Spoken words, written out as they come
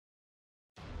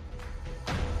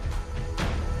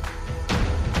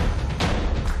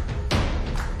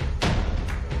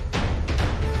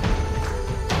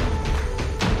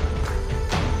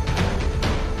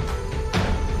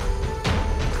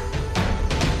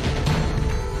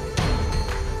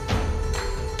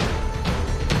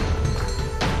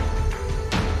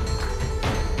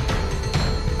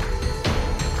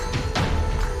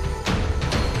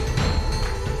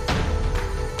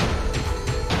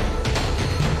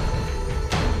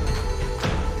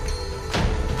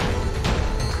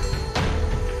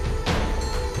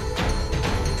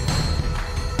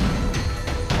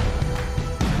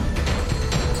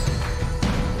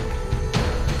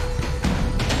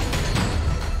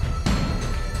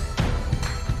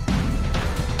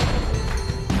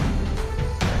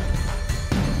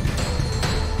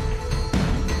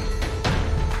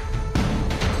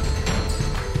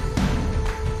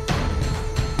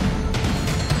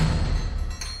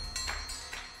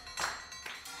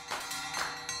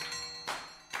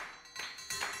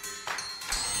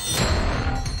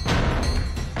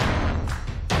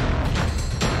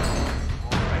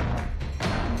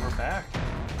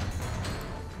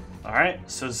Alright,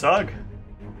 so Zug,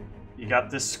 you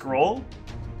got this scroll.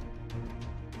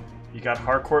 You got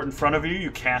Harcourt in front of you.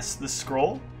 You cast the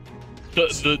scroll.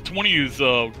 The 20 is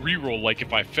a reroll. Like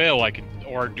if I fail, I can,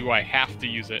 or do I have to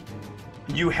use it?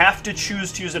 You have to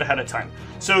choose to use it ahead of time.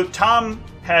 So Tom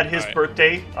had his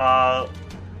birthday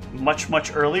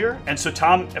much earlier, and so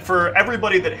Tom, for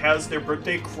everybody that has their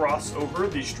birthday cross over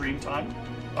the stream time,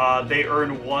 they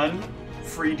earn 1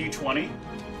 free d20,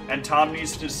 and Tom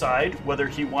needs to decide whether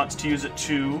he wants to use it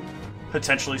to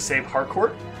potentially save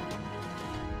Harcourt,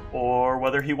 or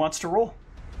whether he wants to roll.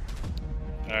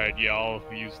 Alright, yeah, I'll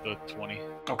use the 20.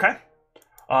 Okay.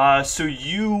 So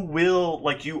you will,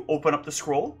 you open up the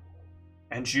scroll,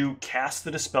 and you cast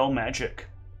the Dispel Magic.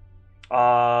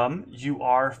 You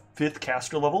are 5th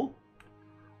caster level.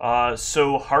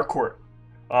 So Harcourt,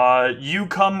 you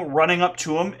come running up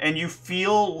to him, and you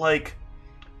feel like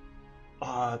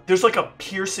there's like a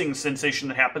piercing sensation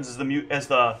that happens as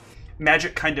the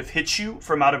magic kind of hits you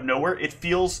from out of nowhere. It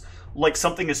feels like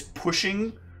something is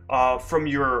pushing from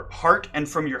your heart and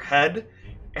from your head,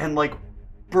 and like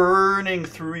burning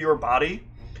through your body,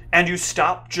 and you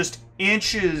stop just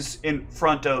inches in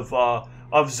front of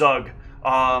Zug.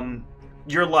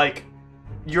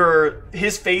 You're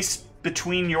his face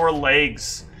between your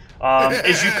legs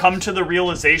as you come to the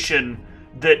realization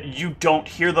that you don't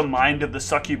hear the mind of the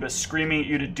succubus screaming at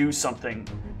you to do something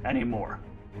anymore.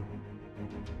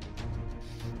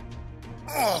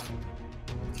 Oh.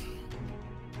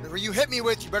 Whatever you hit me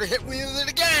with, you better hit me with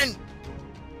it again!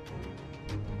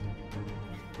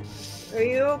 Are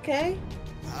you okay?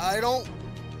 I don't...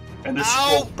 And the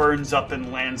scroll burns up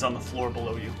and lands on the floor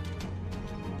below you.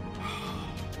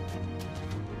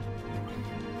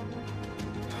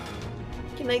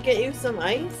 Can I get you some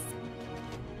ice?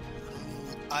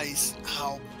 Ice?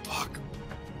 Oh, fuck.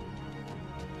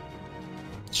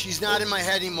 She's not in my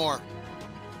head anymore.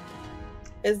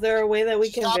 Is there a way that we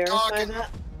can verify talking.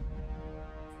 that?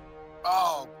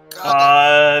 Oh,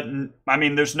 God. I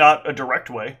mean, there's not a direct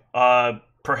way.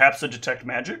 Perhaps a detect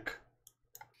magic?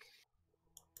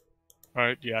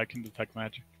 Alright, yeah, I can detect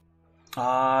magic.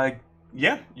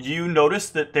 Yeah. You notice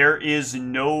that there is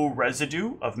no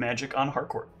residue of magic on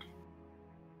Harcourt.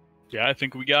 Yeah, I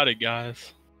think we got it,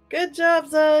 guys. Good job,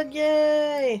 Zug!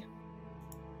 Yay!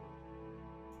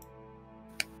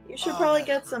 You should probably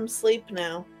get some sleep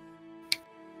now.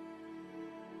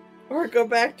 Or go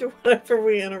back to whatever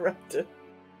we interrupted.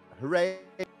 Hooray!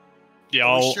 Yeah,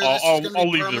 Are we I'll sure this is gonna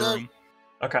be leave the permanent? room.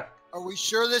 Okay. Are we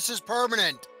sure this is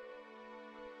permanent?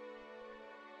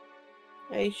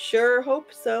 I sure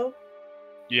hope so.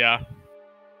 Yeah.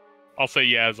 I'll say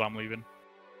yeah as I'm leaving.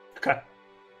 Okay.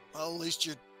 Well, at least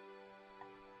you...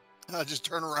 I'll just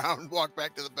turn around and walk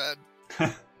back to the bed.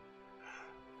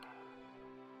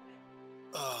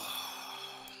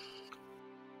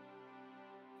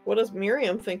 What does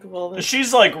Miriam think of all this?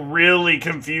 She's like really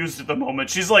confused at the moment.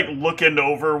 She's like looking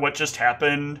over what just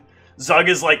happened. Zug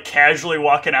is like casually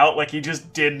walking out like he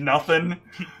just did nothing.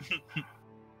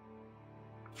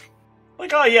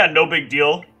 Like, oh yeah, no big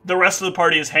deal. The rest of the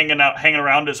party is hanging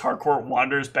around as Harcourt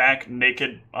wanders back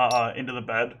naked into the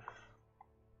bed.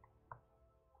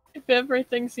 If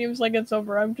everything seems like it's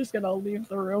over, I'm just gonna leave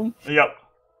the room. Yep.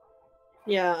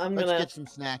 Yeah, I'm Let's gonna get some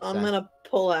snacks. I'm gonna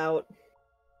pull out.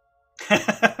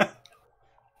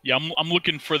 Yeah, I'm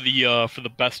looking for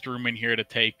the best room in here to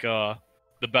take the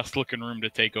best looking room to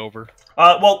take over.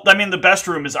 Well, I mean, the best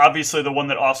room is obviously the one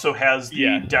that also has the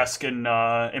Yeah. desk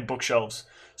and bookshelves.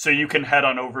 So you can head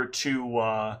on over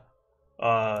to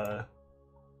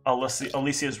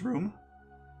Alicia's room.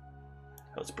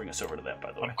 Let's bring us over to that,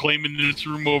 by the way. I'm claiming this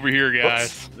room over here,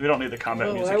 guys. Oops, we don't need the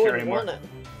combat music I here wouldn't anymore. want it.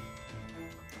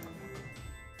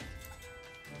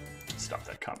 Stop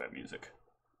that combat music.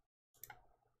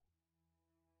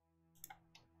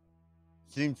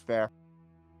 Seems fair.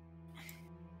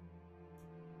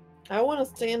 I want to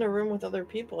stay in a room with other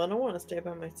people. I don't want to stay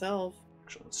by myself.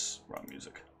 Actually, let's wrong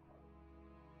music.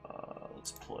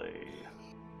 Let's play.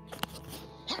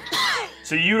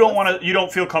 So you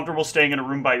don't feel comfortable staying in a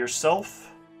room by yourself?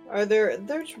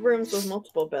 There's rooms with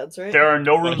multiple beds, right? There are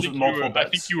no rooms with multiple beds. I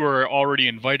think you were already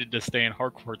invited to stay in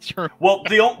Harcourt's room. Well,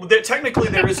 technically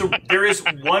there is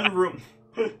one room.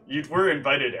 You were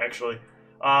invited, actually.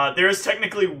 There is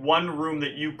technically one room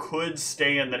that you could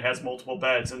stay in that has multiple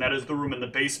beds, and that is the room in the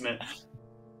basement.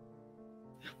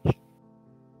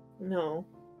 No. Oh.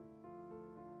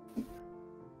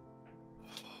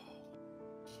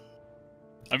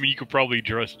 I mean, you could probably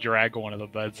just drag one of the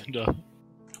beds into...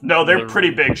 No, they're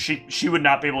pretty big. She would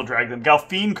not be able to drag them.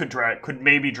 Galfine could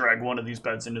maybe drag one of these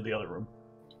beds into the other room.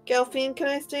 Galfine, can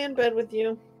I stay in bed with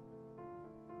you?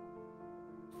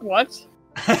 What?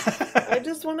 I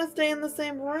just want to stay in the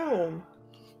same room.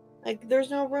 Like, there's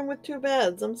no room with 2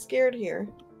 beds. I'm scared here.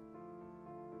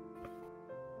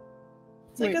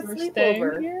 It's like a we're staying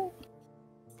sleepover. here?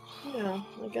 Yeah,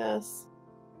 I guess.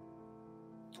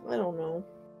 I don't know.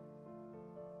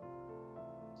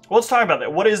 Well, let's talk about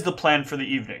that. What is the plan for the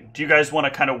evening? Do you guys want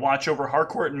to kind of watch over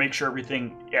Harcourt and make sure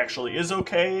everything actually is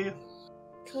okay?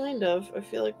 Kind of. I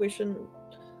feel like we shouldn't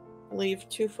leave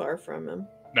too far from him.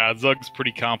 Nah, Zug's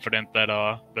pretty confident that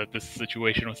that this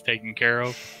situation was taken care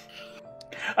of.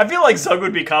 I feel like Zug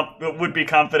would be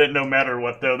confident no matter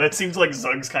what, though. That seems like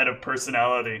Zug's kind of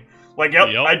personality. Like, yep,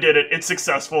 I did it. It's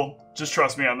successful. Just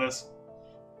trust me on this.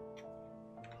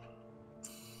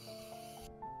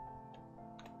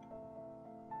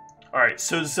 Alright,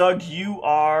 so Zug, you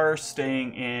are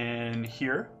staying in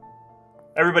here.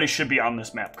 Everybody should be on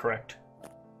this map, correct?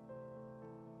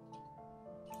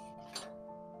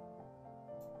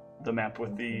 The map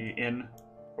with the inn,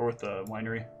 or with the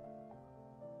winery?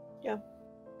 Yeah.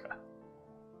 Okay.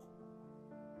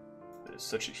 It is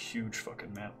such a huge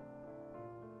fucking map.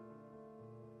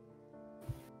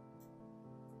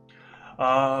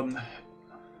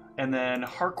 And then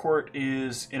Harcourt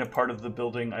is in a part of the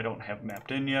building I don't have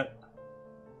mapped in yet.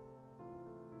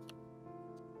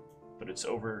 But it's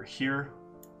over here.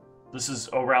 This is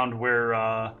around where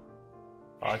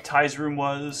Ty's room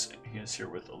was. He is here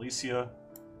with Alicia.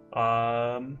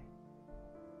 So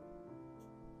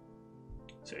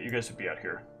you guys would be out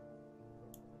here.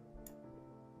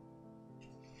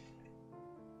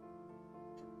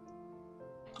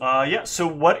 Yeah, so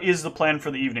what is the plan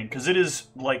for the evening? Because it is,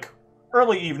 like,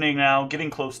 early evening now, getting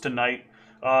close to night.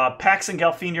 Pax and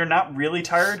Galfine, you're not really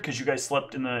tired because you guys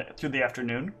slept through the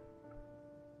afternoon.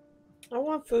 I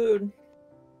want food.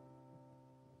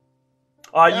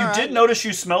 You did notice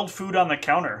you smelled food on the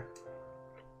counter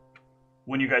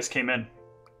when you guys came in.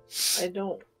 I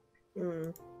don't...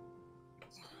 No,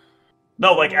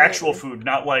 like actual food,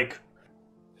 not like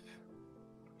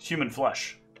human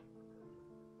flesh.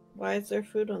 Why is there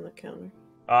food on the counter?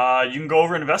 You can go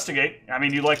over and investigate. I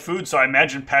mean, you like food, so I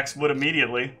imagine Pax would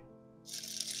immediately.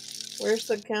 Where's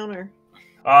the counter?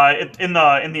 In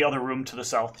the other room to the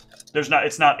south.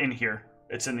 It's not in here.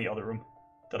 It's in the other room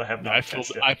that I have not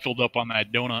touched yet. I filled up on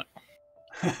that donut.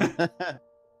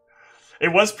 It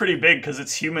was pretty big because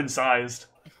it's human sized.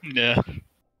 Yeah.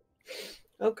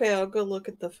 Okay, I'll go look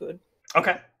at the food.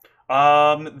 Okay.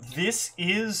 This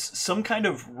is some kind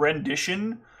of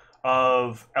rendition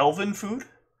of elven food.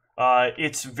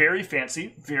 It's very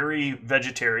fancy, very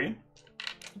vegetarian.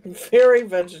 Very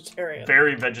vegetarian.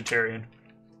 Very vegetarian.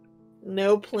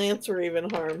 No plants were even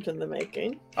harmed in the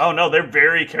making. Oh no, they're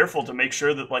very careful to make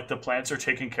sure that like the plants are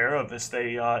taken care of as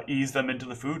they ease them into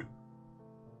the food.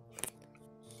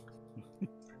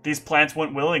 These plants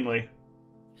went willingly.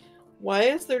 Why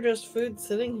is there just food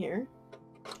sitting here?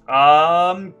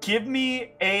 Give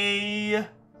me a...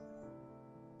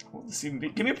 What will this even be?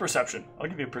 Give me a perception. I'll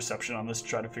give you a perception on this to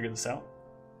try to figure this out.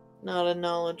 Not a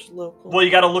knowledge local. Well,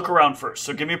 you gotta look around first,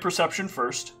 so give me a perception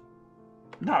first.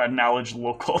 Not a knowledge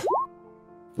local.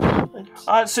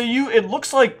 So it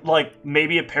looks like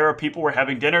maybe a pair of people were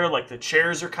having dinner, like the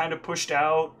chairs are kind of pushed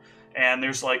out, and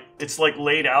there's like, it's like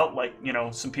laid out, like, you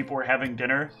know, some people were having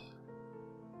dinner.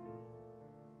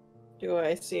 Do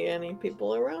I see any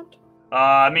people around?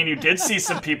 I mean, you did see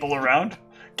some people around.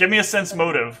 Give me a sense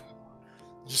motive.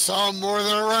 You saw them more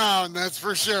than around, that's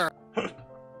for sure.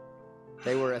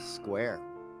 They were a square.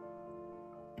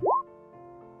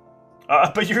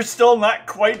 But you're still not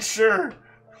quite sure.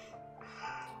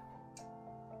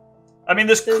 I mean,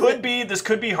 this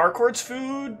could be Harcourt's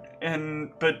food,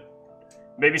 but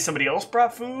maybe somebody else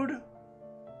brought food.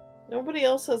 Nobody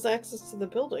else has access to the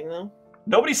building, though.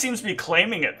 Nobody seems to be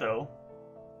claiming it, though.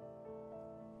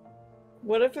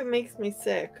 What if it makes me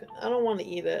sick? I don't want to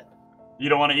eat it. You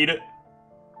don't want to eat it?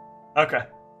 Okay.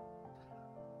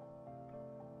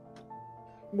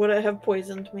 Would it have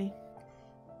poisoned me?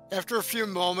 After a few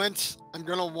moments, I'm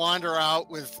going to wander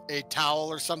out with a towel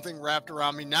or something wrapped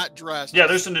around me, not dressed. Yeah,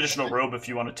 there's an additional robe if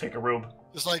you want to take a robe.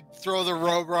 Just like throw the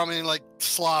robe around me and like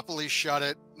sloppily shut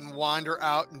it and wander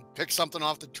out and pick something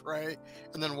off the tray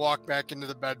and then walk back into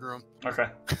the bedroom. Okay.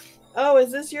 Oh,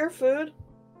 is this your food?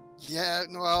 Yeah,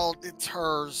 well, it's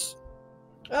hers.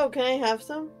 Oh, can I have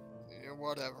some? Yeah,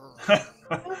 whatever.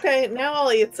 Okay, now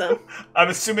I'll eat some. I'm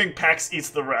assuming Pax eats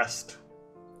the rest.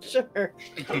 Sure.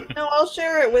 No, I'll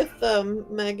share it with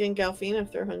Meg and Galfine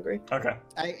if they're hungry. Okay.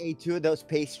 I ate 2 of those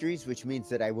pastries, which means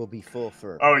that I will be full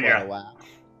for Oh, quite yeah. a while.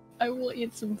 I will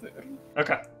eat some food.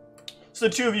 Okay. So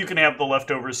the two of you can have the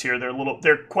leftovers here.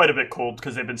 They're quite a bit cold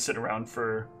because they've been sitting around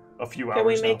for a few hours Can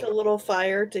we make now. a little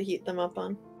fire to heat them up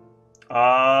on?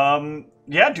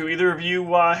 Yeah, do either of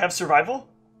you have survival?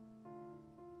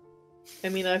 I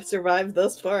mean, I've survived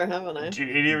thus far, haven't I? Do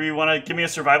either of you want to give me a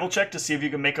survival check to see if you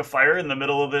can make a fire in the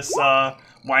middle of this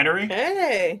winery?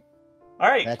 Hey! All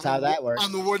right. That's how that works.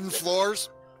 On the wooden floors.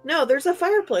 No, there's a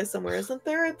fireplace somewhere, isn't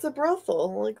there? It's a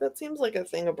brothel. Like, that seems like a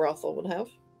thing a brothel would have.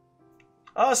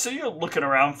 So you're looking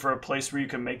around for a place where you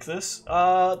can make this.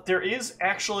 There is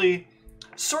actually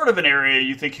sort of an area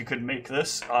you think you could make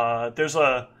this. There's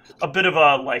a bit of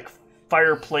a, like,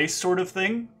 fireplace sort of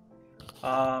thing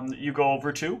that you go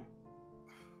over to.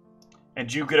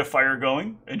 And you get a fire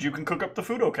going, and you can cook up the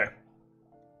food okay.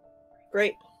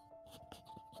 Great.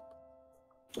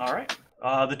 All right.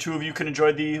 The two of you can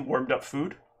enjoy the warmed up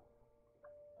food.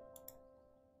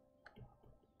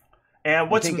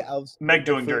 And what's Meg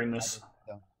doing during this?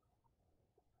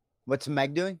 What's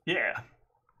Meg doing? Yeah.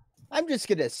 I'm just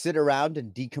going to sit around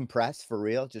and decompress for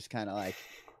real. Just kind of like,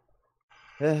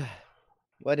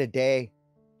 what a day.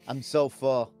 I'm so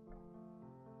full.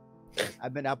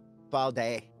 I've been up all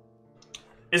day.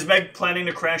 Is Meg planning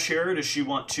to crash here, or does she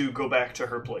want to go back to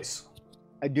her place?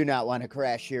 I do not want to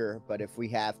crash here, but if I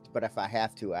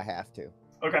have to, I have to.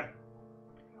 Okay.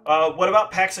 What about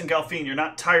Pax and Galfine? You're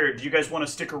not tired. Do you guys want to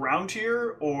stick around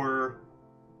here, or...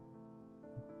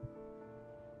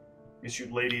 Yes,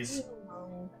 you ladies.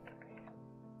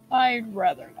 I'd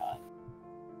rather not.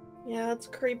 Yeah, it's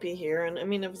creepy here, and I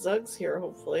mean, if Zug's here,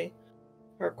 hopefully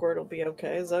Harcourt will be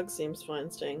okay. Zug seems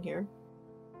fine staying here.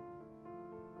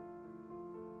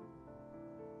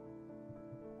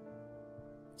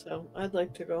 So, I'd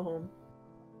like to go home.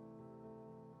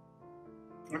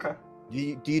 Okay.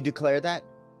 Do you declare that?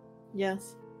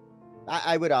 Yes.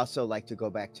 I would also like to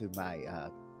go back to my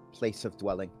place of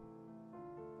dwelling.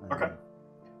 Okay.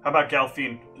 How about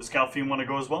Galfine? Does Galfine want to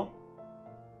go as well?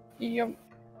 Yep.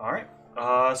 All right.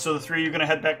 So the three of you going to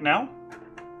head back now?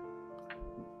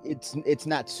 It's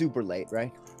not super late,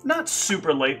 right? Not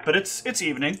super late, but it's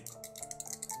evening.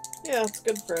 Yeah, it's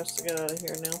good for us to get out of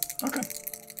here now. Okay.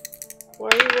 Why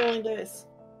are you rolling dice?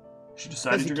 She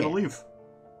decided you're going to leave.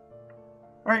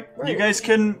 All right. Right. You guys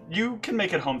can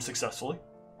make it home successfully.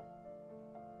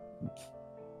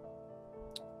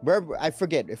 I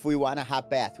forget, if we want a hot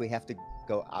bath, we have to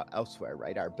go elsewhere,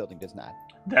 right? Our building does not.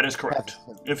 That is correct.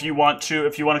 If you want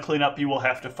to clean up, you will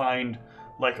have to find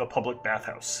like a public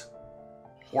bathhouse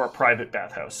or a private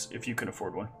bathhouse if you can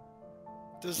afford one.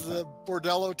 Does the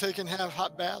bordello taken have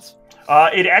hot baths?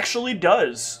 It actually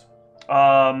does.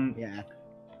 Yeah.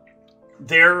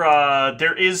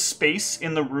 There is space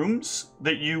in the rooms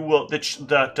that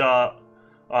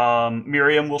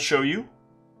Miriam will show you,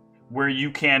 where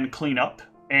you can clean up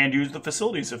and use the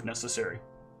facilities if necessary.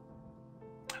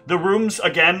 The rooms,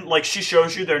 again, like she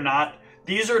shows you,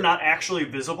 these are not actually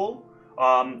visible.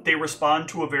 They respond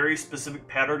to a very specific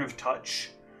pattern of touch.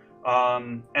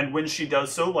 And when she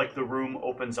does so, like, the room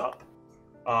opens up.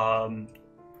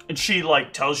 And she,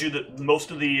 like, tells you that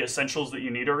most of the essentials that you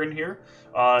need are in here.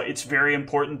 It's very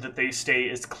important that they stay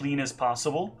as clean as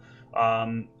possible.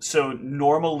 So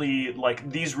normally, like,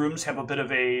 these rooms have a bit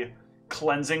of a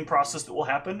cleansing process that will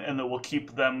happen, and that will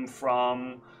keep them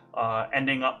from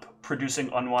ending up producing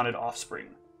unwanted offspring.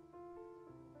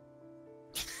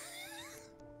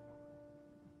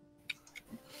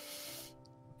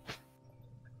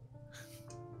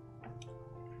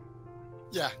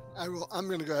 Yeah, I will. I'm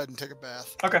going to go ahead and take a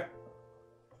bath. Okay.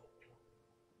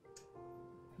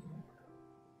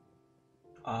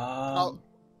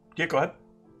 Yeah, go ahead.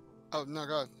 Oh, no,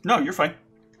 go ahead. No, you're fine.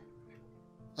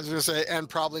 I was going to say, and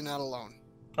probably not alone.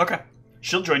 Okay.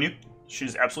 She'll join you.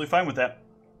 She's absolutely fine with that.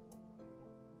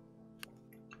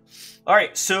 All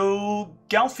right, so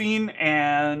Galfine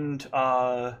and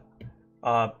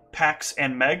Pax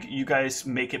and Meg, you guys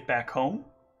make it back home.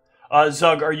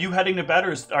 Zug, are you heading to bed,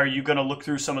 or are you going to look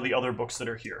through some of the other books that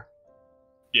are here?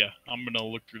 Yeah, I'm going to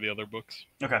look through the other books.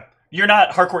 Okay. You're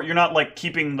not, Harcourt, you're not, like,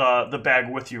 keeping the bag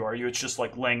with you, are you? It's just,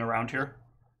 like, laying around here?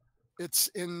 It's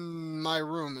in my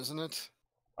room, isn't it?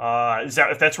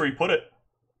 If that's where you put it?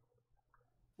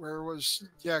 Where was...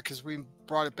 Yeah, because we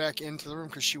brought it back into the room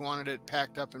because she wanted it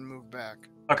packed up and moved back.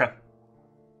 Okay.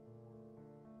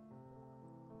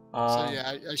 So,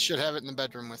 yeah, I should have it in the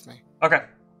bedroom with me. Okay.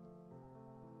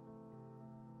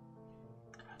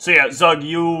 So yeah, Zug,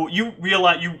 you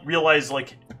realize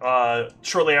like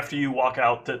shortly after you walk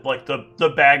out that like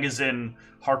the bag is in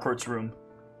Harcourt's room.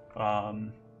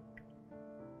 Do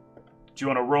you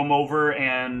want to roam over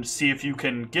and see if you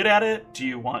can get at it? Do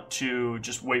you want to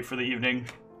just wait for the evening?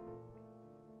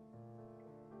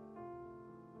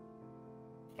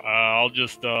 I'll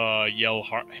just yell,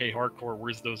 "Hey, Harcourt,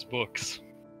 where's those books?"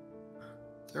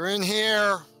 They're in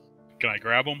here. Can I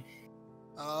grab them?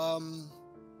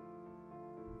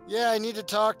 Yeah, I need to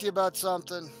talk to you about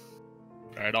something.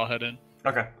 All right, I'll head in.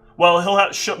 Okay. Well, he'll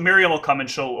have Miriam will come and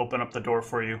she'll open up the door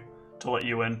for you to let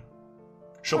you in.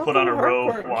 She'll How put on a come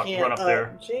robe, Harcourt run up can't-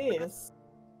 there. Jeez.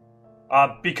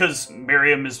 Because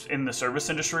Miriam is in the service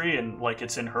industry and like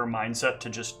it's in her mindset to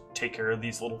just take care of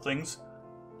these little things.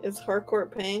 Is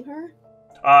Harcourt paying her?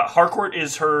 Harcourt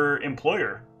is her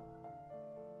employer.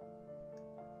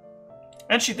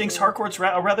 And she thinks Harcourt's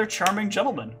a rather charming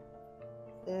gentleman.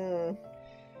 Mm.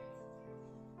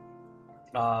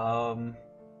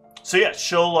 So yeah,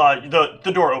 she'll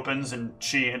the door opens and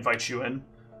she invites you in.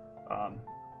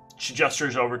 She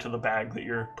gestures over to the bag that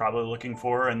you're probably looking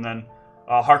for, and then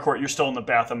Harcourt, you're still in the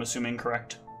bath, I'm assuming,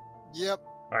 correct? Yep.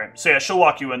 All right. So yeah, she'll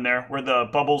walk you in there, where the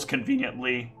bubbles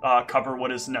conveniently cover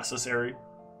what is necessary.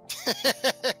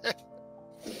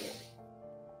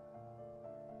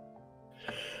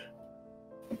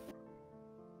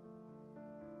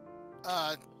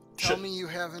 Tell me you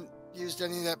haven't used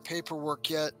any of that paperwork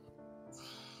yet.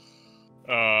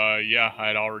 Yeah,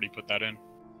 I'd already put that in.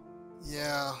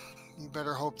 Yeah, you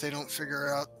better hope they don't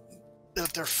figure out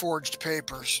that they're forged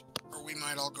papers, or we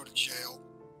might all go to jail.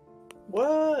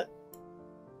 What?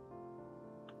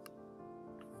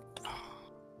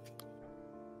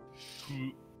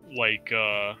 Who, like,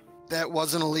 That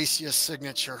wasn't Alicia's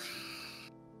signature.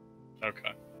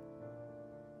 okay.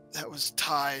 That was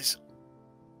Ty's.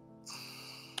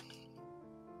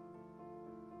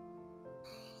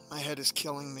 My head is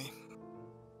killing me.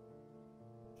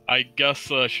 I guess,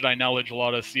 should I knowledge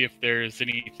law to see if there's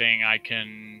anything I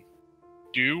can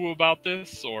do about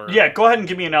this, or? Yeah, go ahead and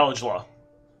give me a knowledge law.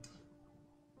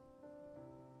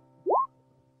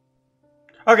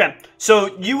 Okay,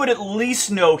 so you would at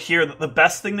least know here that the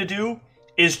best thing to do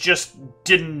is just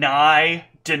deny.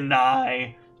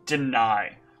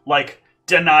 Like,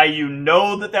 deny you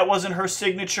know that wasn't her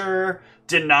signature,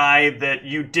 deny that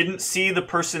you didn't see the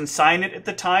person sign it at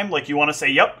the time. Like, you want to say,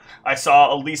 yep, I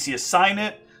saw Alicia sign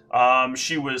it.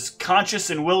 She was conscious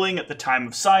and willing at the time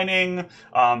of signing.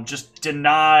 Just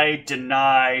deny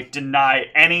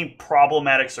any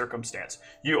problematic circumstance.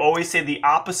 You always say the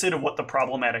opposite of what the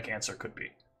problematic answer could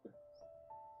be.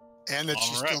 And that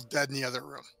she's Alright. still dead in the other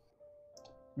room.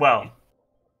 Well,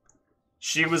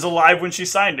 she was alive when she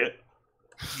signed it.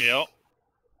 Yep.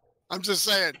 I'm just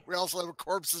saying, we also have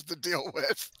corpses to deal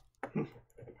with.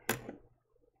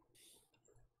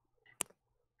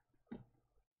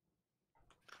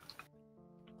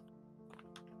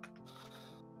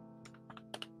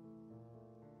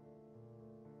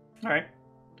 All right.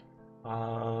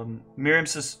 Miriam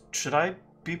says, should I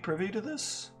be privy to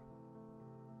this?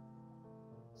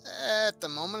 At the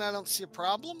moment, I don't see a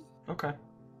problem. Okay.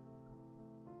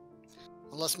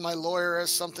 Unless my lawyer has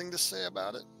something to say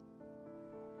about it.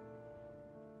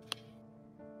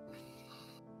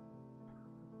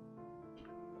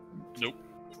 Nope.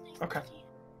 Okay.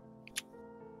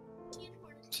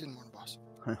 See you in the morning, boss.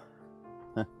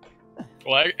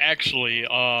 Well, actually,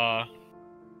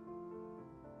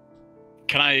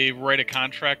 can I write a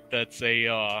contract that's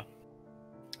a,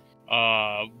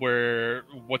 where,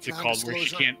 what's it called? Where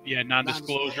she can't,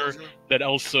 non-disclosure, that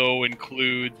also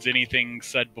includes anything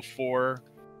said before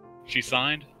she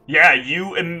signed? Yeah,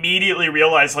 you immediately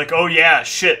realize, like, oh yeah,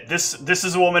 shit, this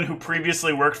is a woman who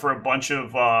previously worked for a bunch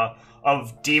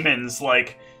of demons.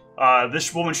 Like,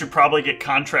 this woman should probably get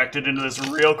contracted into this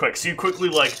real quick. So you quickly,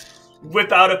 like,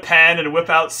 whip out a pen and whip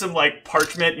out some, like,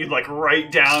 parchment. You'd, like,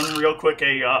 write down real quick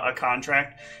a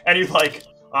contract. And you'd, like,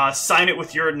 sign it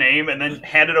with your name and then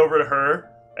hand it over to her.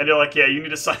 And you're like, yeah, you need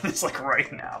to sign this, like,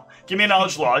 right now. Give me a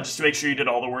knowledge law just to make sure you did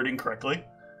all the wording correctly.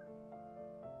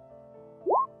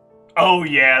 Oh,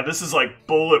 yeah, this is, like,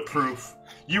 bulletproof.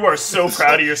 You are so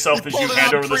proud of yourself as you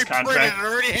hand over this contract. It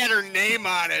already had her name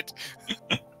on it.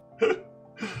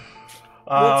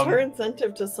 What's her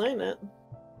incentive to sign it?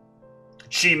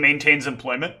 She maintains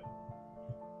employment.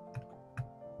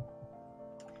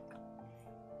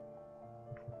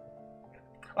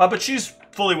 But she's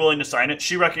fully willing to sign it.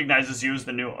 She recognizes you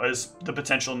as the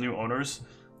potential new owners.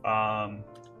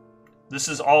 This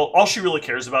is all she really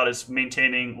cares about is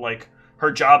maintaining, like,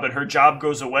 her job, and her job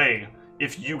goes away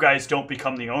if you guys don't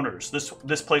become the owners.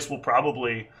 This place will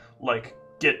probably, like,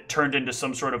 get turned into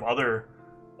some sort of other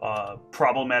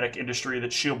problematic industry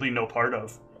that she'll be no part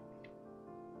of.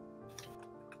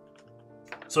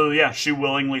 So yeah, she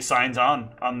willingly signs on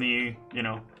the, you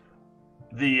know,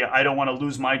 the I don't want to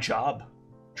lose my job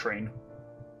train.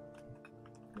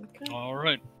 Okay. All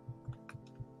right.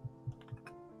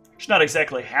 She's not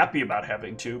exactly happy about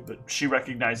having to, but she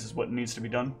recognizes what needs to be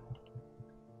done.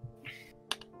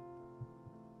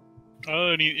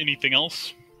 Anything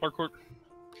else, Harcourt?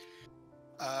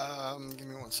 Give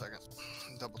me 1 second.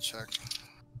 Double check.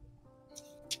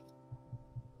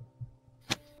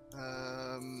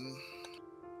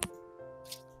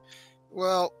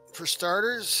 Well, for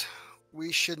starters,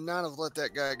 we should not have let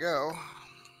that guy go.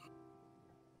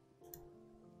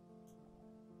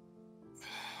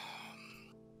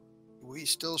 We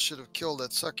still should have killed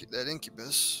that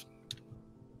incubus.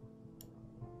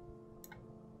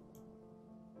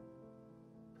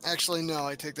 Actually, no,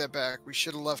 I take that back. We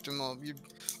should have left him alone.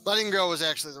 Letting go was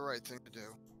actually the right thing to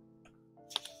do.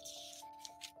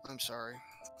 I'm sorry.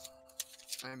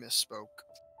 I misspoke.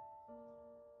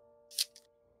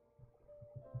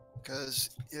 Because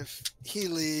if he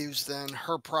leaves, then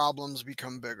her problems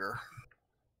become bigger.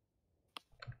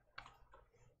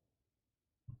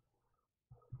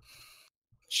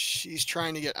 She's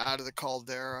trying to get out of the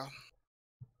caldera.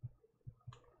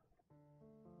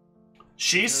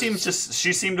 She seemed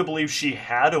to believe she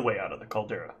had a way out of the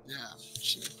caldera. Yeah.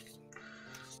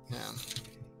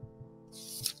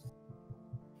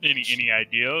 Any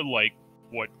idea, like,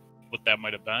 what that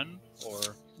might have been?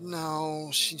 Or No,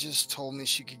 she just told me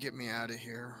she could get me out of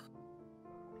here.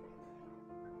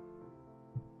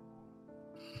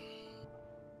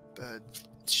 But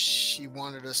she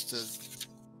wanted us to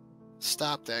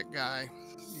stop that guy,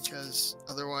 because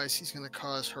otherwise he's going to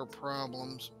cause her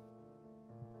problems.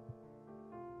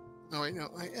 No, wait, no.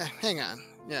 Hang on.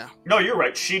 Yeah. No, you're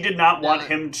right. She did not want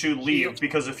him to leave,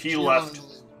 because if he left...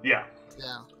 Yeah.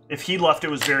 Yeah. If he left, it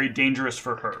was very dangerous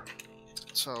for her.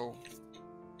 So,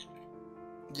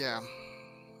 yeah.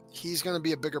 He's going to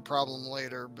be a bigger problem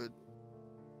later, but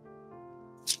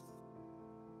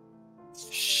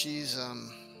she's,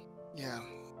 yeah.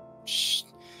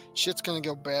 Shit's going to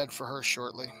go bad for her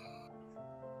shortly.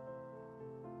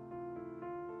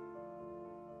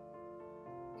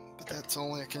 But that's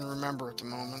all I can remember at the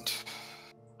moment.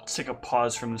 Let's take a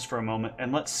pause from this for a moment,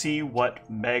 and let's see what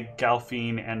Meg,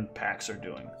 Galfine, and Pax are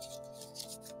doing.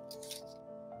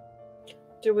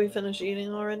 Did we finish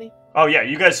eating already? Oh yeah,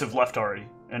 you guys have left already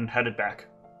and headed back.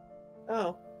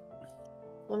 Oh.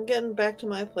 Well, I'm getting back to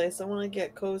my place. I want to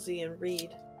get cozy and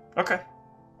read. Okay.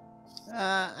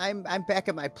 I'm back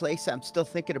at my place. I'm still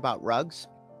thinking about rugs.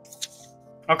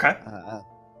 Okay.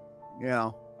 You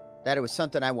know, that it was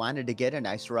something I wanted to get, a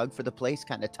nice rug for the place,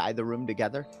 kind of tie the room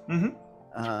together.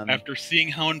 Mm-hmm. After seeing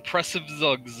how impressive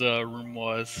Zug's room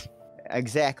was.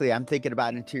 Exactly. I'm thinking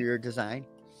about interior design.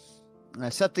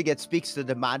 Something that speaks to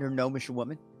the modern gnomish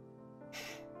woman.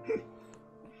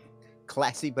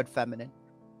 Classy but feminine.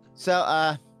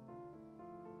 So,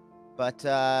 but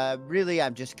really,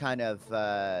 I'm just kind of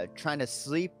trying to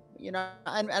sleep, you know,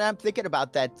 and I'm thinking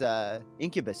about that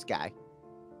incubus guy.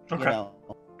 Okay. You know,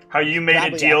 how you made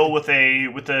probably a deal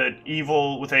after- with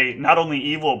a not only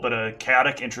evil but a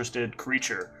chaotic interested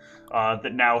creature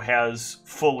that now has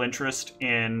full interest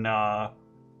in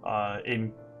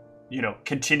you know,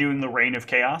 continuing the reign of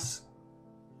chaos.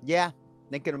 Yeah,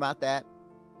 thinking about that.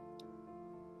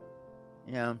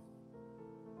 You know,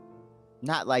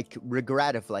 not like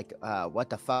regret of like, what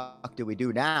the fuck do we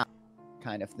do now,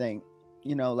 kind of thing.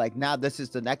 You know, like now this is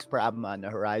the next problem on the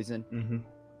horizon,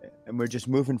 and we're just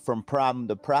moving from problem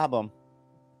to problem,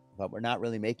 but we're not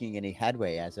really making any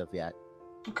headway as of yet.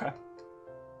 Okay.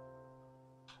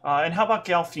 And how about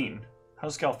Galfine?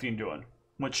 How's Galfine doing?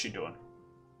 What's she doing?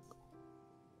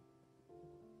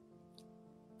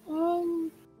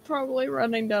 Probably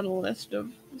running down a list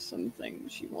of some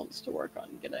things she wants to work on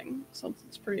getting, since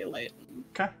it's pretty late.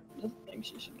 Okay. Doesn't think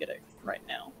she should get it right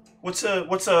now. What's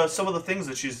some of the things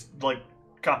that she's like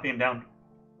copying down?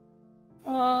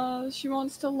 She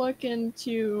wants to look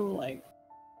into like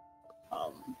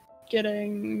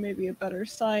getting maybe a better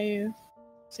scythe,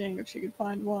 seeing if she could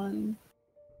find one.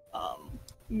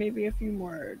 Maybe a few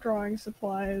more drawing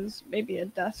supplies, maybe a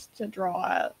desk to draw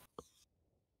at.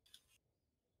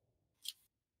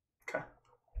 Okay.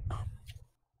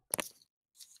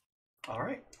 All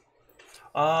right.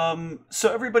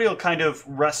 So everybody will kind of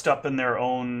rest up in their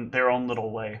own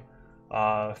little way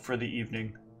for the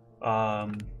evening.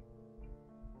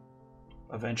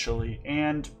 Eventually.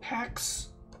 And Pax,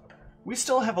 we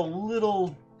still have a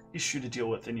little issue to deal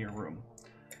with in your room.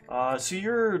 So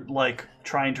you're like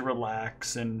trying to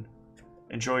relax and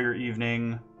enjoy your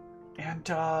evening, and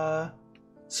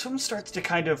something starts to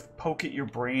kind of poke at your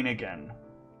brain again.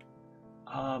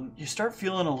 You start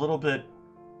feeling a little bit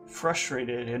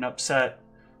frustrated and upset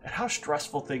at how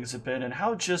stressful things have been and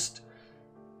how just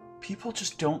people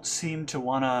just don't seem to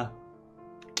want to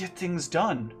get things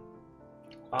done.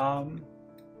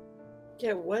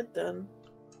 Get what done?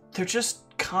 They're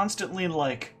just constantly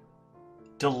like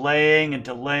delaying and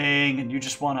delaying, and you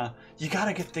just you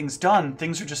gotta get things done.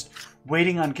 Things are just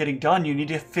waiting on getting done. You need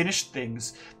to finish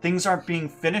things. Things aren't being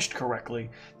finished correctly.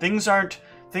 Things aren't,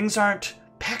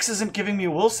 Pax isn't giving me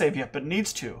a will save yet, but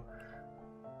needs to.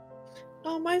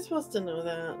 How am I supposed to know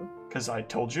that? Because I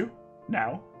told you.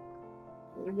 Now.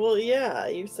 Well, yeah,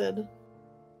 you said...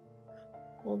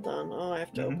 Hold on. Oh, I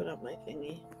have to Mhm. open up my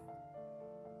thingy.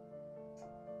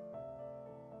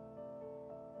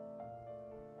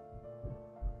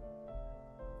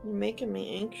 You're making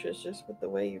me anxious just with the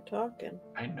way you're talking.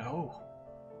 I know.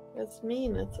 That's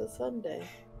mean. It's a Sunday.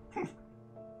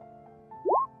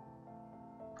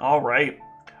 All right.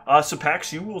 So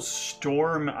Pax, you will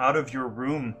storm out of your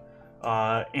room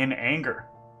in anger.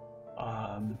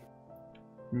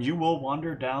 You will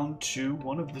wander down to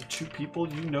one of the two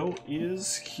people you know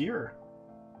is here.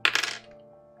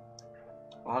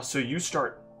 So you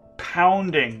start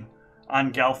pounding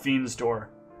on Galfine's door.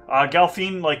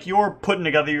 Galfine, like, you're putting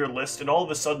together your list, and all of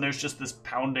a sudden there's just this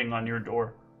pounding on your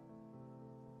door.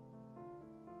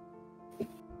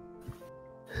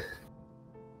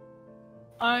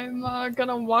 I'm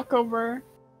gonna walk over,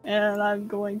 and I'm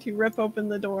going to rip open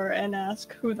the door and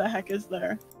ask who the heck is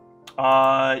there.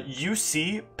 You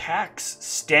see Pax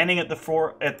standing at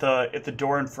the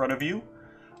door in front of you,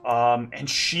 and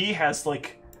she has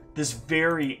like this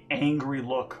very angry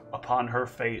look upon her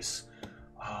face.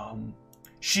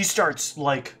 She starts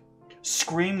like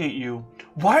screaming at you.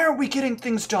 Why aren't we getting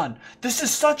things done? This is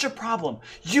such a problem.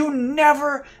 You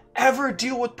never ever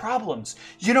deal with problems.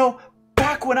 You know,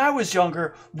 back when I was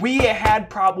younger, we had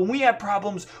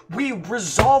problems. We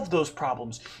resolved those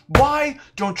problems. Why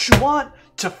don't you want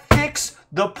to fix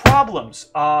the problems?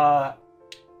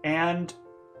 And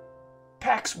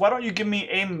Pax, why don't you give me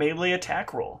a melee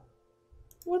attack roll?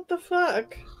 What the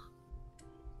fuck?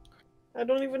 I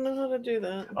don't even know how to do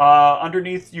that.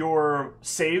 Underneath your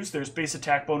saves, there's base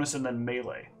attack bonus and then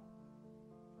melee.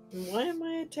 Why am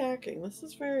I attacking? This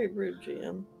is very rude,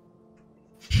 GM.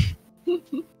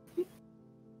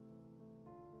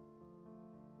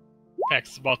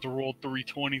 Pax is about to roll 3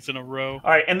 20s in a row.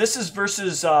 All right, and this is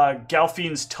versus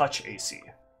Galfine's touch AC.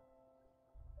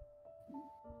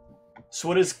 So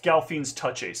what is Galfine's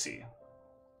touch AC?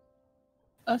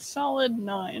 A solid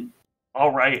 9.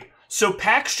 All right. So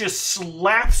Pax just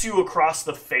slaps you across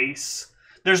the face.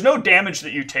 There's no damage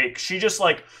that you take. She just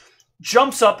like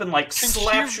jumps up and like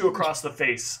slaps you across the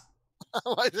face.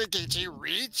 I think can she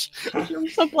reach?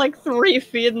 Jumps up like 3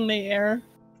 feet in the air.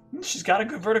 She's got a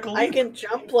good vertical I leap. can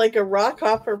jump like a rock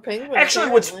hopper penguin. Actually,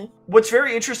 apparently. what's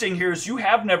very interesting here is you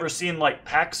have never seen like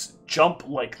Pax jump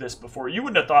like this before. You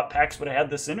wouldn't have thought Pax would have had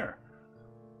this in her.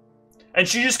 And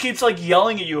she just keeps like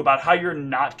yelling at you about how you're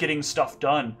not getting stuff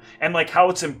done and like how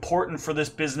it's important for this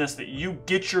business that you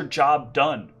get your job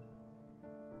done.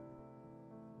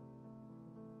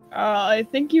 I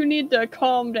think you need to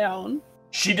calm down.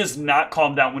 She does not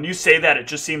calm down. When you say that, it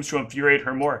just seems to infuriate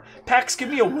her more. Pax, give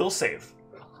me a will save.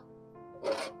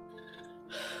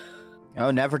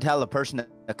 Oh, never tell a person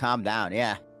to calm down.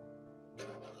 Yeah.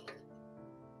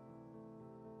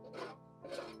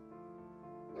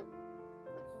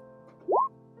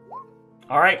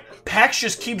 All right, Pax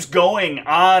just keeps going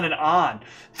on and on.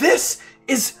 This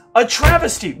is a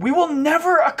travesty. We will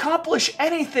never accomplish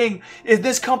anything in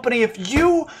this company if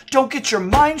you don't get your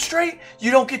mind straight,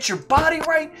 you don't get your body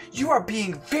right. You are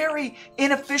being very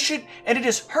inefficient, and it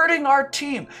is hurting our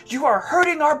team. You are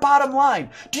hurting our bottom line.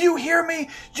 Do you hear me?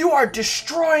 You are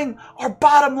destroying our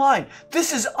bottom line.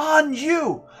 This is on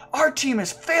you. Our team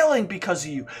is failing because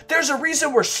of you. There's a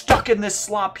reason we're stuck in this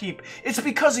slop heap. It's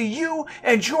because of you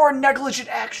and your negligent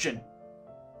action.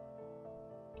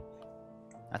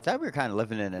 I thought we were kind of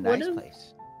living in a nice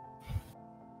place.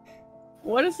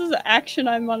 What is this action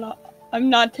I'm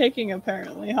not taking,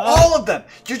 apparently, huh? All of them.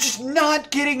 You're just not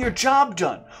getting your job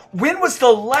done. When was the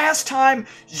last time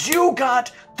you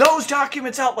got those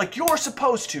documents out like you're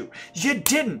supposed to? You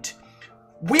didn't.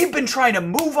 We've been trying to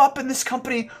move up in this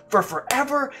company for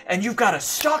forever, and you've got us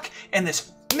stuck in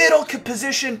this middle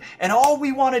position, and all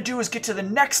we want to do is get to the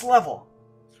next level.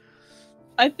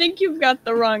 I think you've got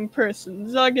the wrong person.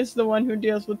 Zug is the one who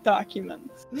deals with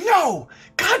documents. No!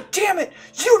 God damn it!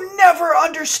 You never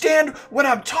understand when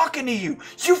I'm talking to you.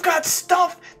 You've got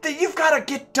stuff that you've got to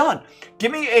get done.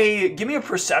 Give me a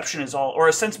perception is all, or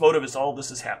a sense motive is all this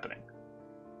is happening.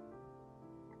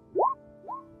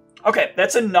 Okay,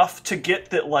 that's enough to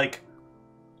get that, like,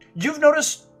 you've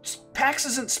noticed Pax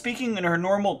isn't speaking in her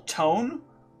normal tone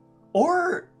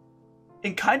or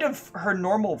in kind of her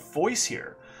normal voice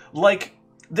here. Like,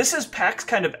 this is Pax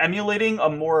kind of emulating a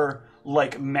more,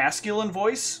 like, masculine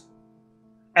voice.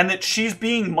 and that she's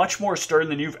being much more stern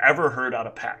than you've ever heard out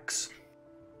of Pax.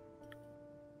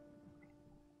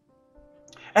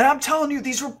 And I'm telling you,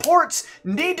 these reports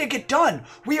need to get done.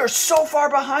 We are so far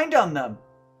behind on them.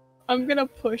 I'm gonna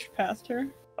push past her.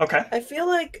 Okay. I feel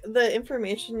like the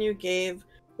information you gave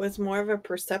was more of a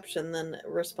perception than a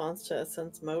response to a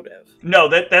sense motive. No,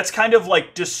 that's kind of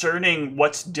like discerning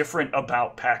what's different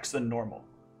about Pax than normal.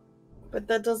 But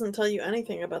that doesn't tell you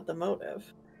anything about the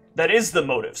motive. That is the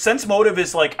motive. Sense motive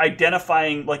is like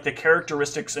identifying like the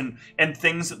characteristics and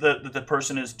things that the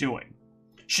person is doing.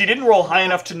 She didn't roll high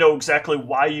enough to know exactly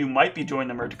why you might be doing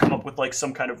them or to come up with like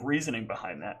some kind of reasoning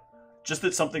behind that. Just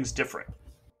that something's different.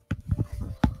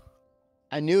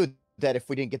 I knew that if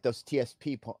we didn't get those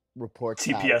TSP reports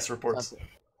TPS reports.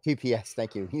 TPS,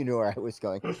 thank you. You knew where I was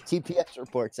going. TPS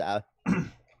reports out.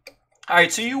 All right,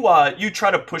 so you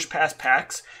try to push past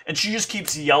Pax, and she just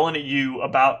keeps yelling at you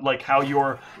about like how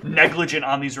you're negligent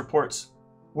on these reports.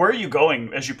 Where are you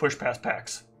going as you push past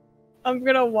Pax? I'm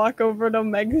gonna walk over to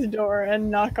Meg's door and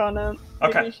knock on it.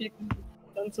 Okay. Maybe she can make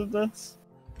sense of this.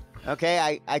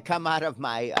 Okay, I come out of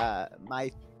my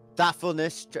my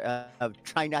thoughtfulness of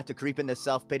trying not to creep into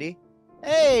self-pity.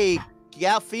 Hey,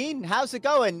 Galfine, how's it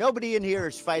going? Nobody in here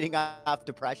is fighting off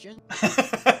depression.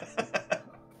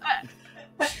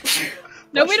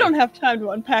 No, we don't have time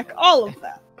to unpack all of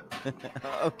that.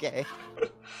 Okay.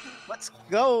 What's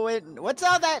going? What's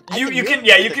all that? You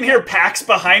can hear Pax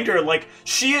behind her. Like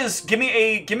she is. Give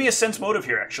me a sense motive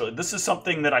here. Actually, this is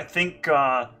something that I think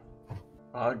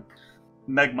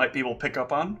Meg might be able to pick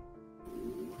up on.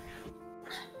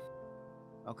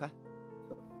 Okay.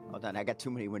 Hold on, I got too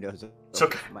many windows. It's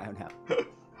okay. My own house.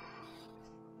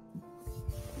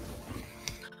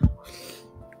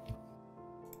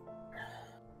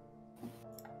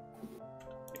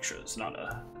 Make sure it's not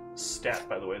a stat,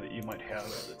 by the way, that you might have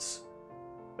that's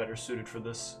better suited for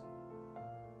this.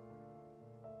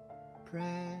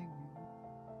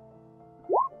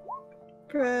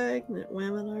 Pregnant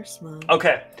women are smart.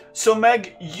 Okay, so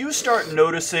Meg, you start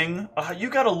noticing, you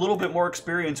got a little bit more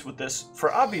experience with this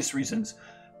for obvious reasons.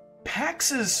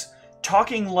 Pax is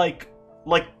talking like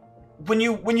when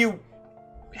you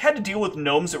had to deal with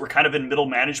gnomes that were kind of in middle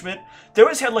management, they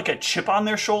always had like a chip on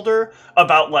their shoulder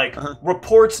about like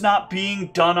reports not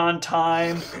being done on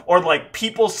time or like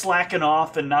people slacking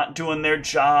off and not doing their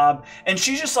job. And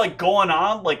she's just like going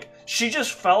on like she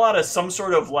just fell out of some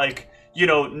sort of like, you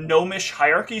know, gnomish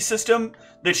hierarchy system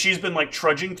that she's been like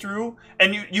trudging through,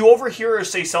 and you overhear her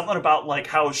say something about like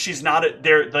how she's not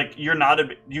there, like you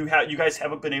guys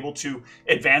haven't been able to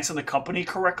advance in the company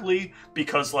correctly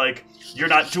because like you're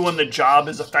not doing the job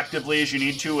as effectively as you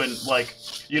need to, and like,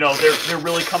 you know, they're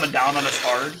really coming down on us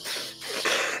hard.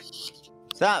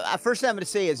 So first thing I'm going to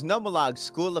say is Nomalog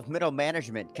School of Middle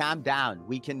Management, calm down.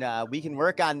 We can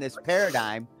work on this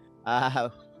paradigm.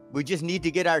 We just need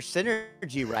to get our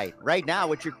synergy right. Right now,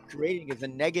 what you're creating is a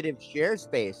negative share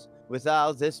space with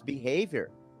all this behavior.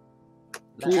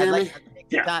 I'd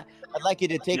like you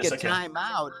to take a time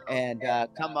out and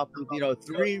come up with, you know,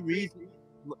 3 reasons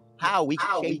how we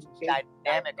can change the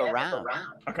dynamic around.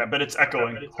 Okay, but it's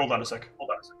echoing. Hold on a sec.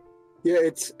 Yeah,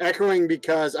 it's echoing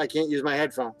because I can't use my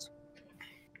headphones.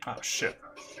 Oh, shit.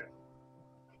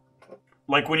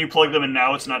 Like when you plug them in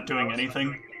now, it's not doing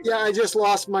anything? Yeah, I just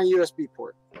lost my USB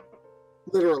port.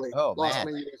 Literally. Oh, lost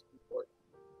man. my USB port.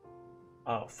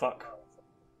 Oh, fuck.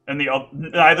 And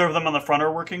neither of them on the front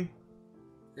are working?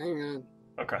 Hang on.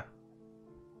 Okay.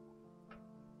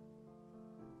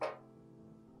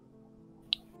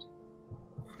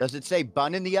 Does it say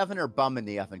bun in the oven or bum in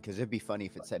the oven? Because it'd be funny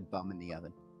if it said bum in the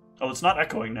oven. Oh, it's not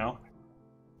echoing now.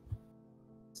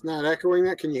 It's not echoing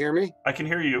that. Can you hear me? I can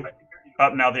hear you. Oh,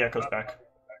 now the echo's back.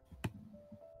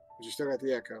 You still got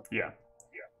the echo. Yeah.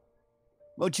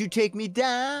 Won't you take me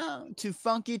down to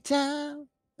Funky Town?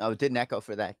 Oh, it didn't echo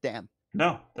for that. Damn.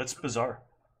 No, that's bizarre.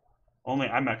 Only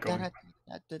I'm echoing.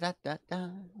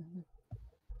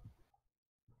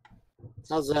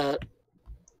 How's that?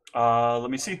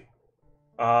 Let me see.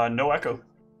 No echo.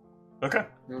 Okay.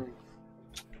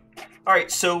 All right,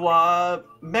 so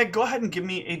Meg, go ahead and give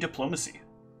me a diplomacy.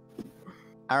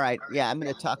 All right. Yeah, I'm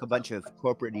going to talk a bunch of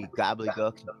corporate-y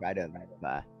gobbledygook and try to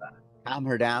calm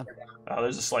her down.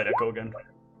 There's a slight echo again.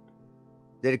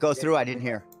 Did it go through? I didn't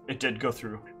hear. It did go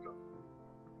through.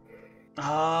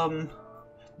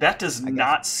 That does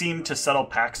not seem to settle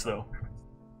Pax, though.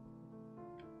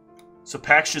 So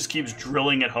Pax just keeps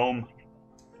drilling at home.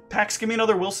 Pax, give me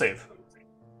another will save.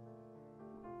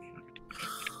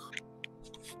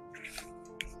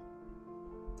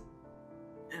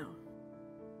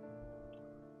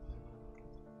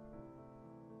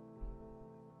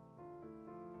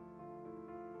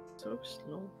 So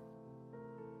slow.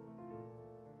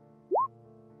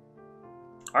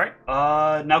 All right.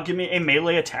 Now give me a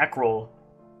melee attack roll.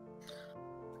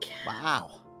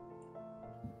 Wow.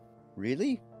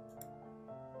 Really?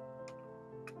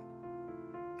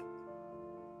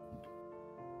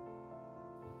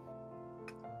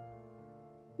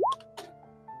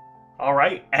 All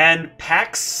right, and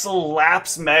Pax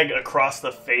slaps Meg across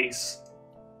the face.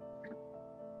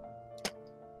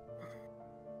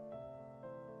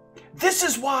 This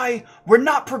is why we're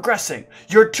not progressing.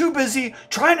 You're too busy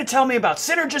trying to tell me about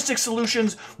synergistic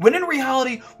solutions when in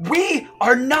reality, we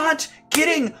are not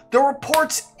getting the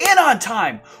reports in on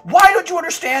time. Why don't you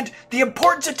understand the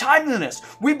importance of timeliness?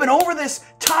 We've been over this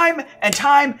time and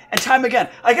time and time again.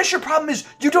 I guess your problem is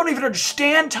you don't even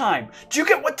understand time. Do you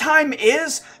get what time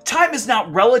is? Time is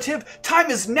not relative.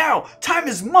 Time is now. Time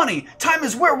is money. Time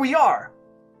is where we are.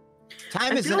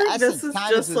 Time is I feel an like essence. this is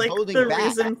Time just is like holding the back.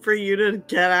 reason for you to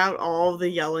get out all of the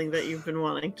yelling that you've been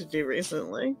wanting to do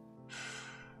recently.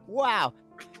 Wow.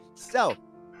 So,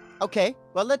 okay,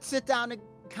 well, let's sit down and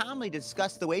calmly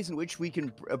discuss the ways in which we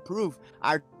can improve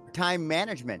our time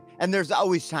management. And there's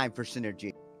always time for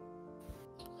synergy.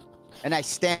 And I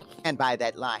stand by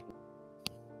that line.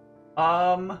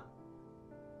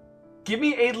 Give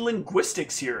me a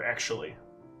linguistics here, actually.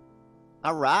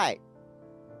 All right.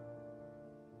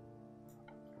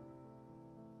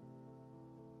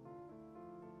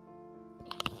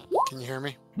 Can you hear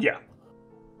me? Yeah.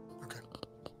 Okay.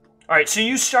 All right, so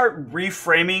you start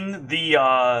reframing the,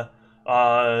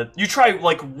 you try,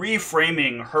 like,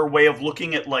 reframing her way of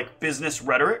looking at, like, business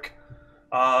rhetoric,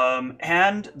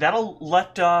 and that'll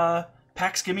let,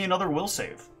 Pax give me another will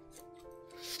save.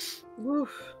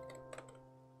 Woof.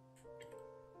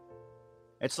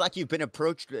 It's like you've been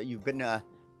approached, you've been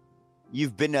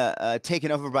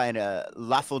taken over by a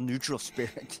lawful neutral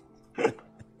spirit.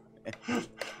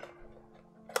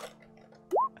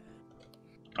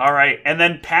 All right, and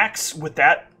then Pax, with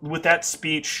that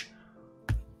speech,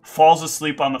 falls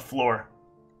asleep on the floor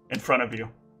in front of you.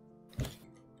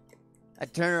 I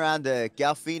turn around to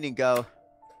Galfine and go,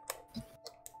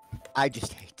 I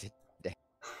just hate it today.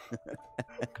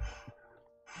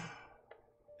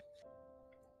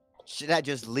 Should I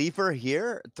just leave her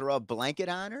here, throw a blanket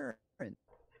on her?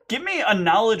 Give me a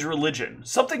knowledge religion.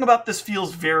 Something about this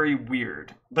feels very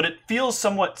weird, but it feels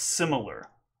somewhat similar.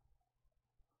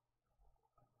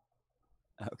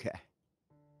 Okay.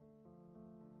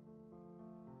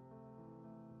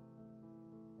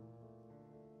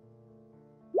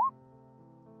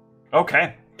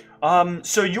 Okay.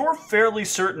 So you're fairly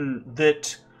certain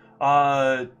that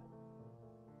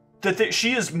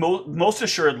she is most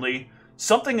assuredly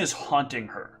something is haunting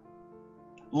her.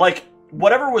 Like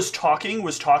whatever was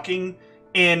talking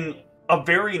in a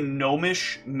very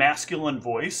gnomish masculine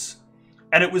voice,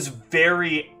 and it was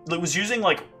using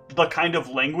like the kind of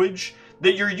language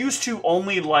that you're used to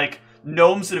only like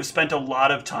gnomes that have spent a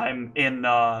lot of time in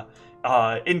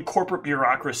corporate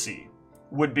bureaucracy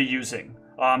would be using.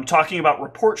 Talking about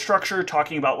report structure,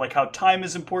 talking about like how time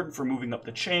is important for moving up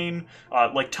the chain,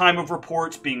 like time of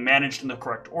reports being managed in the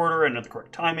correct order and at the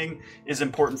correct timing is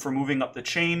important for moving up the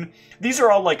chain. These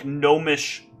are all like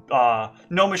gnomish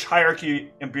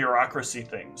hierarchy and bureaucracy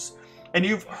things. And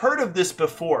you've heard of this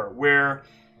before, where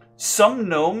some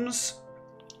gnomes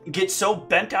get so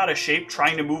bent out of shape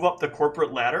trying to move up the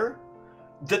corporate ladder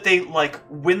that they, like,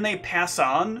 when they pass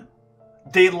on,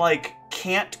 they, like,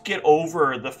 can't get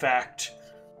over the fact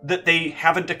that they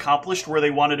haven't accomplished where they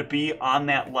wanted to be on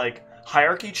that, like,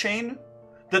 hierarchy chain,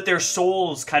 that their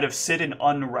souls kind of sit in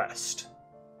unrest.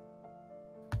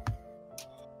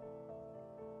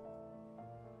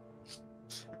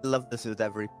 I love this with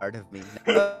every part of me.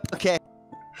 Okay.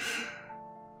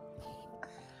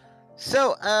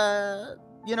 So,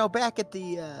 you know, back at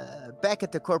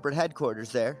the corporate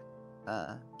headquarters there,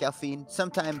 Galfine,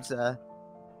 sometimes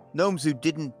gnomes who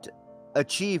didn't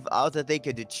achieve all that they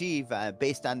could achieve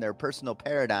based on their personal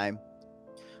paradigm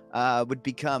would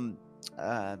become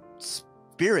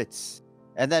spirits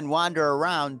and then wander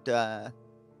around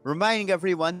reminding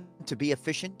everyone to be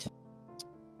efficient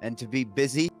and to be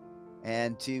busy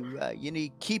and to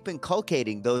keep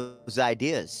inculcating those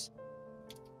ideas.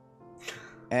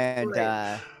 And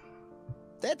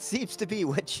that seems to be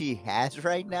what she has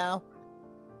right now.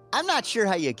 I'm not sure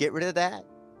how you get rid of that.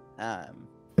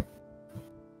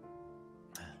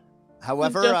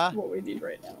 However, this is just what we need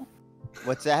right now.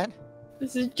 What's that?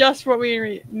 This is just what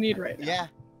we need right now. Yeah.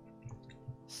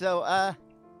 So,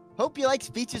 hope you like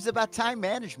speeches about time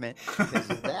management, because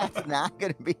that's not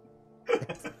going to be...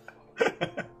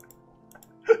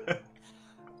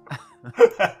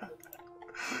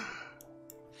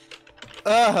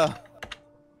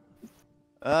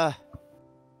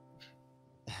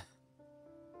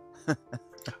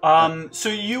 So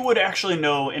you would actually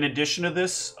know, in addition to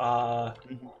this, let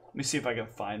me see if I can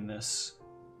find this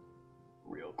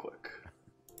real quick.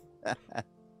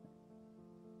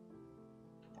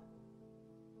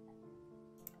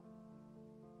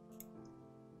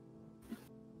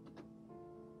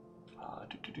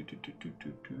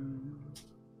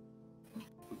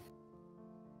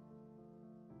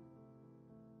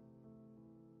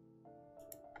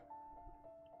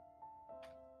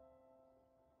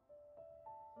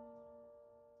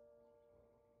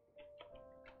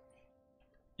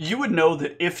 You would know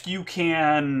that if you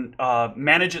can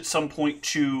manage at some point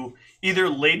to either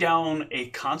lay down a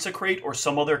consecrate or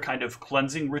some other kind of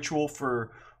cleansing ritual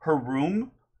for her room,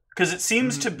 because it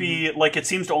seems to be, like, it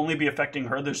seems to only be affecting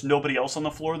her. There's nobody else on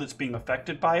the floor that's being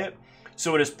affected by it.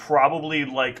 So it is probably,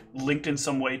 like, linked in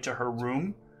some way to her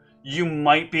room. You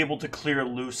might be able to clear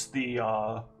loose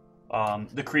the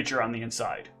creature on the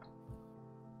inside.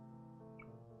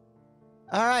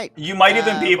 All right. You might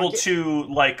even be able to,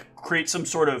 like, create some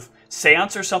sort of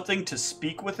seance or something to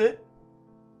speak with it.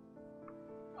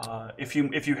 If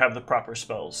you have the proper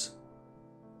spells.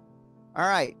 All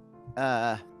right.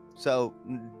 So,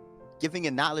 giving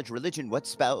a knowledge religion, what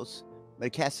spells? I'm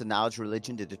going to cast a knowledge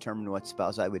religion to determine what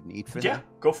spells I would need for that. Yeah,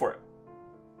 go for it.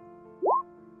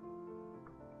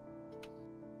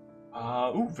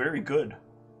 Ooh, very good.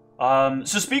 So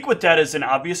speak with dead is an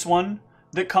obvious one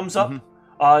that comes up.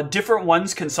 Different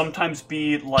ones can sometimes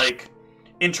be, like,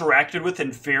 interacted with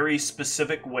in very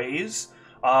specific ways.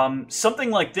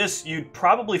 Something like this, you'd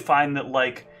probably find that,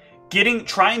 like,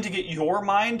 trying to get your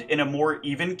mind in a more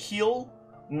even keel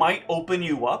might open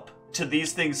you up to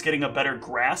these things getting a better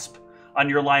grasp on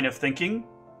your line of thinking.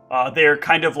 They're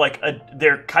kind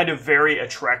of very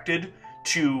attracted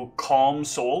to calm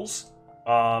souls.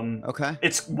 Okay.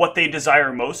 It's what they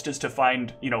desire most is to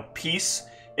find, peace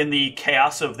in the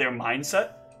chaos of their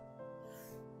mindset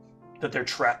that they're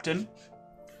trapped in.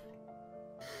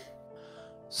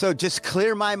 So just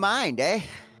clear my mind, eh?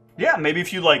 Yeah, maybe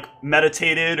if you, like,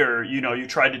 meditated or, you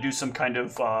tried to do some kind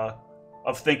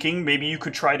of thinking, maybe you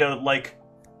could try to, like,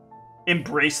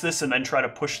 embrace this and then try to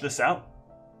push this out.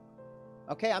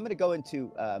 Okay, I'm going to go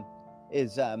into,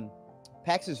 is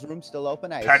Pax's room still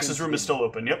open? Pax's room is still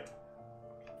open, yep.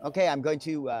 Okay, I'm going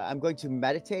to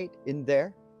meditate in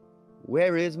there.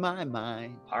 Where is my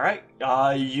mind? All right,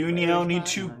 you now need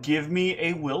to give me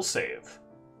a will save.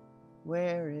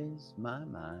 Where is my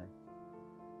mind?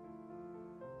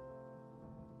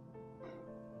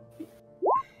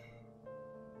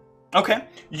 Okay,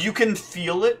 you can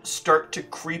feel it start to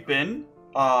creep in,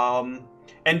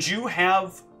 and you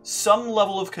have some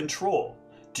level of control.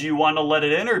 Do you want to let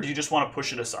it in, or do you just want to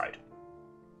push it aside?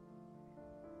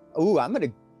 Ooh, I'm going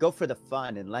to go for the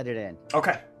fun and let it in.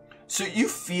 Okay, so you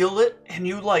feel it, and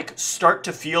you, like, start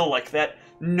to feel, like, that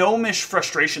gnomish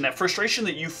frustration, that frustration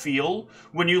that you feel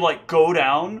when you, like,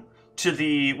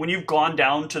 when you've gone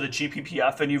down to the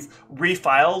GPPF and you've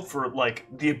refiled for, like,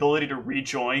 the ability to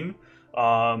rejoin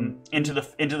into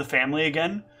the family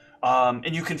again,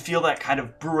 and you can feel that kind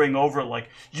of brewing over, like,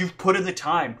 you've put in the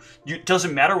time. It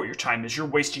doesn't matter what your time is. You're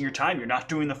wasting your time. You're not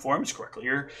doing the forms correctly.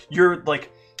 You're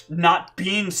like not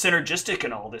being synergistic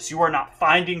in all this. You are not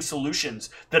finding solutions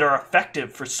that are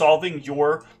effective for solving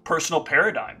your personal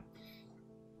paradigm.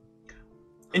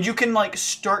 And you can, like,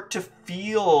 start to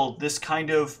feel this kind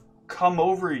of come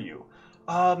over you.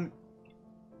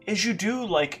 As you do,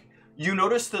 like, you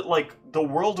notice that, like, the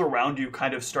world around you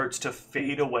kind of starts to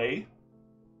fade away.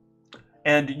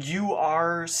 And you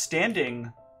are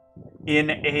standing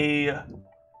in a,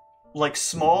 like,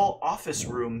 small office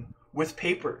room with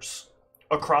papers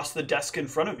across the desk in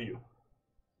front of you.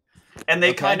 And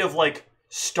they kind of, like,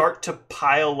 start to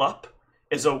pile up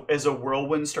as a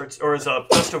whirlwind starts, or as a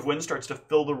gust of wind starts to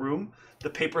fill the room. The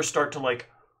papers start to, like,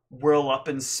 whirl up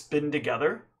and spin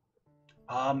together.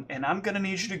 And I'm going to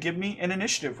need you to give me an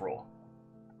initiative roll.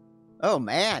 Oh,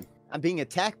 man. I'm being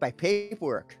attacked by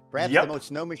paperwork. Perhaps the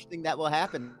most gnomish thing that will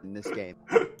happen in this game.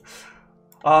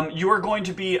 You are going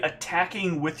to be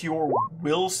attacking with your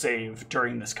will save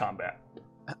during this combat.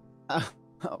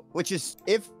 Which is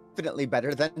infinitely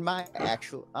better than my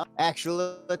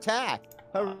actual attack.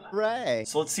 Hooray.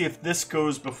 So let's see if this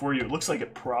goes before you. It looks like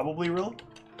it probably will.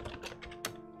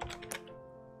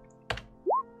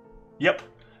 Yep.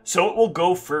 So it will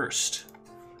go first.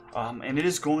 And it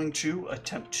is going to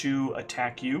attempt to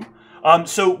attack you.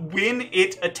 So when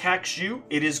it attacks you,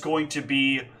 it is going to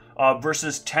be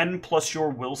versus 10 plus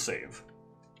your will save.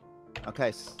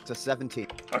 Okay, so 17.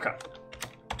 Okay.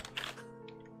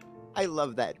 I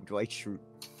love that Dwight Schrute.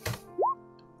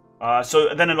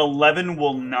 So then an 11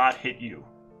 will not hit you.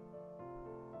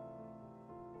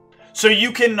 So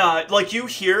you can, like, you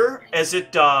hear as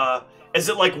it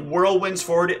like whirlwinds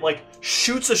forward, it like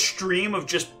shoots a stream of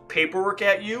just paperwork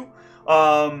at you,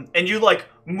 and you like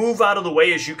move out of the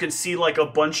way as you can see like a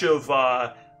bunch of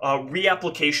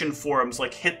reapplication forms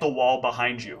like hit the wall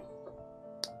behind you.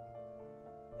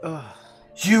 Ugh.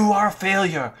 You are a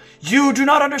failure. You do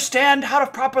not understand how to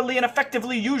properly and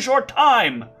effectively use your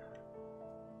time.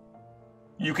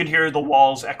 You can hear the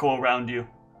walls echo around you.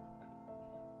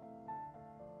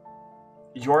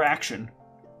 Your action.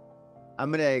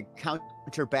 I'm gonna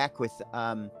counter back with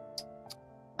trying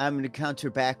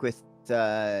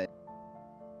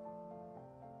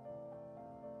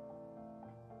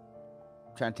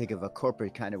to think of a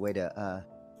corporate kind of way to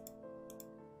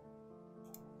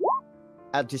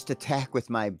I'll just attack with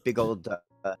my big old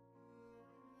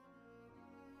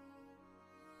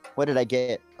what did I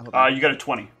get? You got a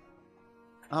 20.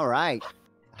 All right.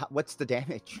 What's the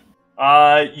damage?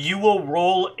 You will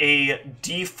roll a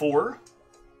d4.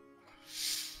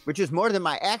 Which is more than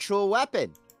my actual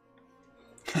weapon.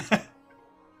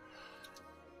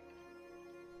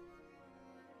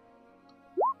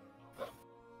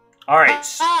 All right.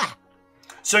 Ah!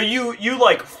 So you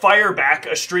like fire back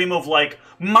a stream of like,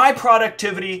 my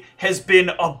productivity has been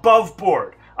above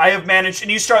board. I have managed,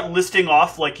 and you start listing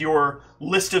off like your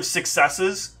list of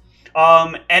successes.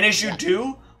 And as you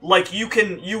do, like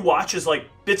you watch as like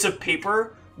bits of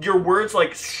paper, your words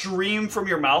like stream from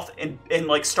your mouth and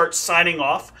like start signing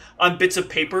off on bits of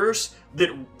papers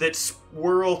that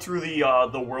swirl through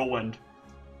the whirlwind.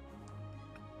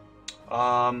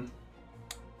 And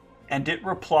it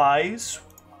replies.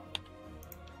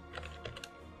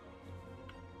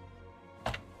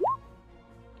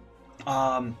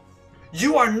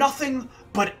 You are nothing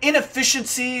but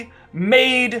inefficiency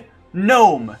made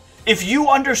gnome. If you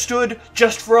understood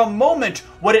just for a moment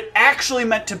what it actually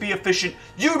meant to be efficient,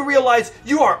 you'd realize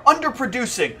you are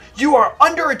underproducing, you are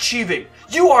underachieving,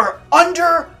 you are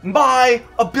under my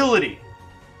ability.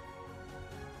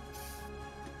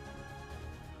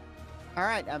 All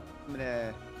right, I'm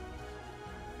gonna.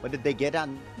 What did they get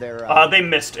on their? They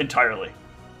missed entirely.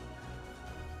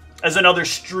 As another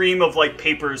stream of like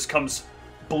papers comes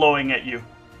blowing at you.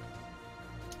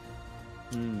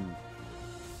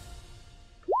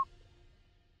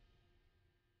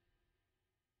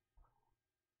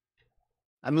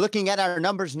 I'm looking at our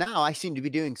numbers now. I seem to be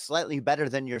doing slightly better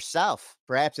than yourself.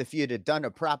 Perhaps if you'd have done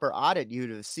a proper audit,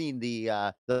 you'd have seen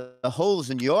the holes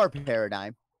in your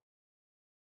paradigm.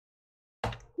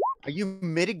 Are you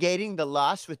mitigating the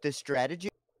loss with this strategy?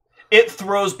 It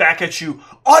throws back at you.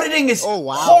 Auditing is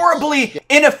wow. horribly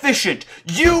inefficient.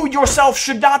 You yourself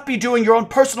should not be doing your own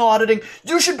personal auditing.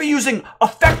 You should be using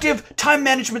effective time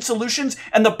management solutions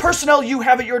and the personnel you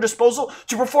have at your disposal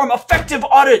to perform effective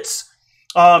audits.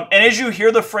 And as you hear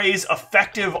the phrase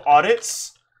effective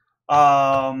audits,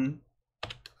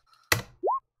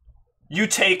 you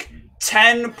take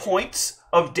 10 points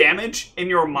of damage in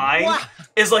your mind. What?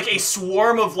 As like a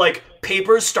swarm of like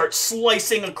papers start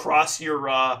slicing across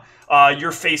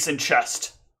your face and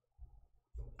chest.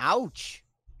 Ouch.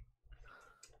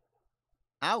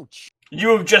 Ouch.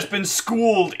 You have just been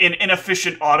schooled in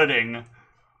inefficient auditing.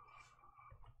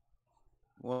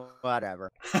 Well,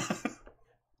 whatever.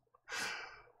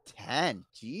 10.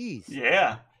 Jeez.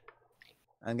 Yeah.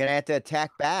 I'm gonna have to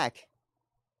attack back.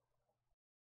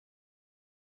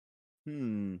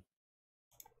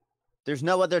 There's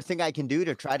no other thing I can do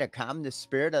to try to calm this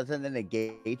spirit other than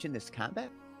engage in this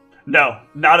combat? No,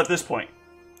 not at this point.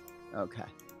 Okay.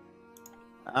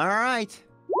 All right.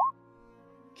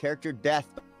 Character death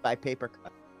by paper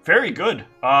cut. Very good.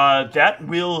 That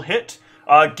will hit.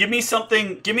 Give me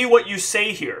something. Give me what you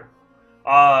say here.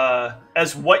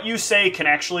 As what you say can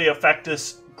actually affect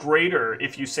us greater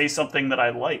if you say something that I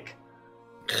like.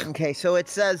 Okay, so it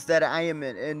says that I am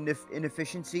an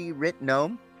inefficiency writ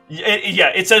gnome.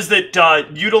 It says that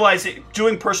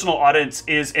doing personal audits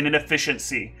is an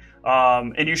inefficiency,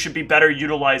 and you should be better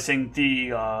utilizing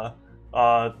the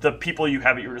people you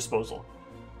have at your disposal.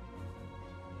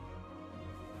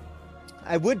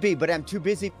 I would be, but I'm too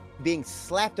busy being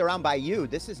slapped around by you.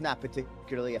 This is not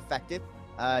particularly effective.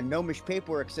 Gnomish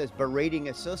paperwork says berating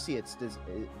associates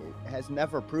has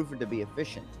never proven to be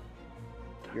efficient.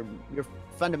 Your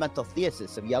fundamental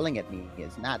thesis of yelling at me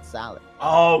is not solid.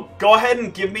 Oh, go ahead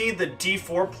and give me the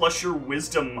D4 plus your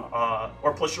wisdom,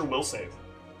 or plus your will save.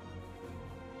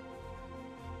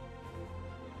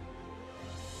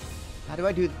 How do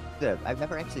I do the? I've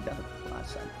never actually done it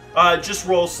last time. Just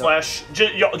roll slash.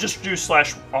 Just do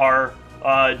slash R.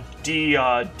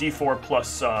 D4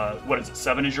 plus what is it?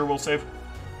 7 is your will save.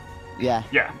 Yeah.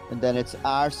 Yeah. And then it's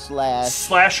R/.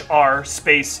 /R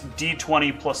space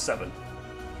D20 plus 7.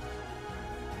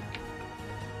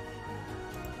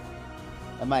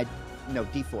 No,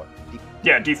 D4.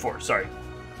 Yeah, D4, sorry.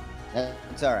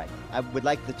 That's all right. I would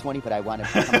like the 20, but I want to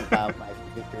come about my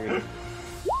victory.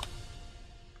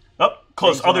 Oh,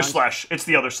 close. Raise Other your slash. It's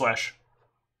the other slash.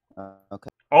 Okay.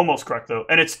 Almost correct though,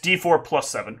 and it's D4 plus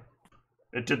 7.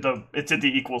 It did the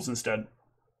equals instead.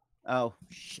 Oh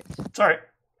shit! It's all right.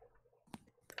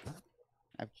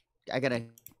 I gotta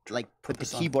like put the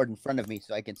keyboard in front of me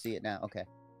so I can see it now. Okay.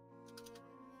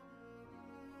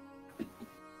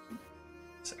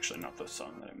 It's actually not the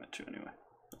song that I meant to anyway.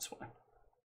 That's why.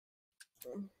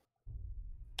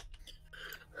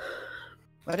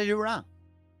 What did I do wrong?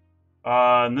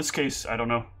 In this case, I don't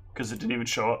know because it didn't even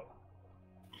show up.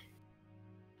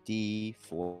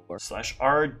 D4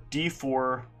 /R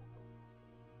D4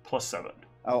 plus 7.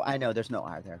 Oh, I know. There's no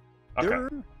R there.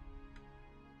 Okay.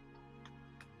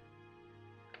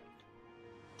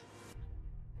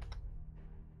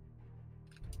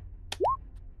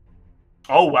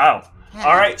 Oh wow!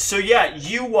 All right, so yeah,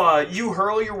 you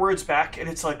hurl your words back, and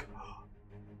it's like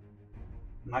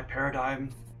my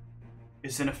paradigm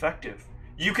is ineffective.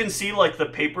 You can see like the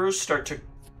papers start to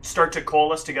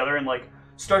coalesce together and like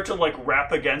start to like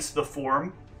wrap against the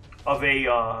form of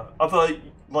a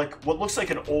like what looks like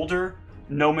an older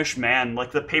gnomish man.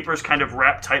 Like the papers kind of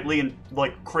wrap tightly and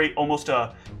like create almost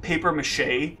a paper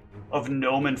mache of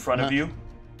gnome in front of you.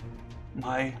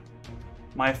 My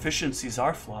efficiencies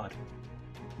are flawed.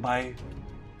 My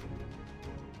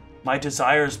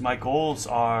desires, my goals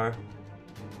are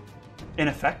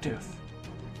ineffective,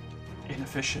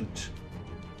 inefficient,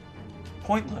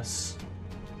 pointless.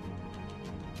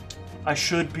 I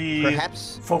should be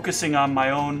Perhaps focusing on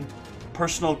my own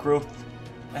personal growth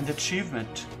and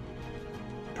achievement.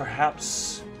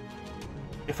 Perhaps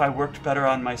if I worked better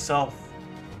on myself,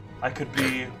 I could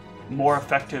be more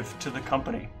effective to the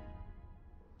company.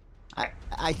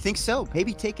 I think so.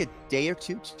 Maybe take a day or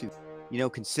two to,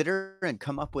 consider and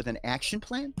come up with an action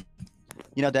plan.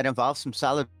 That involves some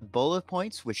solid bullet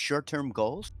points with short-term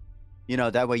goals.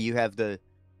 That way you have the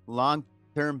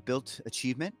long-term built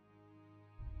achievement.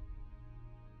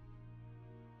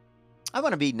 I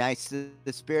want to be nice to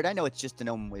the spirit. I know it's just an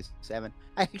gnome with 7.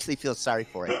 I actually feel sorry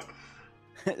for it.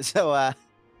 So,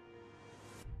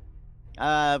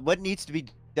 what needs to be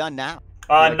done now?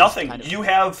 Nothing. Kind of... You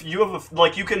have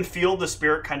you can feel the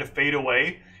spirit kind of fade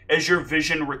away as your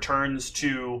vision returns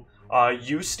to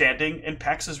you standing in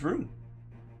Pax's room.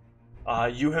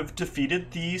 You have defeated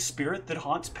the spirit that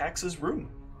haunts Pax's room.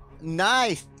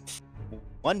 Nice.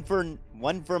 One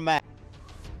for Matt.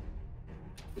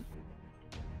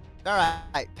 All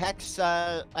right, Pax.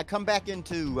 I come back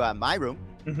into my room.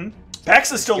 Mm-hmm.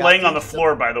 Pax is still laying on the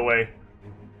floor, by the way.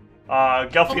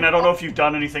 Gelfin, I don't know if you've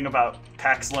done anything about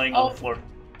Pax laying on the floor.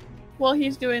 While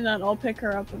he's doing that, I'll pick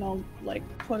her up and I'll,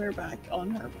 put her back on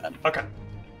her bed. Okay.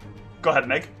 Go ahead,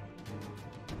 Meg.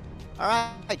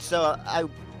 Alright, so I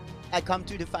come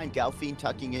to find Gelfin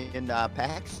tucking in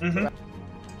Pax. Mm-hmm.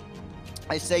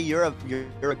 I say you're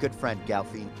a good friend,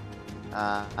 Gelfin.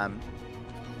 I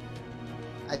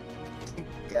think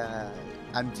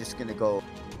I'm just gonna go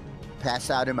pass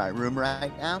out in my room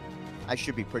right now. I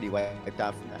should be pretty wiped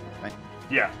out from that, right?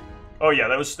 Yeah. Oh yeah,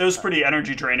 that was pretty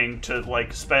energy draining to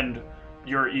spend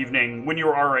your evening when you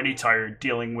were already tired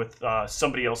dealing with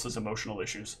somebody else's emotional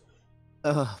issues.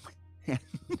 Oh man.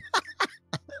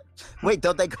 Wait,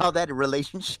 don't they call that a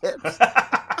relationship?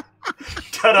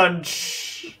 Ta-dun!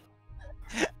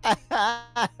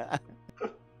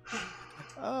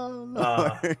 Oh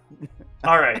Lord.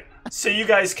 All right, so you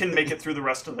guys can make it through the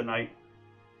rest of the night.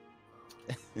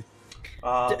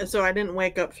 So I didn't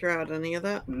wake up throughout any of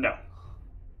that? No.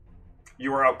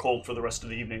 You were out cold for the rest of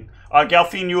the evening.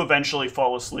 Gelfin, you eventually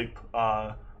fall asleep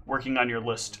working on your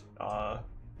list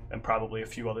and probably a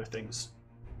few other things.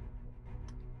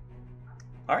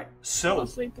 All right, so... Fall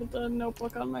asleep with the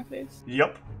notebook on my face.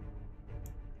 Yep.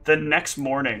 The next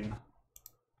morning...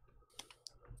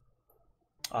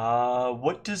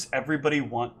 what does everybody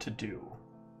want to do?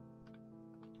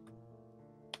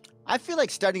 I feel like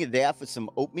starting the day off with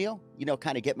some oatmeal,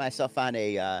 kind of get myself on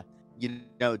a,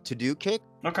 to-do kick.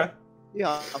 Okay.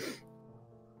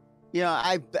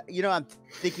 I'm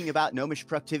thinking about gnomish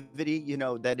productivity.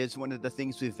 That is one of the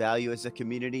things we value as a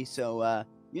community. So, I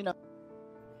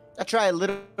try a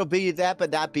little bit of that,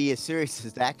 but not be as serious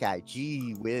as that guy.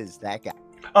 Gee whiz, that guy.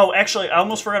 Oh, actually, I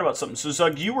almost forgot about something. So,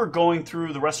 Zug, you were going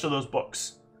through the rest of those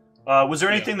books. Was there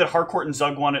anything that Harcourt and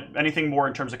Zug wanted, anything more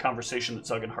in terms of conversation that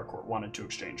Zug and Harcourt wanted to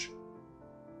exchange?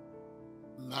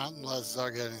 Not unless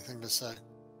Zug had anything to say.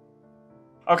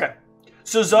 Okay.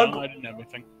 So Zug, No, I didn't have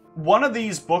anything. one of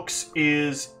these books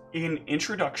is an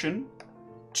introduction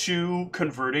to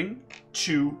converting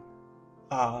to,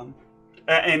 and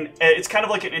it's kind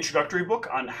of like an introductory book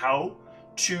on how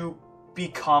to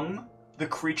become the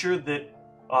creature that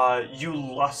you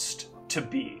lust to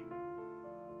be.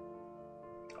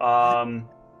 Are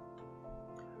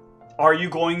you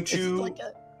going to?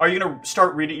 Are you going to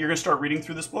start reading? You're going to start reading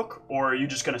through this book, or are you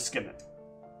just going to skim it?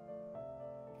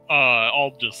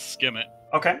 I'll just skim it.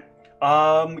 Okay.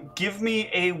 Give me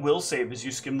a will save as you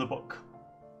skim the book.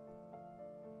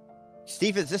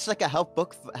 Steve, is this like a help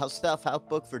book, self-help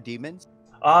book for demons?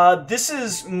 This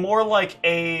is more like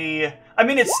a. I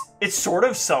mean, it's sort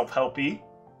of self-helpy.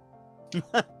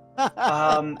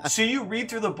 So you read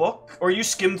through the book, or you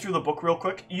skim through the book real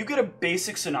quick. You get a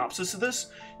basic synopsis of this.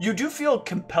 You do feel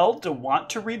compelled to want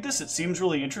to read this. It seems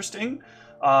really interesting.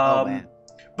 Oh man.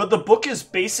 But the book is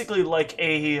basically like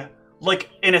an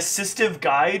assistive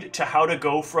guide to how to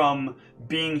go from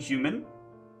being human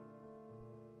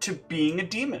to being a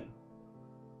demon.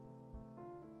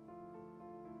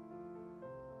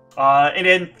 And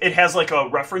then it has like a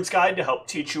reference guide to help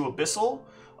teach you Abyssal.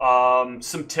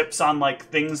 Some tips on like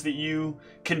things that you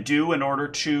can do in order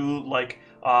to like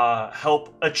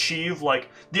help achieve, like,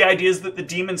 the idea is that the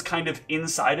demon's kind of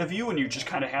inside of you and you just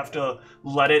kind of have to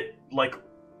let it like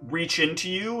reach into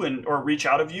you or reach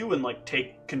out of you and like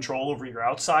take control over your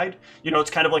outside. You know,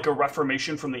 it's kind of like a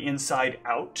reformation from the inside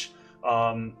out,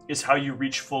 is how you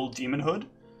reach full demonhood.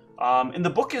 And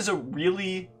the book is a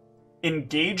really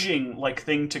engaging like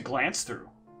thing to glance through.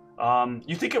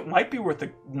 You think it might be worth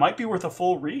a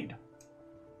full read.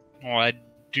 Well, I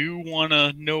do want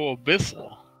to know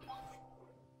Abyssal.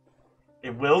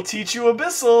 It will teach you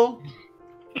Abyssal.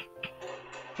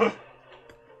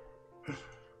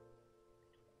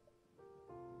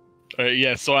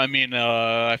 Yeah, so I mean,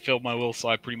 I failed my will, so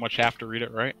I pretty much have to read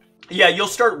it, right? Yeah, you'll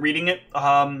start reading it.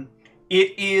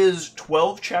 It is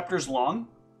 12 chapters long.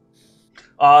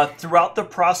 Throughout the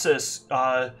process,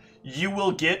 you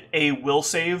will get a will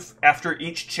save after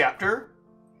each chapter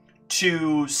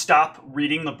to stop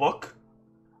reading the book.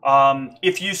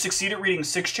 If you succeed at reading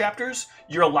 6 chapters,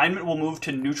 your alignment will move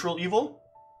to neutral evil.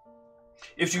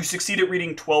 If you succeed at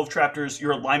reading 12 chapters,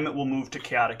 your alignment will move to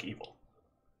chaotic evil.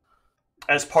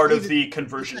 As part of the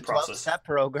conversion process. 12-step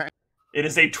program. It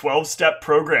is a 12-step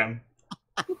program.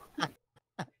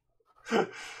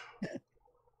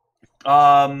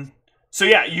 So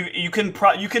yeah, you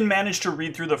can manage to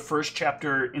read through the first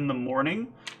chapter in the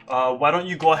morning. Why don't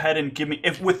you go ahead and give me,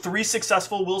 with 3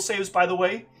 successful will saves, by the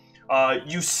way,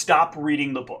 you stop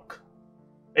reading the book,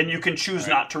 and you can choose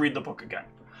not to read the book again.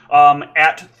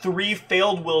 At 3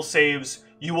 failed will saves,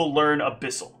 you will learn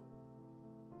Abyssal.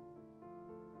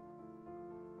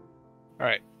 All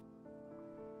right.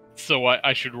 So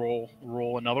I should roll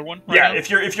another one. Yeah, now? if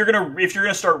you're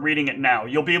gonna start reading it now,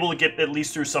 you'll be able to get at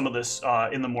least through some of this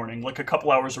in the morning. Like a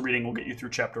couple hours of reading will get you through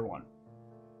chapter 1.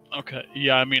 Okay.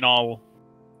 Yeah, I mean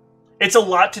It's a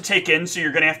lot to take in, so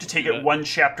you're gonna have to take it 1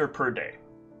 chapter per day.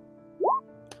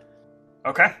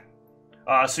 Okay.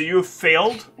 So you have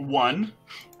failed 1.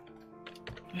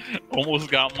 Almost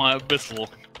got my Abyssal.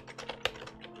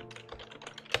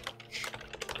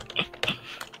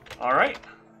 All right.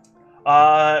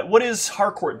 What is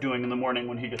Harcourt doing in the morning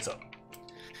when he gets up?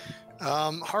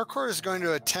 Harcourt is going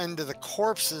to attend to the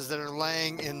corpses that are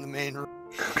laying in the main room.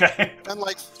 Okay. It's been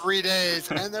like 3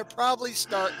 days, and they're probably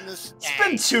starting to stink.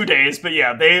 It's been 2 days, but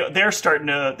yeah, they're starting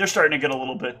to get a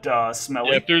little bit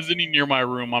smelly. Yeah, if there's any near my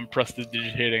room, I'm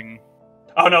prestidigitating.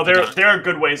 Oh no, they're a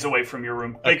good ways away from your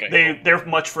room. Okay. They're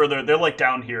much further. They're like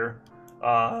down here,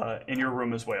 and your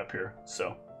room is way up here.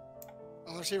 So.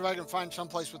 I'm gonna see if I can find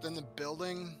someplace within the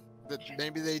building that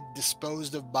maybe they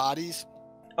disposed of bodies.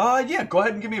 Yeah, go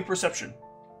ahead and give me a perception.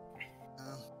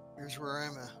 Here's where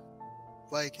I'm a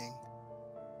Viking.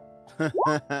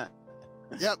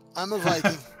 Yep, I'm a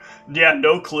Viking. Yeah,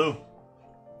 no clue.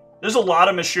 There's a lot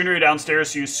of machinery downstairs,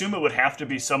 so you assume it would have to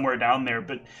be somewhere down there,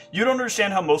 but you don't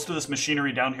understand how most of this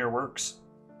machinery down here works.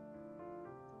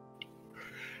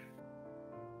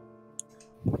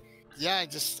 Yeah,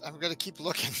 I'm gonna keep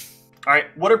looking.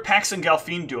 Alright, what are Pax and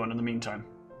Galfine doing in the meantime?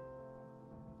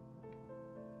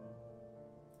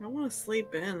 I want to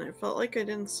sleep in. I felt like I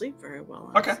didn't sleep very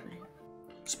well Okay. last night.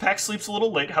 So Pax sleeps a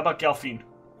little late. How about Galfine?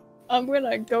 I'm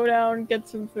gonna go down, get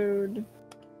some food.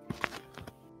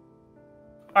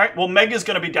 Alright, well Meg is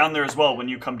going to be down there as well when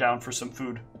you come down for some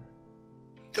food.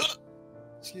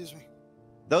 Excuse me.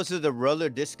 Those are the roller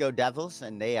disco devils,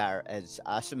 and they are as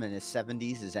awesome in the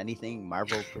 70s as anything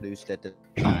Marvel produced at the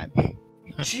time.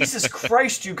 Jesus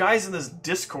Christ, you guys in this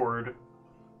Discord.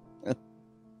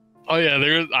 Oh yeah,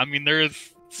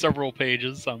 there's several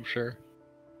pages, I'm sure.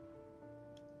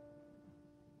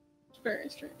 It's very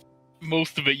strange.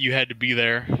 Most of it you had to be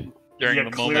there during Yeah,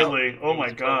 the clearly. moment. Oh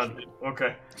my god.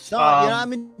 Okay. So,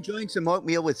 I'm enjoying some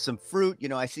oatmeal with some fruit.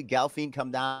 I see Galphine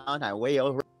come down. I way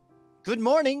over. Good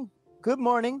morning. Good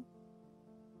morning.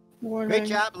 Morning. Great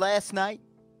job last night.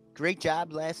 Great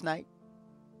job last night.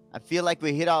 I feel like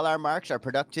we hit all our marks. Our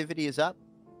productivity is up.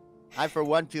 I, for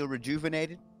one, feel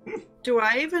rejuvenated. Do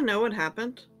I even know what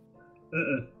happened?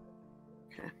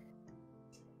 Okay.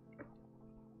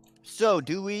 So,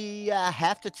 do we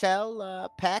have to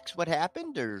tell Pax what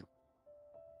happened, or?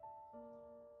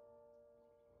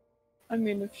 I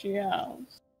mean, if she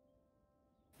asks.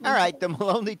 All right, then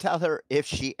we'll only tell her if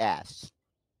she asks.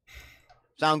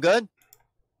 Sound good?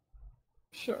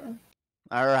 Sure.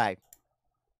 All right.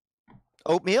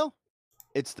 Oatmeal?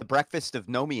 It's the breakfast of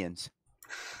Nomians.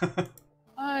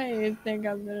 I think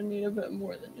I'm gonna need a bit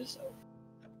more than just oat.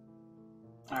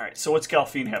 Alright, so what's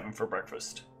Galphine having for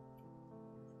breakfast?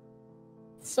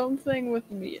 Something with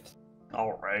meat.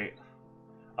 Alright.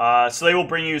 So they will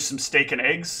bring you some steak and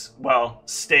eggs. Well,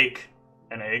 steak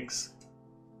and eggs.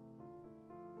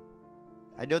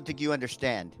 I don't think you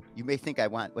understand. You may think I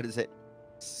want, what is it?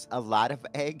 A lot of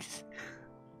eggs?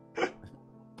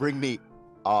 Bring me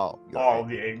all. All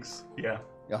the eggs, yeah.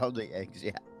 All the eggs,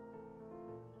 yeah.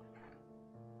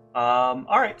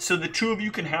 Alright, so the two of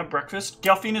you can have breakfast.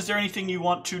 Galphine, is there anything you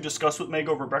want to discuss with Meg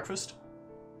over breakfast?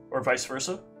 Or vice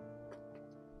versa?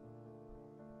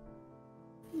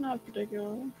 Not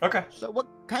particularly. Okay. So what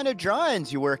kind of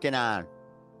drawings you working on?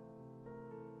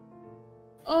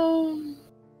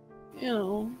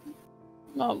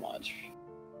 Not much.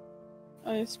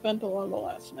 I spent a lot of the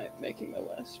last night making a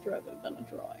list rather than a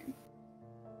drawing.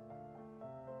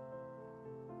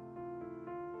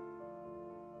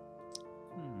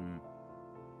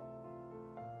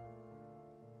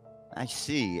 I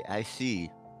see. I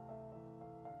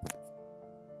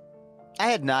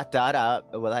had not thought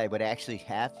out what I would actually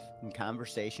have in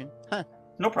conversation. Huh.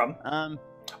 No problem.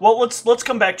 Well, let's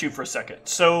come back to you for a second.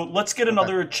 So let's get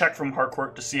another check from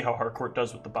Harcourt to see how Harcourt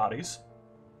does with the bodies.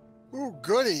 Ooh,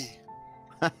 goody.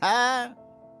 Oh,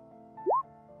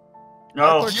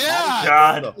 Yeah.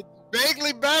 God.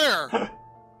 Vaguely better.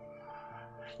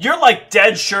 You're like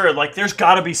dead sure, like there's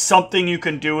gotta be something you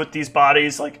can do with these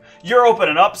bodies. Like you're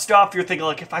opening up stuff, you're thinking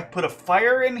like if I put a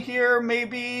fire in here,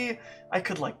 maybe I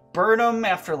could like burn them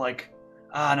after like,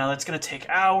 no, that's gonna take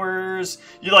hours.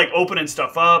 You're like opening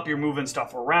stuff up, you're moving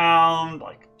stuff around,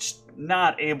 like just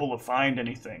not able to find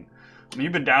anything. I mean,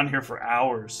 you've been down here for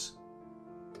hours.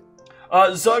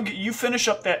 Zug, you finish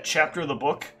up that chapter of the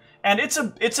book, and it's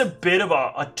a bit of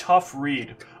a tough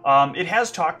read. It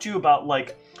has talked to you about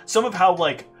like some of how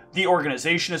like the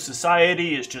organization of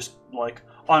society is just like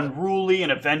unruly,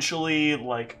 and eventually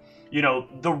like, you know,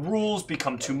 the rules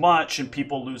become too much and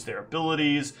people lose their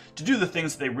abilities to do the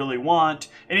things they really want.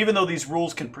 And even though these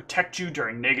rules can protect you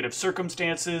during negative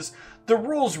circumstances, the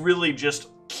rules really just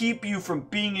keep you from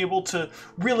being able to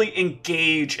really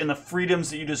engage in the freedoms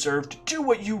that you deserve to do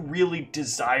what you really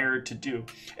desire to do.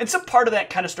 And some part of that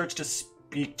kind of starts to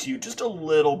speak to you just a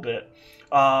little bit.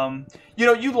 You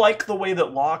know, you like the way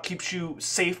that law keeps you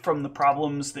safe from the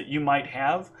problems that you might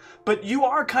have, but you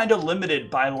are kind of limited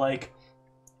by like,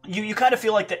 you kind of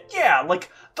feel like that, yeah,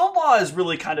 like the law is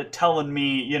really kind of telling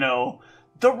me, you know,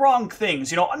 the wrong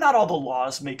things. You know, not all the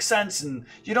laws make sense, and,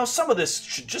 you know, some of this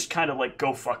should just kind of like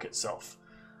go fuck itself.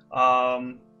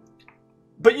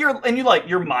 But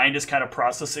your mind is kind of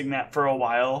processing that for a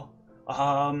while.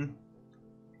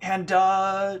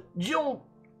 You'll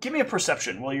give me a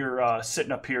perception while you're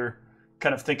sitting up here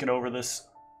kind of thinking over this.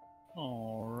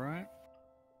 All right.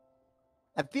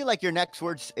 I feel like your next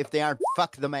words, if they aren't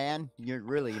 "fuck the man," you're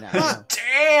really not.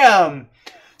 Damn!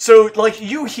 So, like,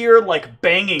 you hear, like,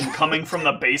 banging coming from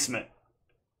the basement.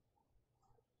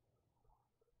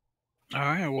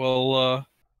 Alright, well,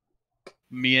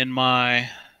 me and my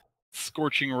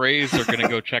scorching rays are gonna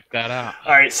go check that out.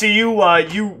 Alright, so you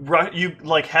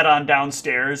like, head on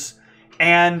downstairs,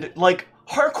 and, like,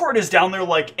 Harcourt is down there,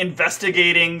 like,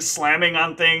 investigating, slamming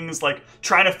on things, like,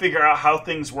 trying to figure out how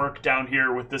things work down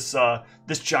here with this,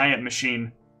 this giant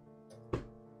machine.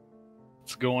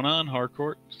 What's going on,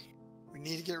 Harcourt? We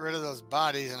need to get rid of those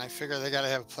bodies, and I figure they gotta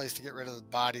have a place to get rid of the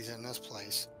bodies in this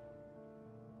place.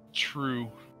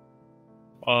 True.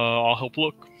 I'll help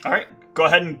look. Alright, go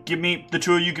ahead and give me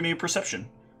a perception.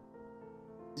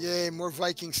 Yay, more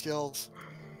Viking skills.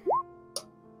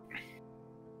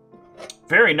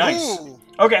 Very nice. Ooh.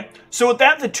 Okay, so with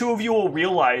that, the two of you will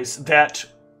realize that,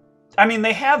 I mean,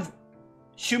 they have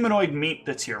humanoid meat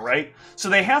that's here, right? So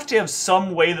they have to have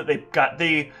some way that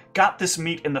they got this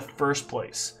meat in the first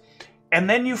place. And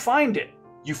then you find it.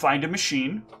 You find a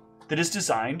machine that is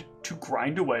designed to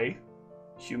grind away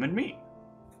human meat.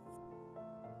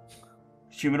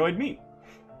 Humanoid meat.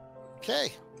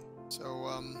 Okay.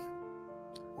 So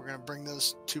we're gonna bring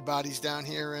those 2 bodies down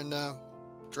here and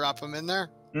drop them in there.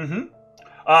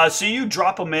 Mm-hmm. So you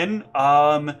drop them in.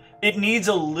 It needs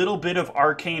a little bit of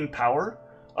arcane power.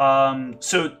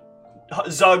 So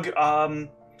Zug,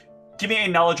 give me a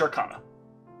knowledge arcana.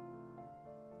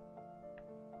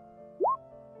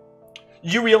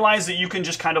 You realize that you can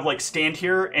just kind of like stand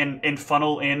here and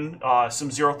funnel in some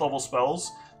 0th level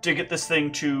spells to get this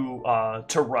thing to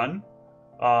run.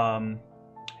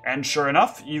 And sure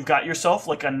enough, you've got yourself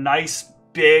like a nice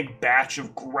big batch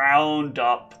of ground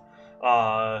up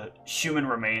human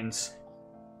remains.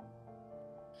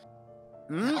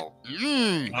 Now,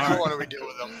 what do we do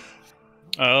with them?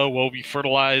 Well, we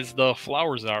fertilize the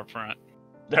flowers out front.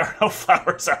 There are no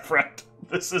flowers out front.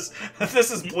 This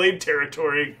is Blade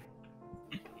territory.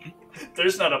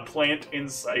 There's not a plant in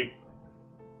sight.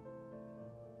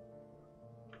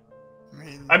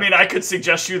 I mean, I could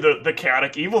suggest you the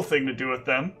chaotic evil thing to do with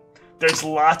them. There's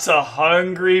lots of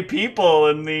hungry people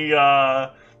in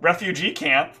the refugee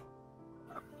camp.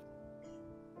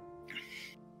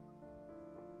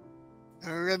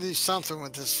 And we're gonna do something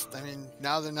with this. I mean,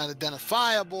 now they're not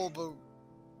identifiable, but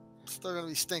still gonna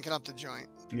be stinking up the joint.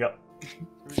 Yep.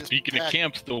 Speaking of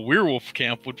camps, the werewolf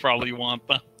camp would probably want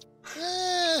them.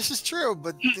 Yeah, this is true,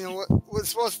 but you know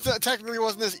what? Technically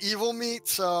wasn't this evil meat,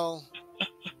 so.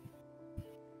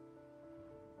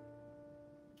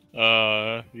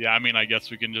 Yeah, I mean, I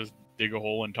guess we can just dig a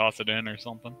hole and toss it in or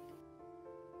something.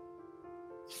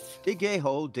 Dig a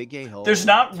hole, dig a hole. There's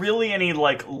not really any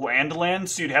like land,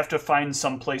 so you'd have to find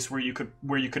some place where you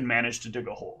could manage to dig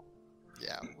a hole.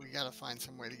 Yeah, we gotta find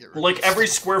some way to get rid Like of every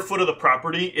this. square foot of the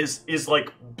property is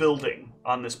like building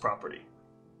on this property.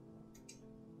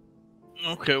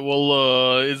 Okay,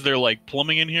 well, is there like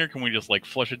plumbing in here? Can we just like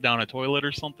flush it down a toilet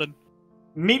or something?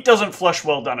 Meat doesn't flush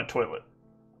well down a toilet.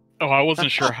 Oh, I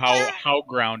wasn't sure how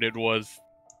grounded was.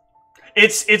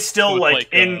 It's still So like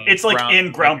it's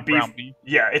in ground beef. ground beef?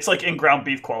 Yeah, it's like in ground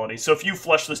beef quality. So if you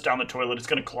flush this down the toilet, it's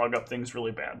going to clog up things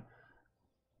really bad.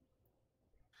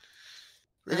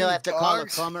 Then you'll have to call a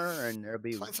Dogs? plumber, and there'll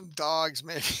be. Find some dogs,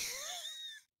 maybe.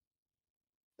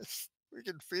 We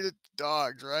can feed it to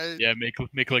dogs, right? Yeah,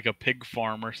 make like a pig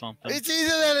farm or something. It's either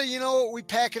that or, you know, we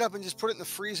pack it up and just put it in the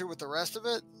freezer with the rest of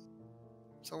it.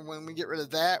 So when we get rid of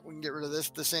that, we can get rid of this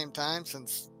at the same time,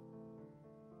 since...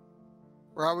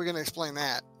 Or how are we going to explain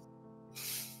that?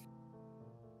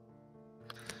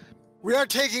 We are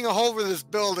taking a hold of this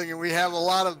building, and we have a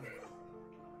lot of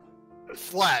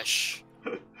flesh.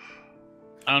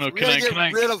 I don't know. We gotta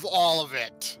get rid of all of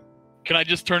it. Can I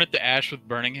just turn it to ash with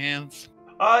burning hands?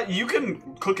 You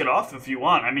can cook it off if you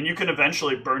want. I mean, you can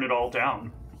eventually burn it all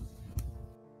down.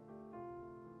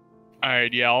 All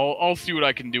right, yeah, I'll see what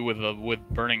I can do with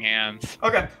burning hands.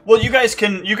 Okay. Well, you guys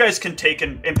can take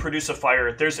and produce a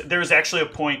fire. There's actually a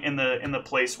point in the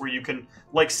place where you can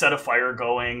like set a fire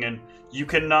going, and you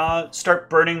can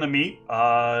start burning the meat.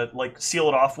 Like seal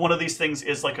it off. One of these things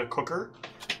is like a cooker.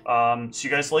 So you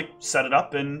guys like set it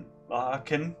up and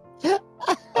can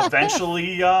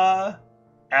eventually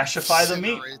ashify the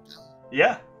meat. Incinerate them.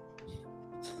 Yeah.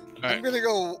 All right. I'm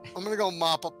gonna go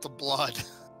mop up the blood.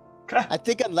 Okay. I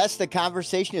think unless the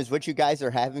conversation is what you guys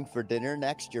are having for dinner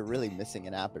next, you're really missing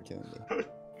an opportunity.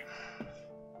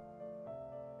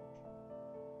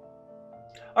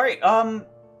 All right.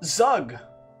 Zug.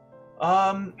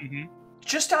 Mhm.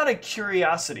 Just out of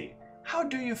curiosity, how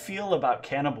do you feel about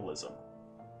cannibalism?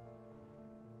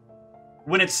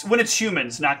 When it's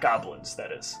humans, not goblins,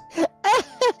 that is.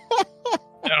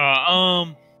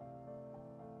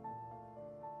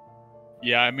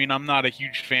 Yeah, I mean, I'm not a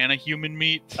huge fan of human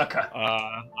meat. Okay.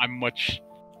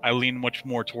 I lean much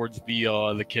more towards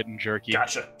the kitten jerky.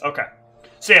 Gotcha. Okay.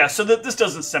 So yeah, so this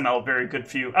doesn't smell very good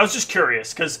for you. I was just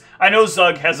curious because I know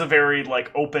Zug has a very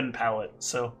like open palate,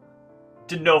 so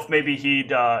didn't know if maybe he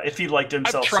liked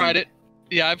himself. I've tried it.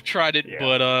 Yeah, I've tried it, Yeah.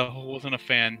 but wasn't a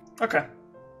fan. Okay.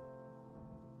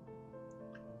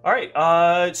 All right.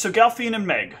 So Galfine and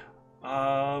Meg,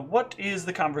 what is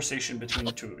the conversation between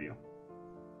the two of you?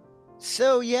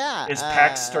 So yeah, As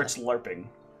Pax starts LARPing.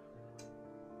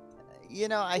 You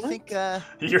know, I think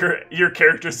Your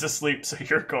character's asleep, so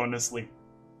you're going to sleep.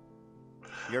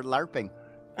 you're LARPing.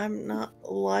 I'm not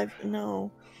alive.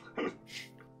 No.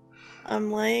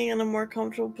 I'm laying in a more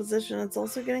comfortable position. It's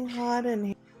also getting hot in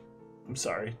here. I'm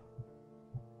sorry.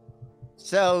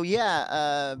 So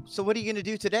yeah, so what are you gonna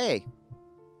do today?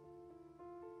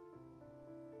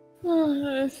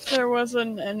 If there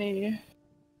wasn't any...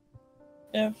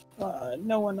 If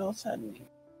no one else had any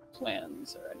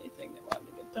plans or anything they wanted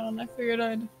to get done, I figured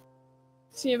I'd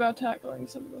see about tackling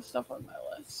some of the stuff on my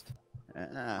list.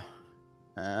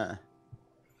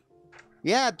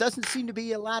 Yeah, it doesn't seem to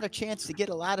be a lot of chance to get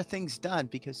a lot of things done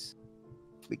because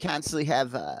we constantly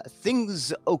have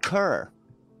things occur.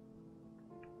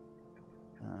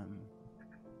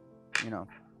 You know,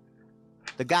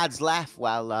 the gods laugh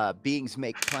while beings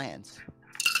make plans,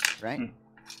 right?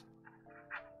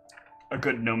 A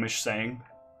good gnomish saying.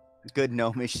 Good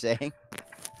gnomish saying.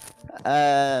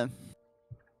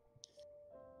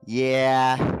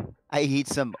 Yeah, I eat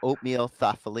some oatmeal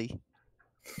thoughtfully.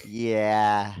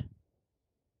 Yeah.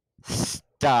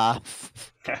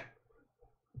 Stuff.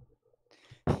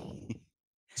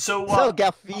 So,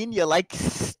 Galfine, you like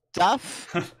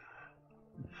stuff?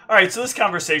 All right, so this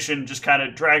conversation just kind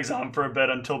of drags on for a bit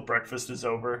until breakfast is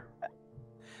over.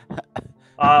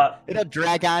 It'll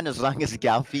drag on as long as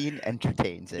Galfine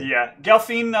entertains it. Yeah.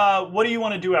 Galfine, what do you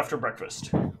want to do after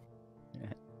breakfast?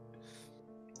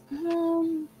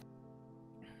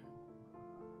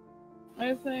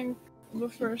 I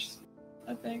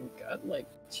think I'd like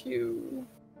to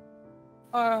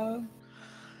I'll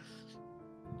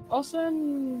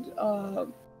send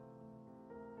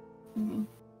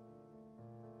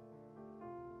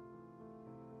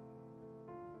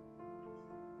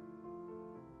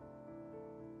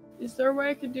Is there a way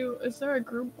I could do... Is there a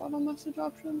group bottle message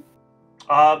option?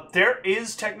 There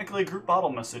is technically a group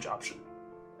bottle message option.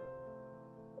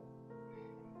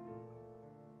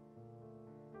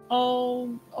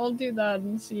 I'll do that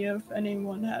and see if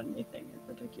anyone had anything in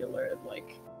particular,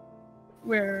 like,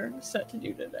 we're set to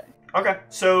do today. Okay,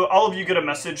 so all of you get a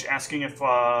message asking if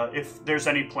there's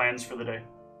any plans for the day.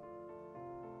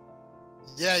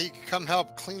 Yeah, you can come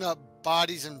help clean up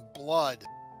bodies and blood.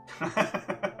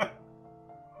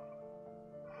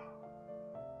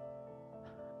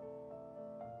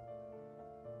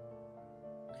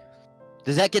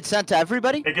 Does that get sent to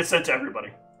everybody? It gets sent to everybody.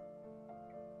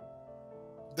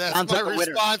 That's Sounds my like a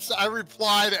winner. response. I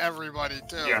reply to everybody,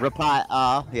 too. Yeah. Reply.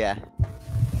 Oh, yeah.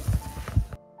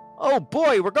 Oh,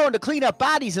 boy, we're going to clean up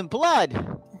bodies and blood.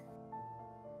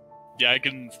 Yeah, I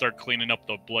can start cleaning up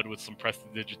the blood with some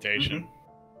prestidigitation.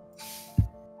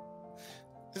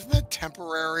 Isn't that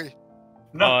temporary?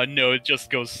 No. No, it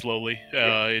just goes slowly.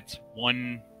 It's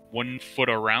one foot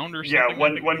a round or something.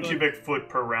 Yeah, one cubic foot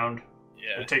per round.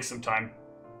 Yeah. It takes some time.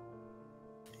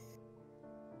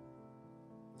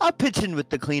 I'll pitch in with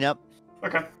the cleanup.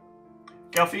 Okay.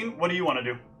 Galfine, what do you want to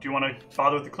do? Do you want to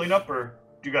bother with the cleanup, or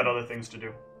do you got other things to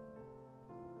do?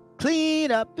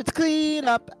 Clean up, it's clean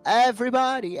up.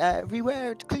 Everybody,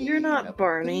 everywhere, it's clean. You're not up.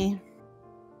 Barney.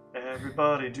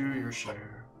 Everybody do your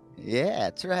share. Yeah,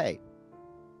 that's right.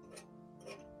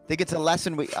 Think it's a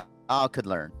lesson we all could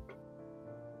learn.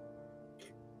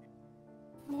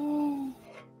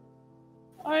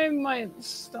 I might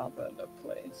stop at a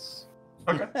place.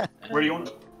 Okay. Where do you want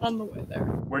to? On the way there.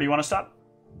 Where do you want to stop?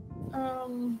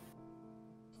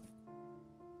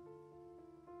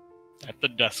 At the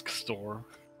desk store.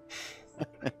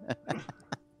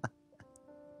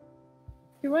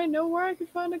 Do I know where I could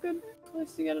find a good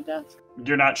place to get a desk?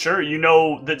 You're not sure. You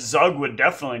know that Zug would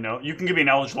definitely know. You can give me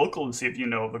knowledge local and see if you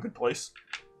know of a good place.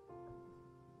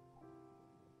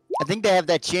 I think they have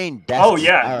that chain desk. Oh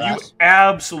yeah, you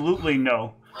absolutely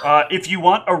know. If you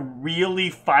want a really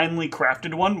finely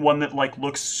crafted one that like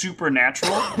looks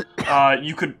supernatural,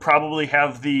 you could probably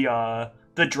have the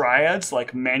Dryads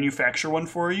like manufacture one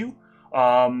for you.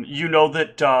 You know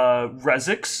that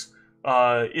Resix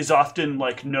is often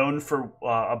like known for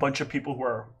a bunch of people who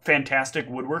are fantastic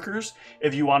woodworkers.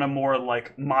 If you want a more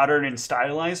like modern and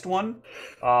stylized one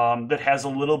that has a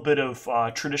little bit of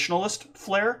traditionalist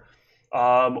flair,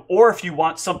 or if you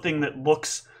want something that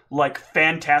looks like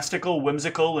fantastical,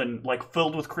 whimsical, and like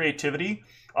filled with creativity,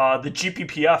 the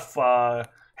GPPF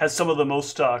has some of the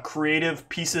most creative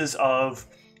pieces of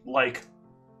like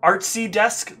artsy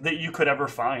desk that you could ever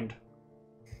find.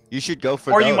 You should go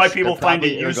for or those. You might be able They're to find a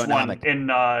probably used ergonomic.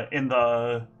 one in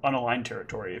the unaligned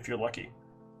territory if you're lucky.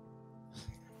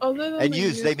 Other than And the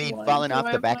used, they mean falling do off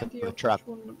I the have back an of idea the truck. Which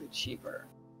one would be cheaper?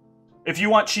 If you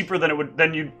want cheaper,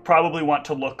 then you'd probably want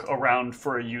to look around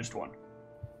for a used one.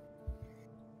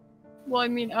 Well, I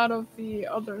mean, out of the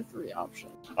other three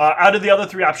options. Out of the other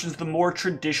three options, the more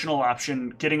traditional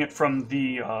option, getting it from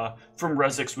from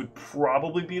Resix, would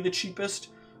probably be the cheapest.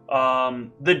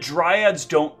 The Dryads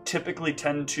don't typically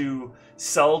tend to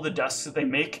sell the desks that they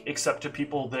make, except to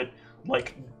people that,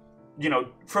 like, you know,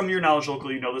 from your knowledge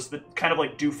locally, you know this, that kind of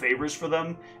like do favors for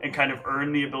them and kind of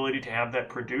earn the ability to have that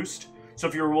produced. So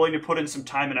if you're willing to put in some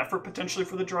time and effort potentially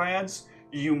for the Dryads,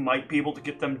 you might be able to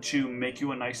get them to make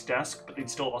you a nice desk, but they'd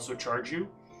still also charge you.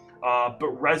 But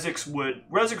Rezix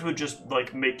would just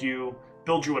like build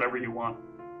you whatever you want.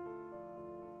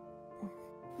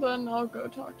 Then I'll go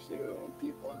talk to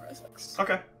people in Resix.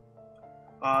 Okay.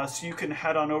 So you can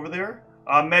head on over there.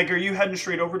 Meg, are you heading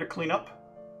straight over to clean up?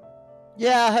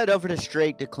 Yeah, I'll head over to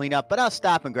straight to clean up, but I'll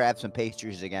stop and grab some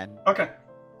pastries again. Okay.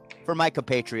 For my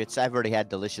compatriots, I've already had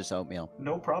delicious oatmeal.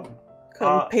 No problem.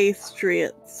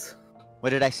 Compatriots.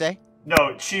 What did I say?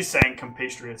 No, she's saying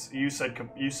compatriots. You said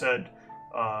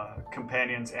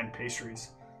companions and pastries.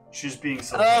 She's being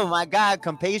silly. Oh my God,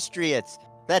 compatriots!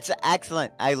 That's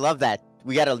excellent. I love that.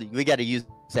 We gotta use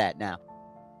that now.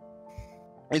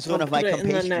 It's one of my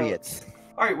compatriots.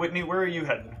 All right, Whitney, where are you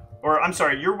heading? Or I'm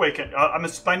sorry, you're waking.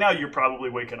 By now you're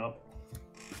probably waking up.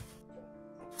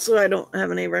 So I don't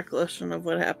have any recollection of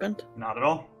what happened. Not at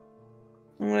all.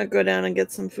 I'm gonna go down and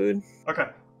get some food. Okay.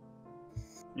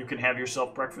 You can have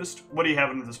yourself breakfast. What are you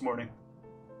having this morning?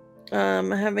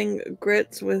 Having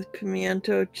grits with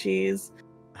pimiento cheese,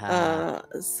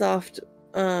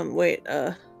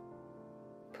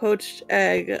 poached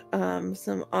egg,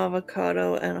 some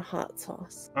avocado, and a hot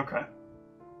sauce. Okay.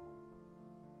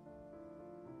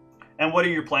 And what are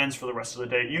your plans for the rest of the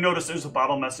day? You notice there's a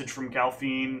bottle message from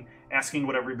Galfine asking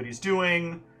what everybody's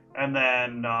doing, and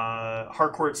then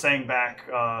Harcourt saying back,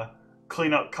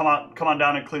 "Clean up, come on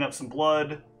down and clean up some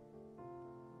blood."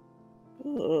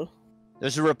 Ugh.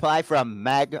 There's a reply from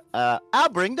Mag. I'll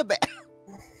bring the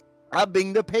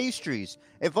pastries.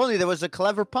 If only there was a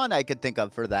clever pun I could think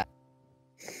of for that.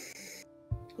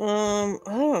 I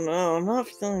don't know. I'm not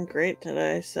feeling great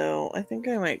today, so I think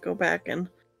I might go back and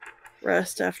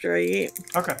rest after I eat.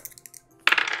 Okay.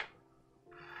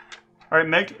 All right,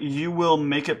 Meg, you will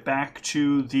make it back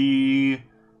to the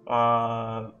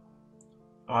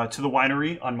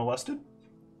winery unmolested.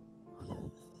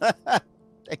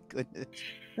 Thank goodness.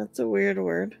 That's a weird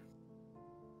word.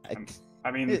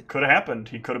 I mean, it could have happened.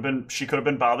 She could have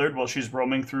been bothered while she's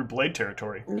roaming through Blade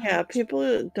territory. Yeah,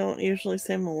 people don't usually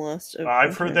say molest.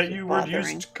 I've heard that you were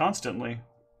used constantly.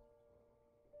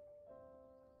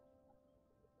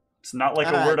 It's not like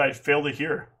a word I'd fail to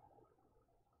hear.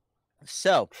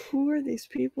 So, who are these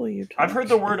people you talk I've heard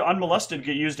the word unmolested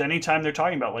get used anytime they're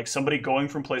talking about, like, somebody going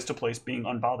from place to place being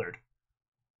unbothered.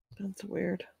 That's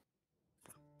weird.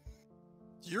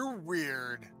 You're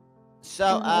weird.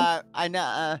 So, I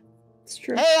know, it's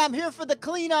true. Hey, I'm here for the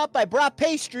cleanup. I brought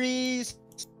pastries.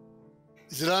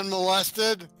 Is it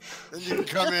unmolested? Then you can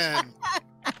come in.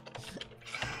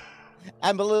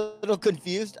 I'm a little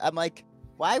confused. I'm like,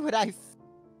 why would I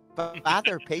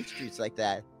bother pastries like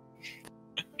that?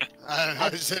 I don't know. I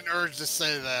just had an urge to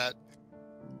say that.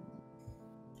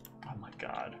 Oh my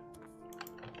god.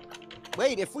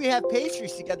 Wait, if we have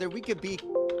pastries together, we could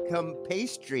become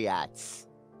pastriots.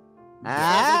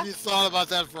 I think you thought about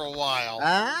that for a while.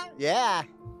 Yeah.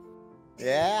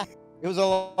 Yeah. It was a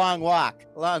long walk.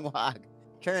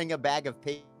 Carrying a box of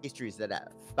pastries that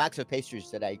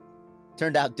I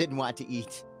turned out didn't want to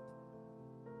eat.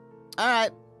 All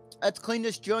right, let's clean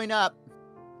this joint up.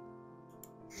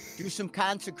 Do some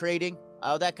consecrating,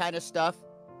 all that kind of stuff.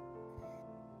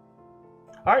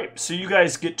 All right, so you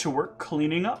guys get to work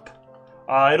cleaning up.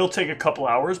 It'll take a couple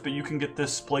hours, but you can get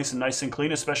this place nice and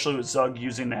clean, especially with Zug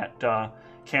using that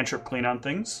cantrip clean on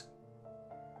things.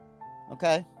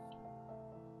 Okay.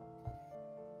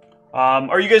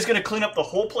 Are you guys going to clean up the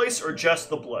whole place or just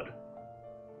the blood?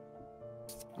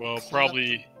 Well,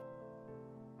 probably.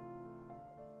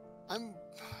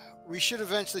 We should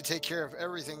eventually take care of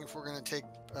everything if we're going to take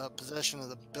possession of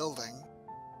the building.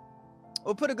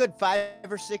 We'll put a good 5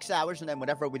 or 6 hours, and then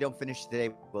whatever we don't finish today,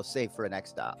 we'll save for the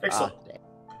next Excellent. day.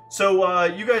 So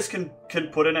you guys can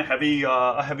put in a heavy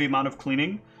amount of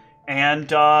cleaning, and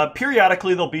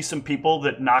periodically there'll be some people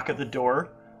that knock at the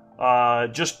door,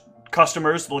 just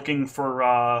customers looking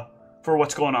for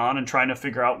what's going on and trying to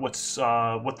figure out what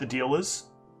the deal is.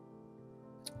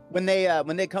 When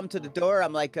they come to the door,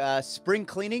 I'm like, spring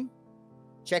cleaning.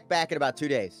 Check back in about 2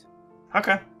 days.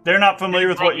 Okay, they're not familiar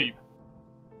with what you.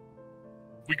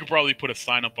 We could probably put a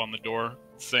sign up on the door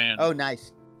saying, "Oh,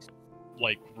 nice."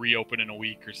 Like reopen in a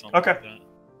week or something. Okay. Like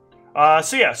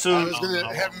that. So I was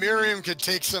gonna have Miriam could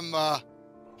take some.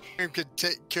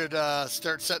 Could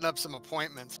start setting up some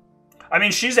appointments. I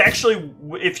mean, she's actually,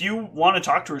 if you want to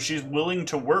talk to her, she's willing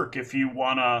to work. If you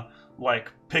want to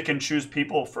like pick and choose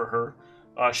people for her,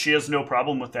 she has no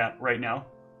problem with that right now.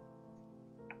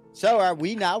 So, are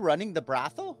we now running the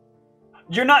brothel?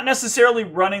 You're not necessarily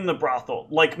running the brothel.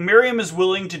 Like, Miriam is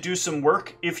willing to do some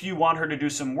work if you want her to do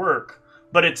some work,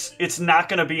 but it's not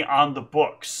going to be on the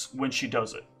books when she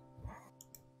does it.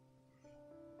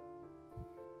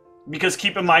 Because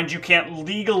keep in mind, you can't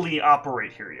legally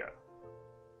operate here yet.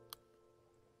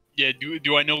 Yeah,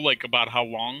 do I know, like, about how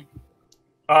long?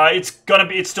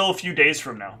 It's still a few days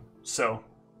from now, so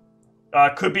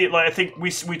could be. Like, I think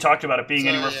we talked about it being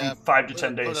anywhere from 5 to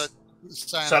 10 days,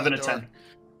 7 to 10.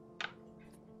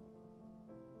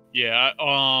 Yeah.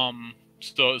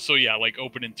 So yeah, like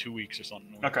open in 2 weeks or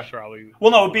something. Okay. Probably.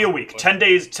 Well, no, it'd be a week. 10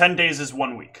 days. 10 days is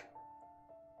 1 week.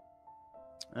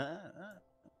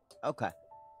 Okay.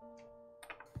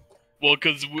 Well,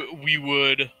 because we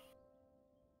would,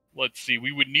 let's see,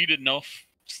 we would need enough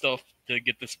stuff to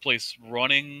get this place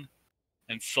running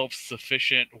and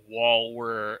self-sufficient while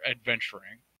we're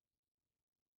adventuring.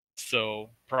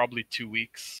 So probably 2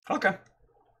 weeks. Okay.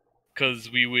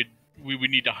 Because we would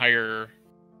need to hire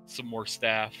some more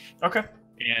staff. Okay.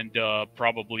 And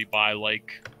probably buy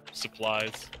like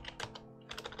supplies.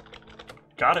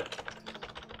 Got it.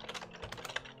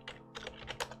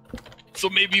 So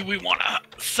maybe we want to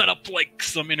set up like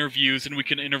some interviews, and we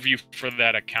can interview for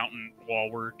that accountant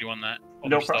while we're doing that.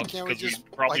 No problem. Can't we just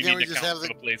have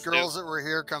the girls that were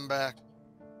here come back?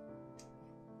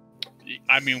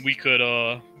 I mean, we could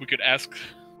ask.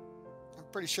 I'm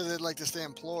pretty sure they'd like to stay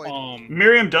employed.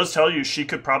 Miriam does tell you she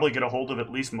could probably get a hold of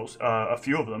at least a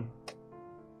few of them.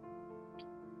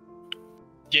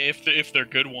 Yeah, if they're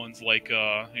good ones, like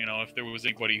if there was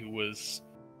anybody who was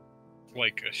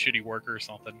like a shitty worker or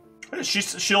something.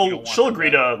 She'll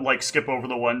agree to like skip over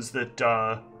the ones that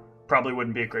probably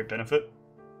wouldn't be a great benefit.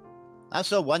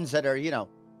 Also, ones that are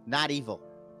not evil.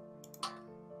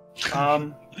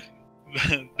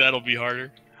 That'll be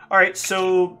harder. All right,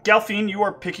 so Galfine, you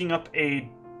are picking up a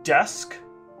desk.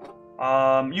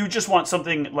 You just want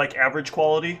something like average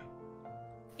quality.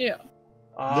 Yeah.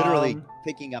 Literally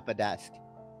picking up a desk.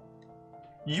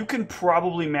 You can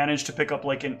probably manage to pick up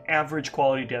like an average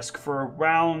quality desk for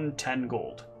around 10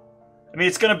 gold. I mean,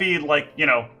 it's going to be like,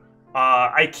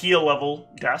 IKEA level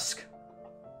desk.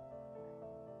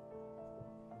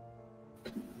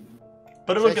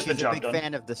 But it'll get the job done. I'm a big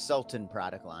fan of the Sultan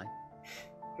product line.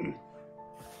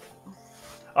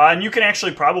 And you can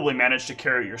actually probably manage to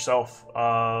carry it yourself.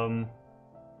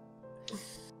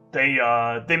 They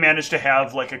managed to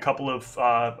have like a couple of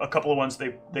ones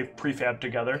they prefabbed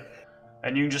together,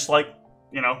 and you can just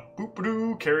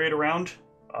boop-a-doo, carry it around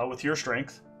with your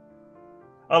strength.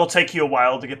 It'll take you a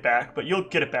while to get back, but you'll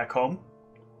get it back home,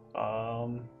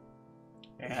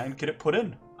 and get it put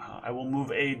in. I will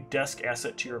move a desk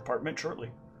asset to your apartment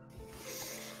shortly.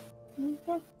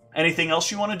 Okay. Anything else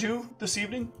you want to do this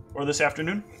evening or this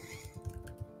afternoon?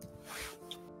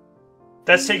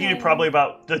 That's taking you probably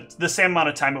about the same amount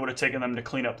of time it would have taken them to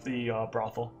clean up the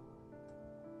brothel.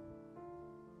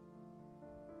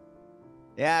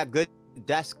 Yeah, good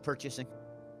desk purchasing.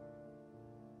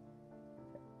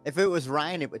 If it was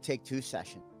Ryan, it would take 2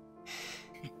 sessions.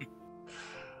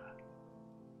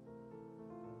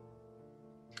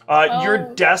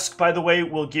 Your desk, by the way,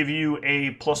 will give you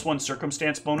a +1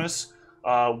 circumstance bonus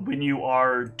when you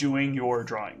are doing your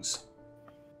drawings.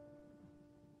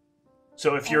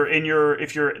 So if you're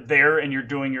there and you're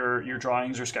doing your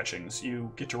drawings or sketchings,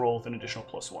 you get to roll with an additional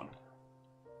 +1.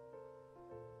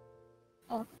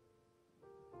 Okay.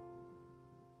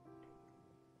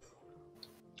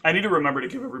 I need to remember to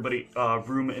give everybody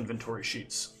room inventory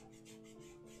sheets.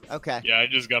 Okay. Yeah, I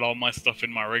just got all my stuff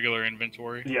in my regular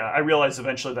inventory. Yeah, I realize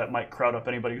eventually that might crowd up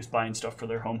anybody who's buying stuff for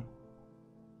their home.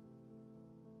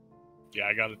 Yeah,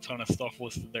 I got a ton of stuff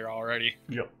listed there already.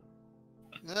 Yep.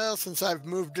 Well, since I've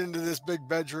moved into this big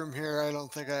bedroom here, I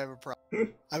don't think I have a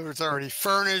problem. It's already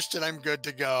furnished and I'm good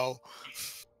to go.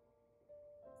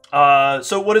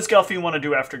 So what does Galfine want to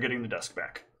do after getting the desk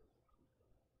back?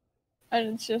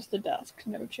 And it's just a desk,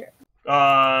 no chair.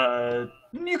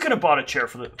 You could have bought a chair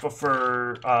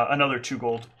for another 2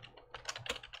 gold.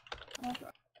 Okay.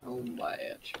 I'll buy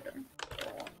a chair.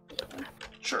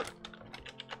 Sure.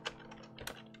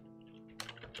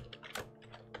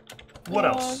 What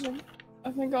else?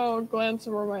 I think I'll glance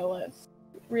over my list.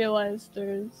 Realize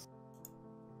there's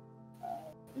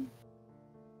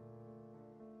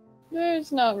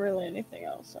not really anything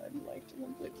else I'd like to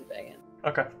complete today.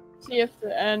 Okay. See if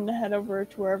and head over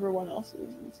to where everyone else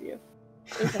is and see if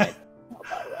there's anything to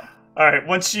help out with. All right.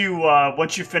 Once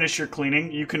you finish your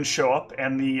cleaning, you can show up,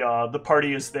 and the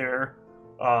party is there,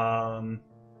 and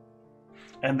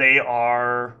they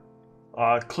are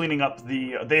cleaning up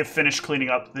they have finished cleaning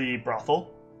up the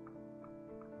brothel.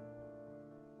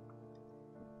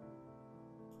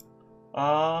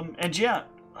 And yeah,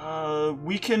 I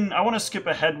want to skip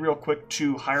ahead real quick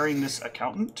to hiring this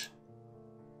accountant.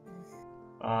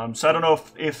 So I don't know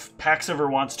if Pax ever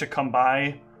wants to come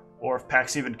by, or if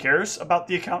Pax even cares about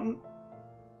the accountant.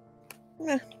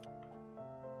 Meh.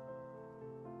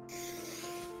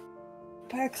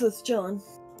 Pax is chilling.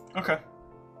 Okay.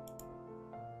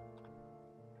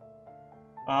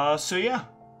 So yeah.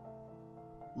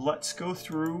 Let's go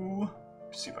through...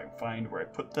 See if I can find where I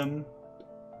put them.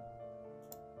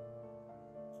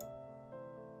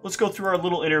 Let's go through our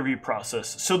little interview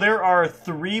process. So there are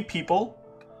 3 people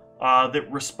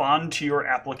that respond to your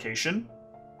application.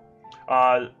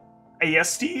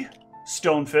 Aesti,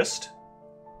 Stonefist,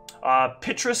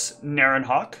 Pitrus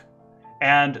Narenhawk,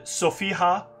 and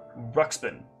Sophia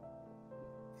Ruxpin.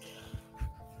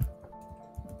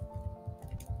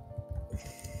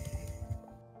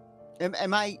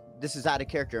 Am I? This is out of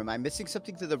character. Am I missing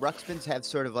something? Do the Ruxpins have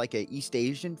sort of like a East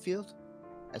Asian field?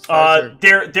 As far as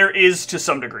there is to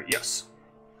some degree, yes.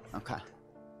 Okay.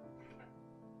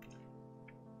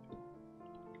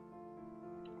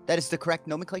 That is the correct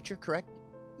nomenclature, correct?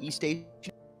 East Asian?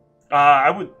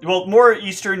 More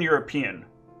Eastern European.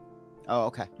 Oh,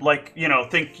 okay. Like,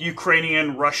 think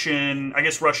Ukrainian, Russian. I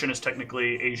guess Russian is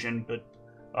technically Asian, but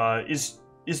is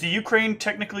the Ukraine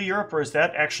technically Europe, or is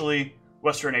that actually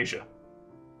Western Asia?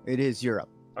 It is Europe.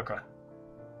 Okay.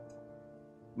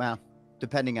 Well,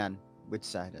 depending on which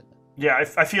side of it. Yeah,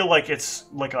 I feel like it's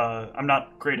like I'm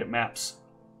not great at maps.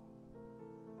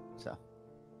 So.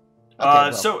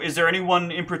 Okay, So is there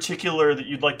anyone in particular that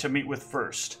you'd like to meet with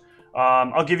first?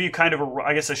 I'll give you kind of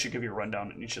I guess I should give you a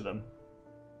rundown on each of them.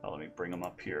 Let me bring them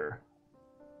up here.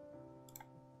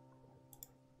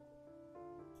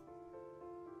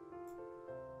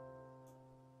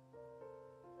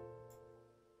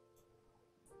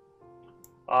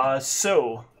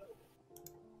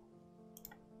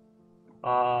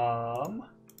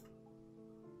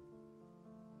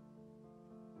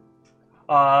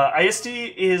 ISD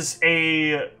is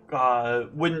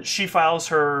when she files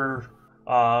her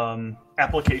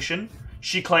application,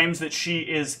 she claims that she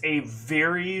is a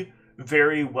very,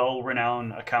 very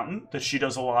well-renowned accountant, that she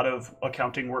does a lot of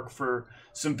accounting work for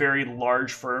some very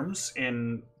large firms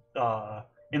in the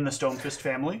Stonefist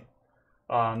family.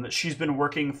 That she's been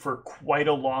working for quite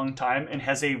a long time and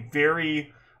has a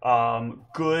very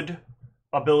good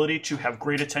ability to have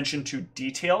great attention to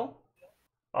detail.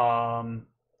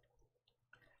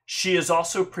 She is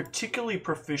also particularly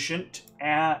proficient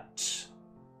at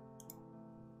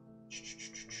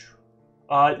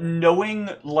knowing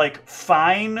like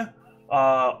fine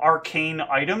arcane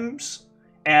items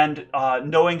and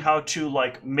knowing how to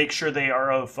like make sure they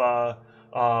are of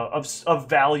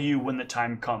value when the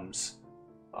time comes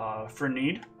for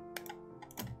need.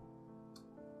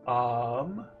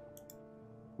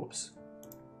 Whoops.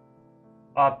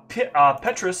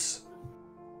 Petrus.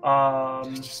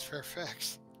 Just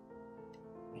Fairfax.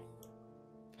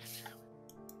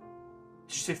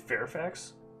 Did you say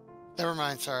Fairfax? Never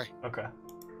mind. Sorry. Okay.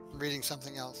 I'm reading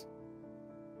something else.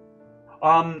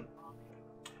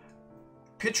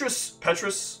 Petrus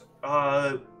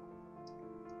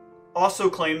also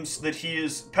claims that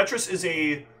Petrus is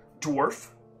a dwarf.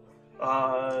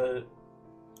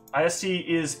 IST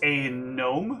is a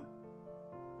gnome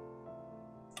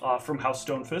from House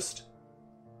Stonefist.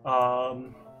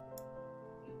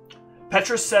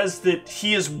 Petrus says that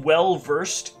he is well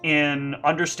versed in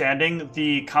understanding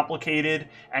the complicated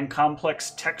and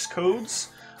complex text codes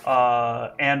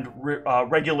and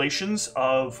regulations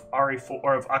of RA4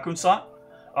 or of Akunsaunt.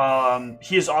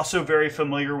 He is also very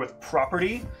familiar with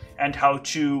property and how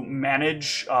to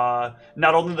manage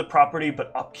not only the property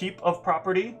but upkeep of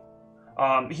property.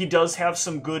 He does have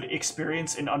some good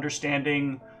experience in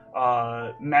understanding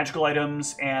magical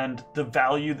items and the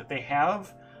value that they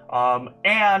have.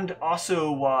 And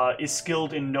also is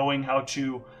skilled in knowing how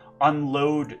to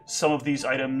unload some of these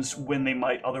items when they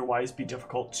might otherwise be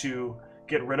difficult to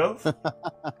get rid of.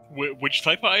 Which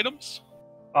type of items?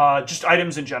 Just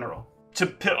items in general.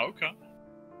 Okay.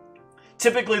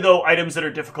 Typically, though, items that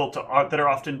are that are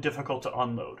often difficult to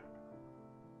unload.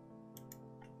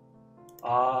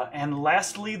 And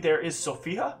lastly, there is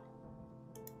Sophia.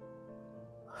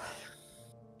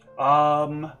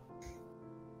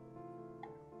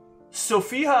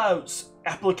 Sophia's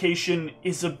application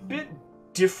is a bit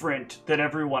different than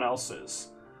everyone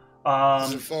else's.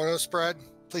 Is it a photo spread?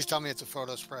 Please tell me it's a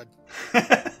photo spread.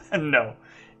 No,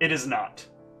 it is not.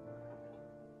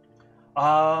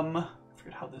 I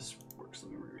forget how this works.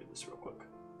 Let me reread this real quick.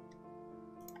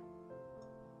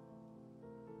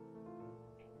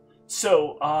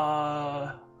 So,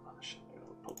 shit, I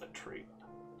gotta pull that trait.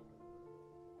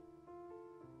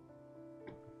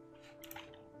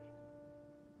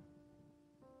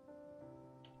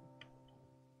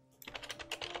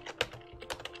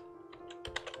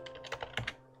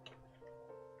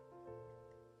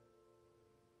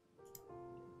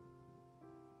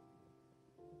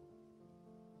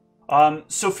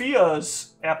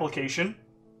 Sophia's application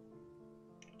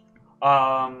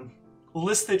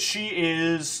lists that she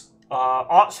has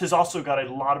also got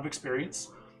a lot of experience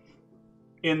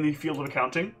in the field of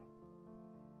accounting.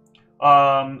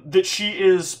 That she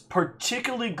is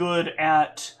particularly good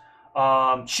at.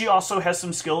 She also has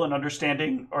some skill in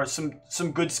understanding, or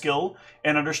some good skill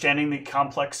in understanding the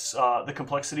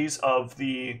complexities of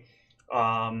the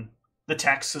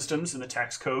tax systems and the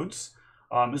tax codes,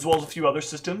 as well as a few other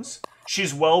systems.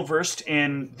 She's well versed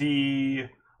in the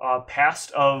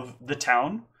past of the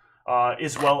town,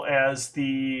 as well as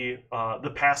the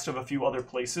past of a few other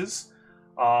places.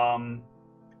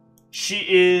 She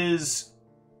is.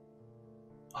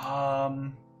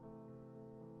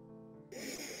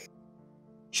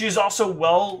 She is also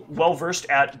well versed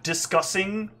at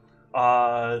discussing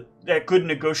at good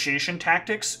negotiation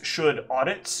tactics should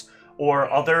audits or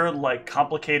other like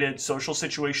complicated social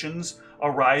situations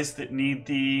arise that need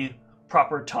the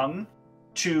proper tongue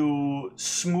to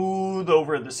smooth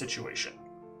over the situation.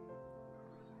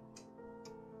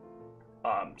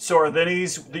 So are there any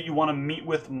that you want to meet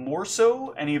with more so?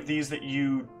 Any of these that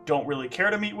you don't really care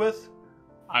to meet with?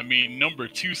 I mean, number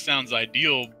 2 sounds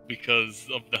ideal because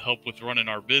of the help with running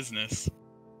our business,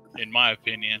 in my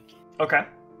opinion. Okay.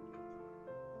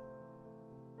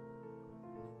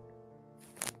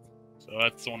 So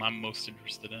that's the one I'm most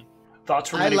interested in. Thoughts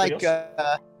from anybody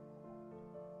else?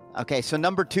 Okay, so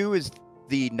number 2 is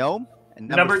the gnome, and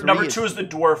number 2 is the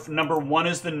dwarf, number 1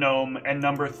 is the gnome, and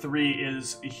number 3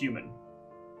 is a human.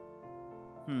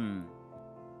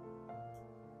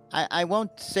 I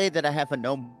won't say that I have a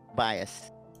gnome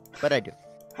bias, but I do.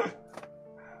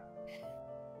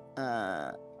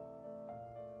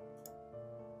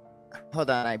 Hold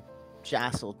on, I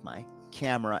jostled my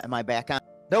camera. Am I back on?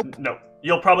 Nope. No.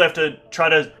 You'll probably have to try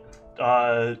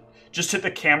to just hit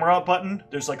the camera button.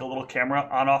 There's like a little camera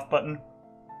on-off button.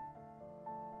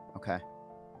 Okay.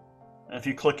 And if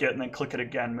you click it and then click it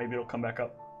again, maybe it'll come back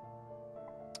up.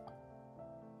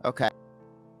 Okay.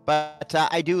 But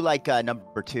I do like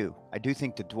number 2. I do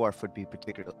think the dwarf would be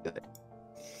particularly good.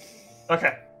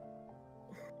 Okay.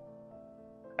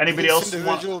 Anybody else?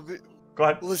 Go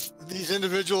ahead. Will these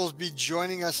individuals be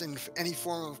joining us in any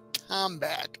form of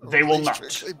combat? They will not.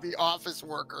 Strictly be office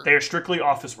workers. They are strictly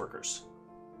office workers.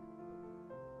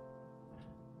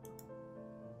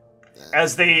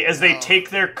 As they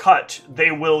take their cut,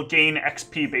 they will gain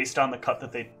XP based on the cut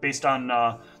that based on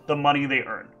the money they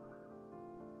earn.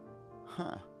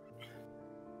 Huh.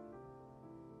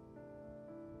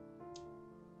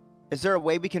 Is there a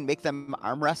way we can make them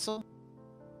arm wrestle?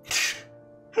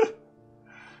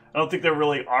 I don't think they're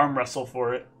really arm wrestle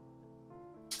for it.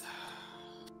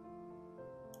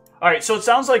 Alright, so it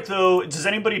sounds like, though, does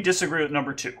anybody disagree with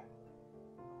number 2?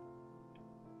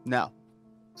 No.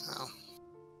 No.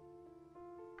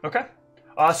 Okay.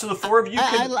 So the 4 of you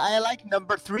can... I like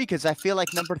number 3 because I feel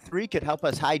like number 3 could help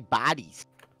us hide bodies.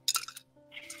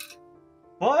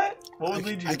 What? What would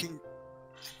lead you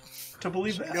to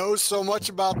believe that? He knows so much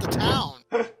about the town.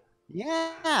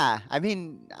 Yeah, I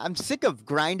mean, I'm sick of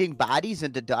grinding bodies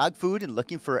into dog food and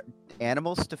looking for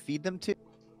animals to feed them to.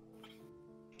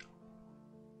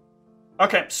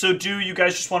 Okay, so do you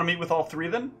guys just want to meet with all 3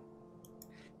 then?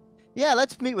 Yeah,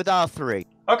 let's meet with all 3.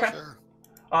 Okay. Sure.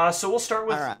 So we'll start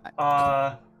with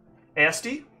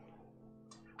Asti.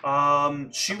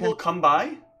 She will come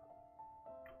by,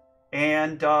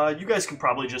 and you guys can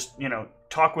probably just,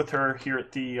 talk with her here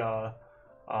at the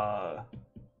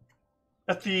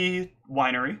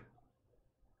winery.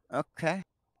 Okay.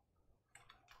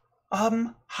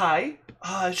 Hi.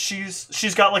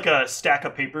 She's got like a stack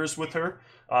of papers with her.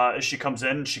 As she comes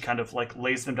in, she kind of like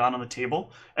lays them down on the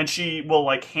table, and she will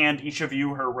like hand each of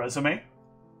you her resume.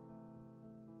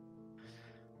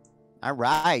 All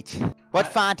right. What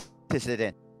font is it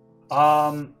in?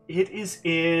 It is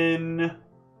in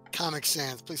Comic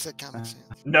Sans. Please say Comic Sans.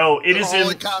 No, it is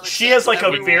in. She has like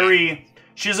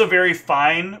she has a very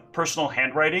fine personal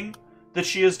handwriting that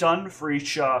she has done for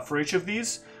each of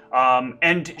these.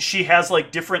 And she has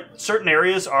like certain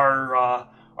areas are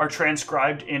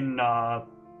transcribed in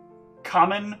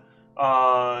Common,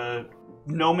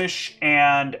 Gnomish,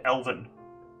 and Elven.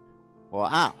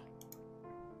 Wow.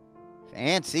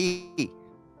 Fancy.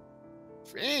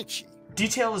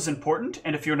 Detail is important,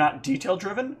 and if you're not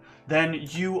detail-driven, then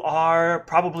you are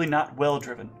probably not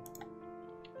well-driven.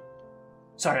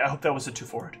 Sorry, I hope that wasn't too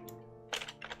forward.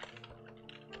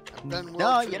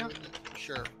 No,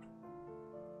 Sure.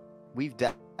 We've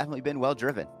definitely been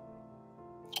well-driven.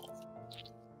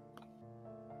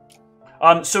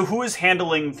 So who is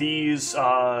handling these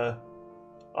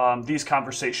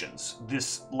conversations,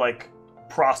 this like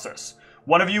process?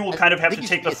 One of you will kind of have to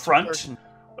take the front.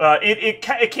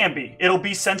 It can be. It'll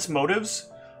be sense motives.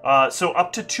 So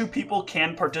up to 2 people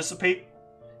can participate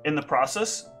in the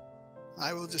process.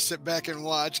 I will just sit back and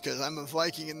watch because I'm a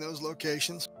Viking in those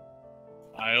locations.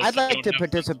 I'd like to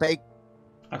participate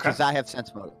because I have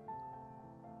sense motive.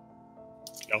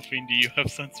 Delphine, do you have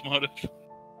sense motive?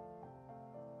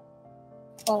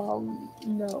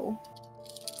 No.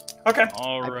 Okay.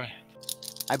 All right.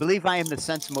 I believe I am the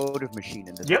sense motive machine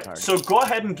in this party. So go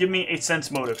ahead and give me a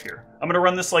sense motive here. I'm going to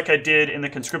run this like I did in the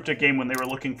Conscripted game when they were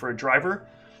looking for a driver.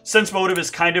 Sense motive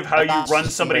is kind of how you run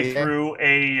somebody through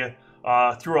a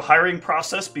hiring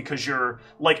process, because you're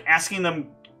like asking them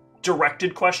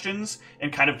directed questions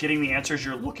and kind of getting the answers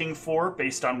you're looking for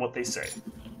based on what they say.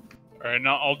 All right,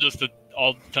 now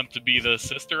I'll attempt to be the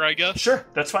sister, I guess. Sure,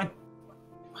 that's fine.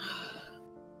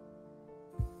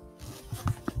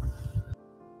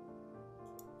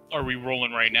 Are we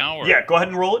rolling right now? Or? Yeah, go ahead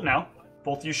and roll it now.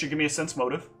 Both of you should give me a sense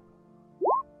motive.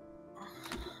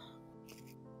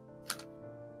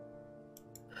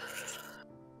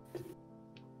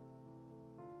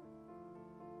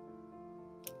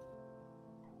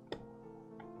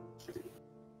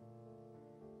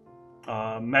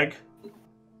 Meg?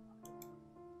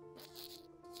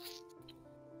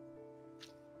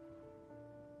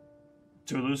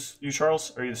 Did we lose you,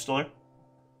 Charles? Are you still there?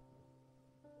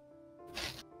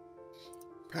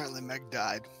 Apparently Meg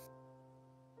died.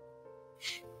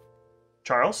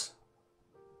 Charles?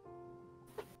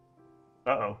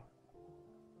 Uh-oh.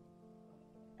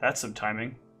 That's some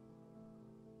timing.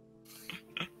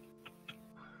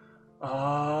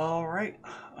 All right.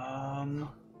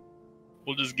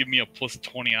 We'll just give me a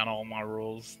 +20 on all my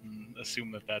rolls and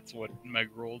assume that that's what Meg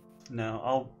rolled. No,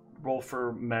 I'll roll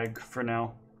for Meg for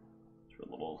now. For a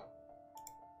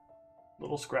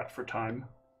little scrap for time.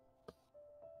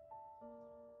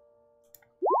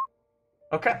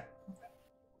 Okay.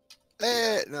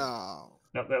 No.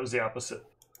 No, that was the opposite.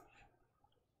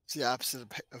 It's the opposite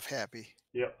of happy.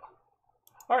 Yep.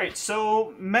 All right,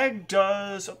 so Meg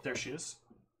does... Oh, there she is.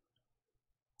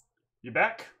 You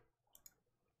back?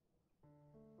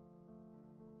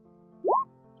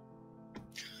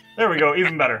 There we go,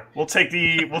 even better. We'll take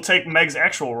Meg's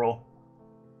actual roll.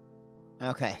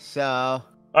 Okay, so...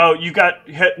 Oh, you got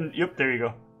hit... Yep, there you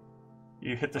go.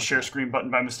 You hit the share screen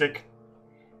button by mistake.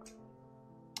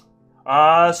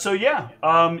 So yeah,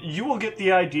 you will get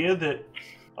the idea that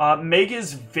Meg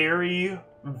is very,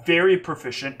 very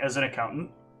proficient as an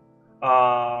accountant.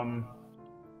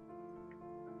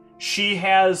 She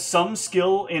has some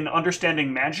skill in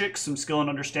understanding magic, some skill in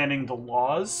understanding the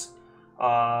laws,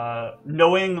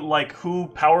 knowing like who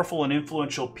powerful and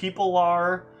influential people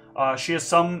are. She has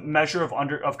some measure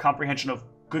of comprehension of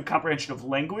good comprehension of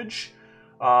language,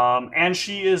 and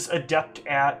she is adept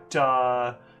at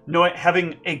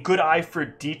having a good eye for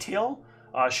detail.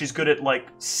 She's good at like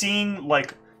seeing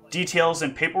like details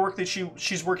and paperwork that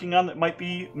she's working on that might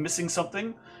be missing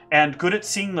something, and good at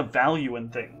seeing the value in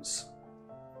things.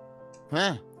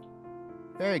 Huh.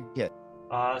 Very good.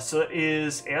 So it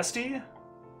is Asti.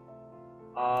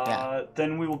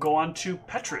 Then we will go on to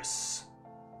Petrus.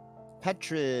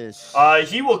 Petrus.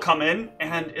 He will come in,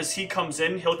 and as he comes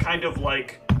in, he'll kind of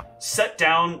like set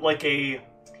down like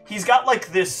he's got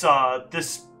like this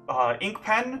ink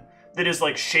pen that is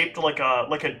like shaped like a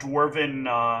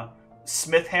dwarven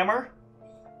smith hammer.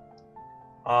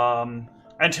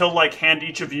 And he'll like hand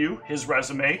each of you his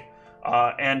resume,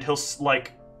 and he'll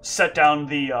like set down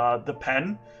the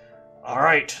pen. All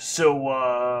right,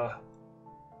 so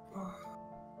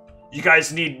you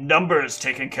guys need numbers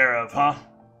taken care of, huh?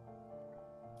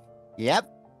 Yep.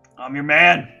 I'm your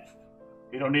man.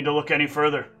 You don't need to look any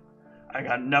further. I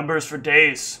got numbers for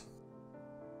days.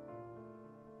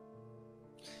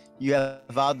 You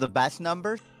have all the best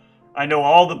numbers? I know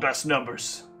all the best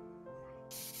numbers.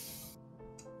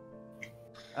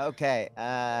 Okay,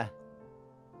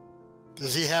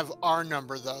 Does he have our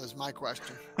number, though, is my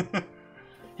question.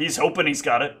 He's hoping he's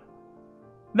got it.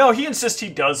 No, he insists he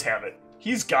does have it.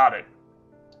 He's got it.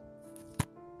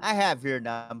 I have your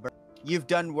number. You've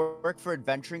done work for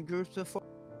adventuring groups before?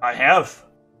 I have.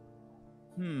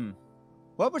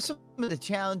 What were some of the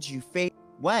challenges you faced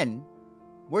when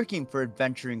working for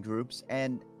adventuring groups,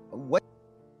 and what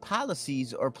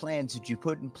policies or plans did you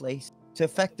put in place to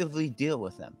effectively deal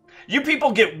with them? You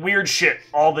people get weird shit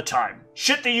all the time.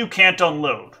 Shit that you can't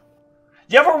unload.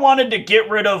 You ever wanted to get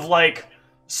rid of, like,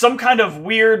 some kind of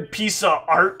weird piece of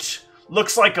art?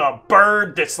 Looks like a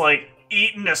bird that's, like,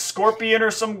 eating a scorpion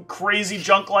or some crazy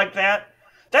junk like that?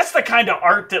 That's the kind of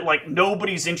art that, like,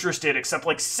 nobody's interested except,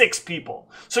 like, 6 people.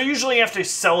 So usually you have to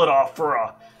sell it off for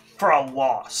a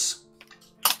loss.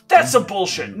 That's some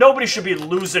bullshit. Nobody should be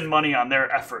losing money on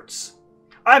their efforts.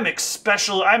 I'm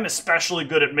especially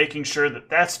good at making sure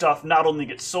that stuff not only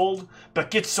gets sold, but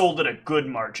gets sold at a good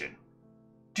margin.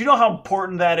 Do you know how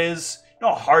important that is? You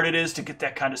know how hard it is to get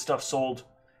that kind of stuff sold?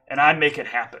 And I make it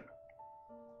happen.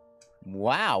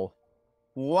 Wow.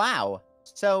 Wow.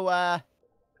 So,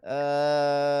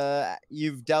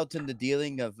 you've dealt in the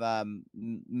dealing of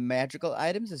magical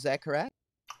items, is that correct?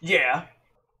 Yeah.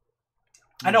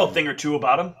 I know a thing or two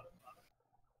about them.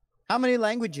 How many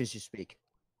languages you speak?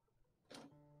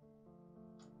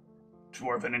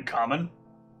 Dwarven and Common.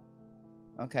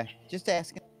 Okay, just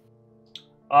asking.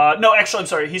 No, actually, I'm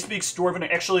sorry. He speaks Dwarven.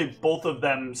 Actually, both of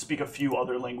them speak a few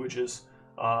other languages.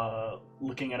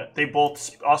 Looking at it, they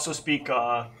both also speak.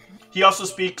 He also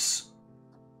speaks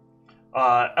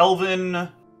Elven,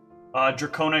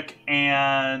 Draconic,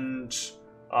 and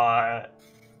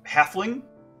Halfling.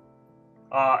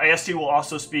 AST will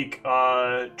also speak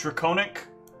Draconic,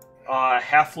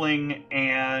 Halfling,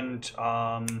 and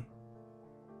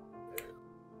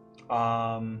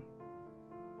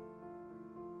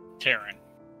Terran.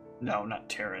 No, not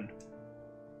Terran.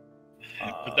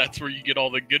 But that's where you get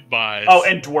all the goodbyes. Oh,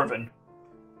 and Dwarven.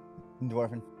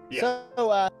 Dwarven.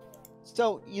 Yeah.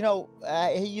 So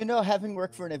having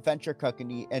worked for an adventure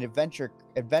company,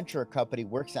 adventure company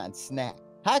works on snack.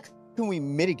 How can we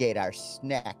mitigate our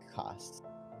snack costs?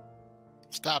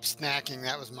 Stop snacking.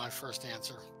 That was my first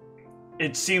answer.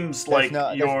 It seems like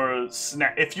your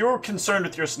snack. If you're concerned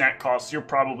with your snack costs, you're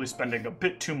probably spending a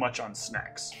bit too much on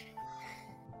snacks.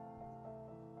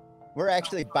 We're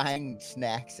actually buying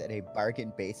snacks at a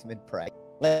bargain basement price.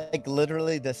 Like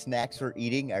literally, the snacks we're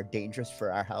eating are dangerous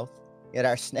for our health. Yet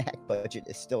our snack budget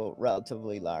is still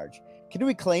relatively large. Can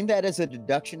we claim that as a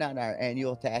deduction on our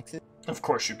annual taxes? Of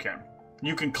course you can.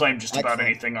 You can claim just about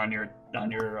anything on your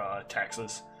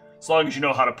taxes, as long as you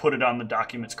know how to put it on the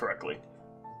documents correctly.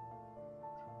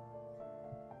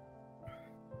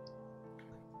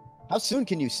 How soon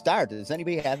can you start? Does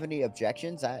anybody have any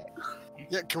objections?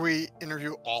 Yeah, can we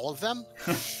interview all of them?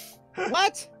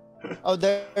 What? Oh,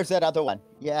 there's that other one.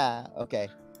 Yeah, okay.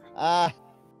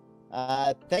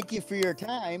 Thank you for your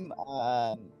time.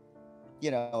 Our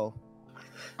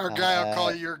guy will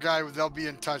call you your guy. They'll be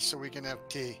in touch so we can have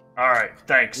tea. All right,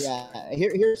 thanks. Yeah,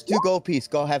 here's 2 gold piece.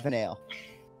 Go have an ale.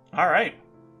 All right.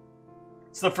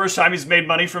 It's the first time he's made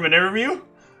money from an interview?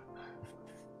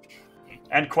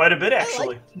 And quite a bit,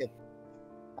 actually.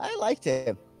 I liked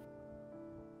him.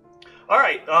 All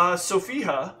right,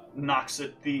 Sophia knocks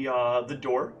at the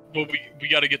door. Well, we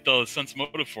got to get the sense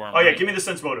motive for him. Oh, yeah, right? give me the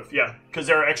sense motive, yeah. Because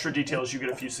there are extra details you get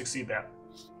if you succeed that.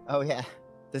 Oh, yeah.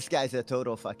 This guy's a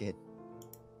total fucking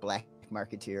black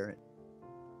marketeer.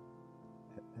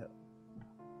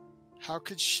 How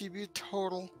could she be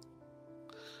total?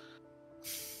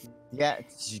 Yeah,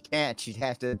 she can't. She'd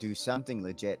have to do something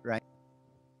legit, right?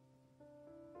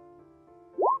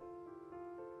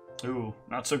 Ooh,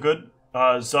 not so good.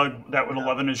 Zug, that would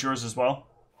 11 is yours as well.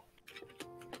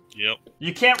 Yep.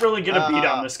 You can't really get a beat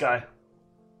on this guy.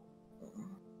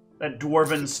 That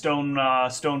dwarven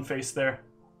stone face there.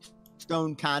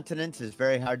 Stone continents is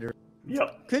very hard to...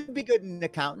 Yep. Could be good in an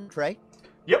accountant, right?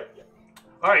 Yep.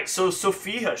 Alright, so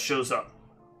Sophia shows up.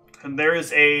 And there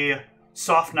is a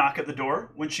soft knock at the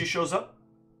door when she shows up.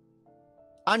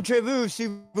 Entrez-vous,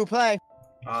 s'il vous plaît.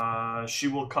 She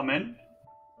will come in.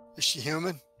 Is she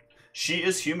human? She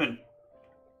is human.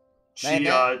 She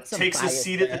Man, takes a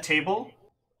seat at the table.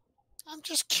 I'm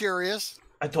just curious.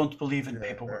 I don't believe in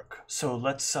paperwork, so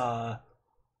let's. I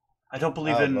don't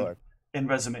believe in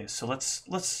resumes, so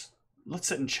let's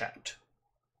sit and chat.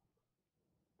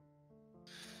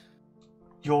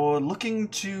 You're looking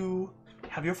to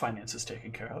have your finances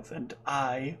taken care of, and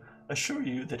I assure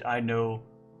you that I know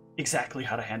exactly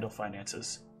how to handle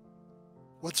finances.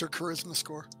 What's her charisma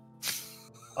score?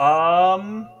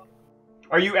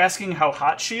 Are you asking how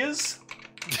hot she is?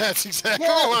 That's exactly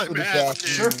what I'm asking.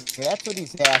 Sure. That's what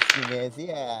he's asking is,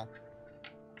 yeah.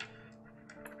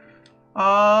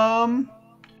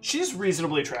 She's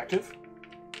reasonably attractive.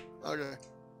 Okay.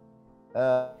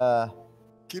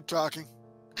 Keep talking.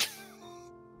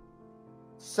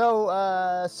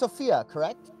 So, Sophia,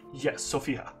 correct? Yes,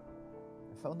 Sophia.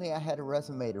 If only I had a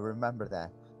resume to remember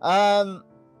that.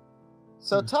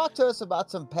 So talk to us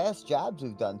about some past jobs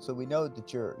you've done so we know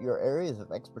that your areas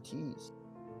of expertise.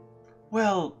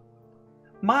 Well,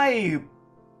 my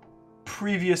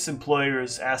previous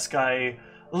employers ask I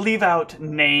leave out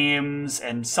names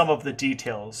and some of the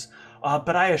details,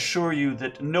 but I assure you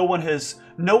that no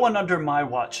one under my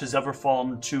watch has ever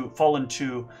fallen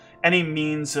to any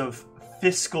means of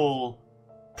fiscal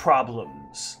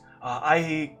problems.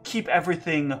 I keep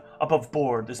everything above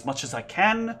board as much as I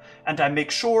can, and I make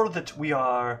sure that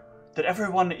that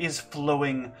everyone is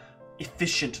flowing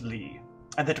efficiently,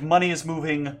 and that money is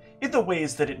moving in the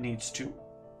ways that it needs to.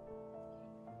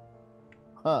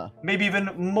 Huh. Maybe even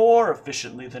more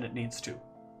efficiently than it needs to.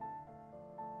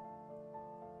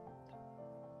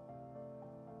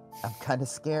 I'm kind of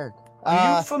scared.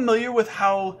 Are you familiar with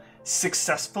how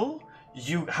successful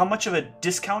how much of a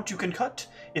discount you can cut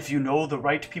if you know the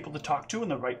right people to talk to and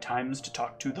the right times to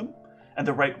talk to them and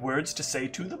the right words to say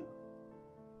to them?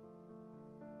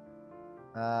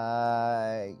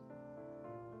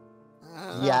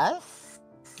 Yes.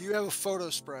 Do you have a photo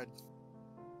spread?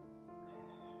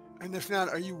 And if not,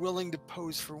 are you willing to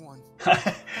pose for one?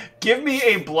 Give me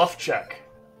a bluff check.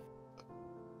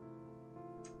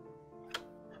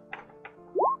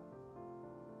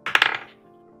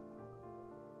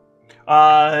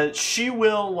 She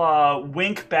will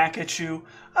wink back at you.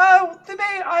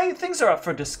 Things are up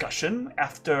for discussion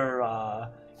after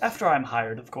I'm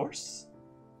hired, of course.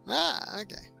 Ah,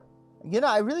 okay. You know,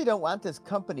 I really don't want this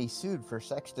company sued for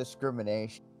sex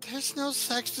discrimination. There's no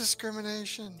sex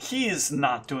discrimination. He is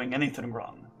not doing anything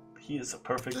wrong. He is a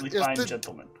perfectly fine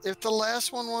gentleman. If the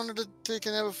last one wanted to take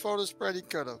and have a photo spread, he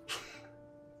could have.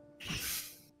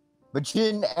 But you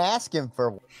didn't ask him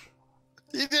for one.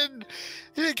 He didn't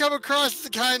come across as the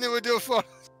kind that would do a photo.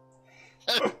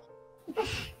 It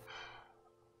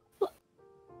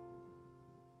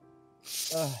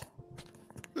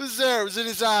was there. It was in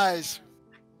his eyes.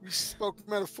 We spoke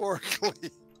metaphorically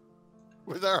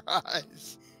with our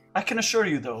eyes. I can assure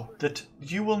you, though, that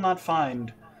you will not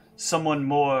find someone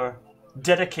more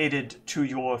dedicated to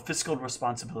your fiscal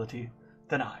responsibility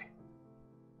than I.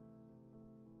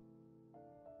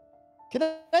 Can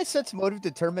I sense motive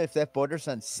determine if that borders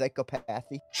on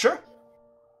psychopathy? Sure.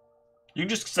 You can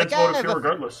just sense Like, motive here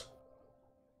regardless.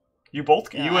 You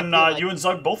both, Yeah, you and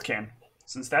Zug both can,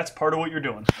 since that's part of what you're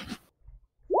doing.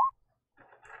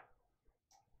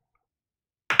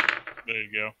 There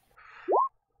you go.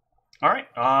 All right,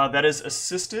 that is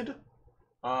assisted.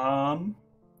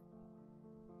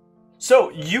 So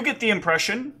you get the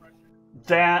impression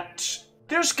that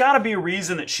there's got to be a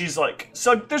reason that she's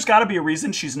there's got to be a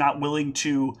reason she's not willing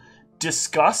to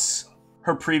discuss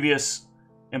her previous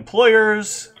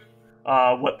employers,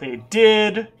 what they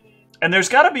did, and there's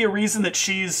got to be a reason that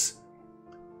she's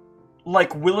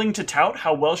willing to tout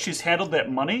how well she's handled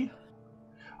that money.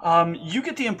 You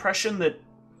get the impression that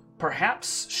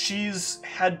perhaps she's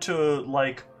had to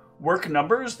work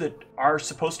numbers that are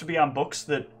supposed to be on books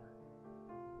that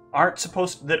aren't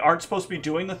supposed to be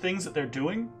doing the things that they're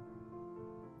doing.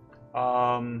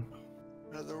 In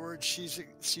other words, she's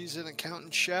an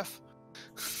accountant chef.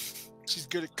 She's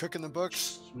good at cooking the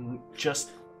books. Just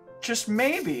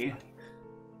maybe.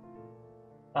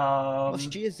 Well,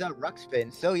 she is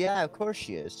Ruxpin, so yeah, of course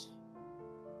she is.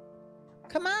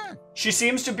 Come on. She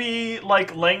seems to be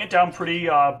laying it down pretty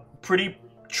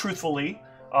truthfully.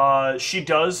 She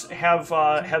does have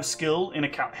good skill in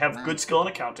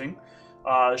accounting.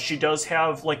 She does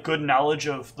have good knowledge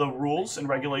of the rules and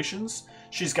regulations.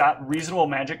 She's got reasonable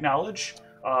magic knowledge,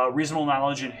 reasonable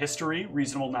knowledge in history,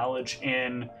 reasonable knowledge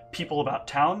in people about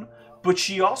town. But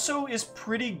she also is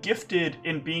pretty gifted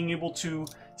in being able to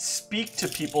speak to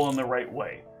people in the right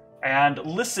way and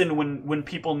listen when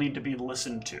people need to be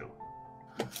listened to.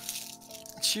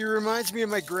 She reminds me of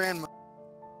my grandma.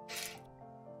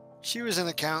 She was an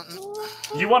accountant.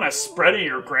 You want a spread of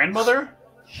your grandmother?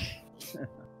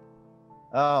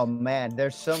 Oh man,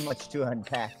 there's so much to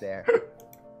unpack there.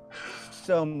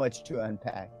 So much to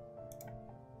unpack.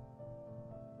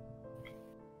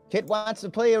 Kit wants to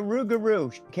play a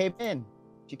Rougarou. She came in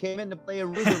to play a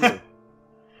Rougarou.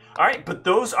 All right, but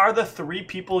those are the 3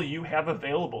 people you have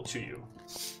available to you.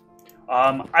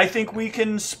 I think we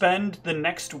can spend the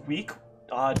next week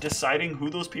deciding who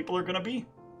those people are going to be.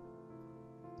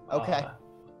 Okay.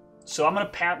 So I'm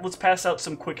gonna let's pass out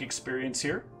some quick experience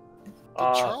here.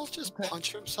 Did Charles just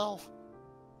punch himself?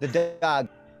 The dog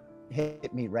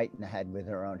hit me right in the head with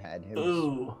her own head. It was...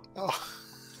 Ooh.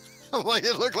 Oh,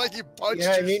 it looked like you punched You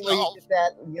know what I mean? Where you yourself. get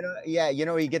that,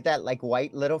 where you get that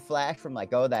white little flash from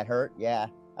oh, that hurt. Yeah,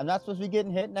 I'm not supposed to be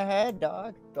getting hit in the head,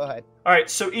 dog. Go ahead. All right,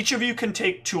 so each of you can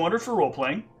take 200 for role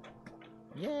playing.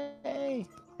 Yay!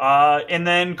 And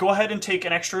then go ahead and take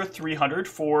an extra 300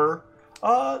 for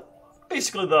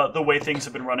basically the way things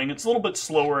have been running. It's a little bit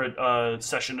slower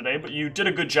session today, but you did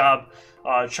a good job,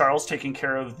 Charles, taking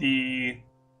care of the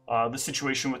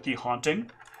situation with the haunting.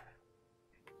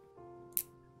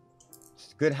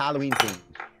 Good Halloween theme.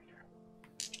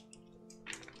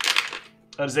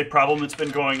 That is a problem that's been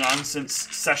going on since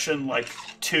session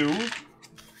 2.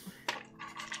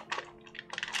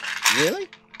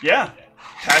 Yeah.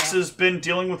 Pax has been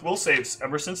dealing with will saves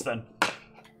ever since then.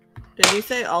 Did we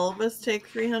say all of us take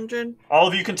 300? All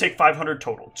of you can take 500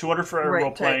 total. 200 for Right,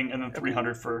 role playing, and then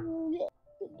 300 for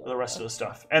the rest of the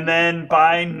stuff. And then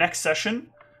by next session,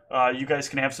 you guys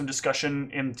can have some discussion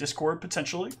in Discord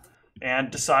potentially, and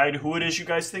decide who it is you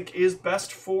guys think is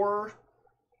best for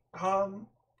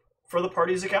the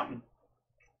party's accountant.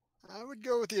 I would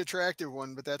go with the attractive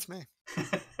one, but that's me.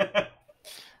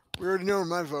 We already know where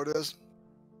my vote is.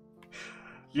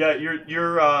 Yeah,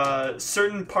 your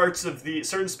certain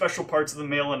special parts of the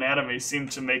male anatomy seem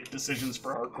to make decisions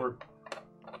for hardcore.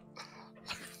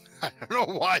 I don't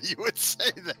know why you would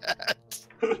say that.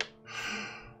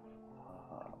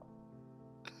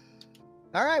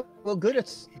 All right. Well, good.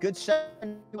 It's good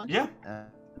session. Yeah.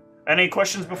 Any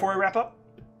questions before we wrap up?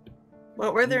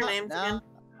 What were their names again?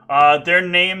 Their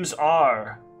names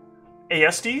are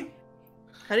ASD.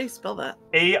 How do you spell that?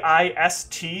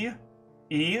 AISTE.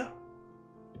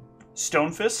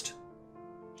 Stonefist.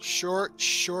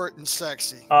 Short, and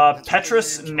sexy.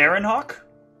 Petrus Narenhawk.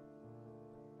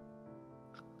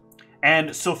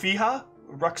 And Sophia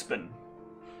Ruxpin.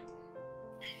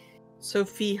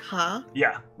 Sophia?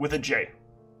 Yeah, with a J.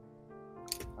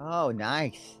 Oh,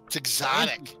 nice. It's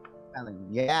exotic.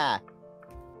 Yeah.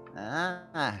 Ah.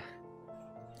 Okay.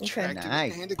 Attractive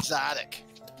Nice. and exotic.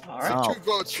 All So right. Oh. 2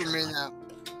 votes for me now.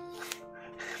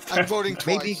 I'm voting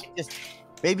twice.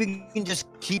 Maybe you can just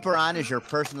keep her on as your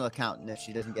personal accountant if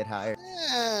she doesn't get hired.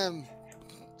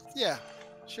 Yeah,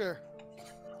 sure.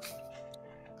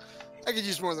 I could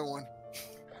use more than one.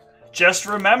 Just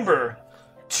remember,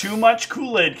 too much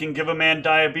Kool-Aid can give a man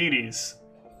diabetes.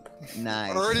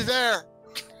 Nice. Already there.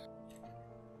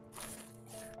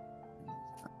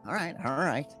 All right. All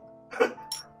right.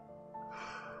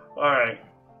 All right.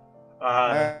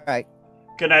 All right.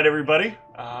 Good night, everybody.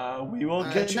 We will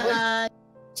Good catch you later. night.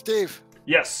 Steve.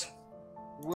 Yes.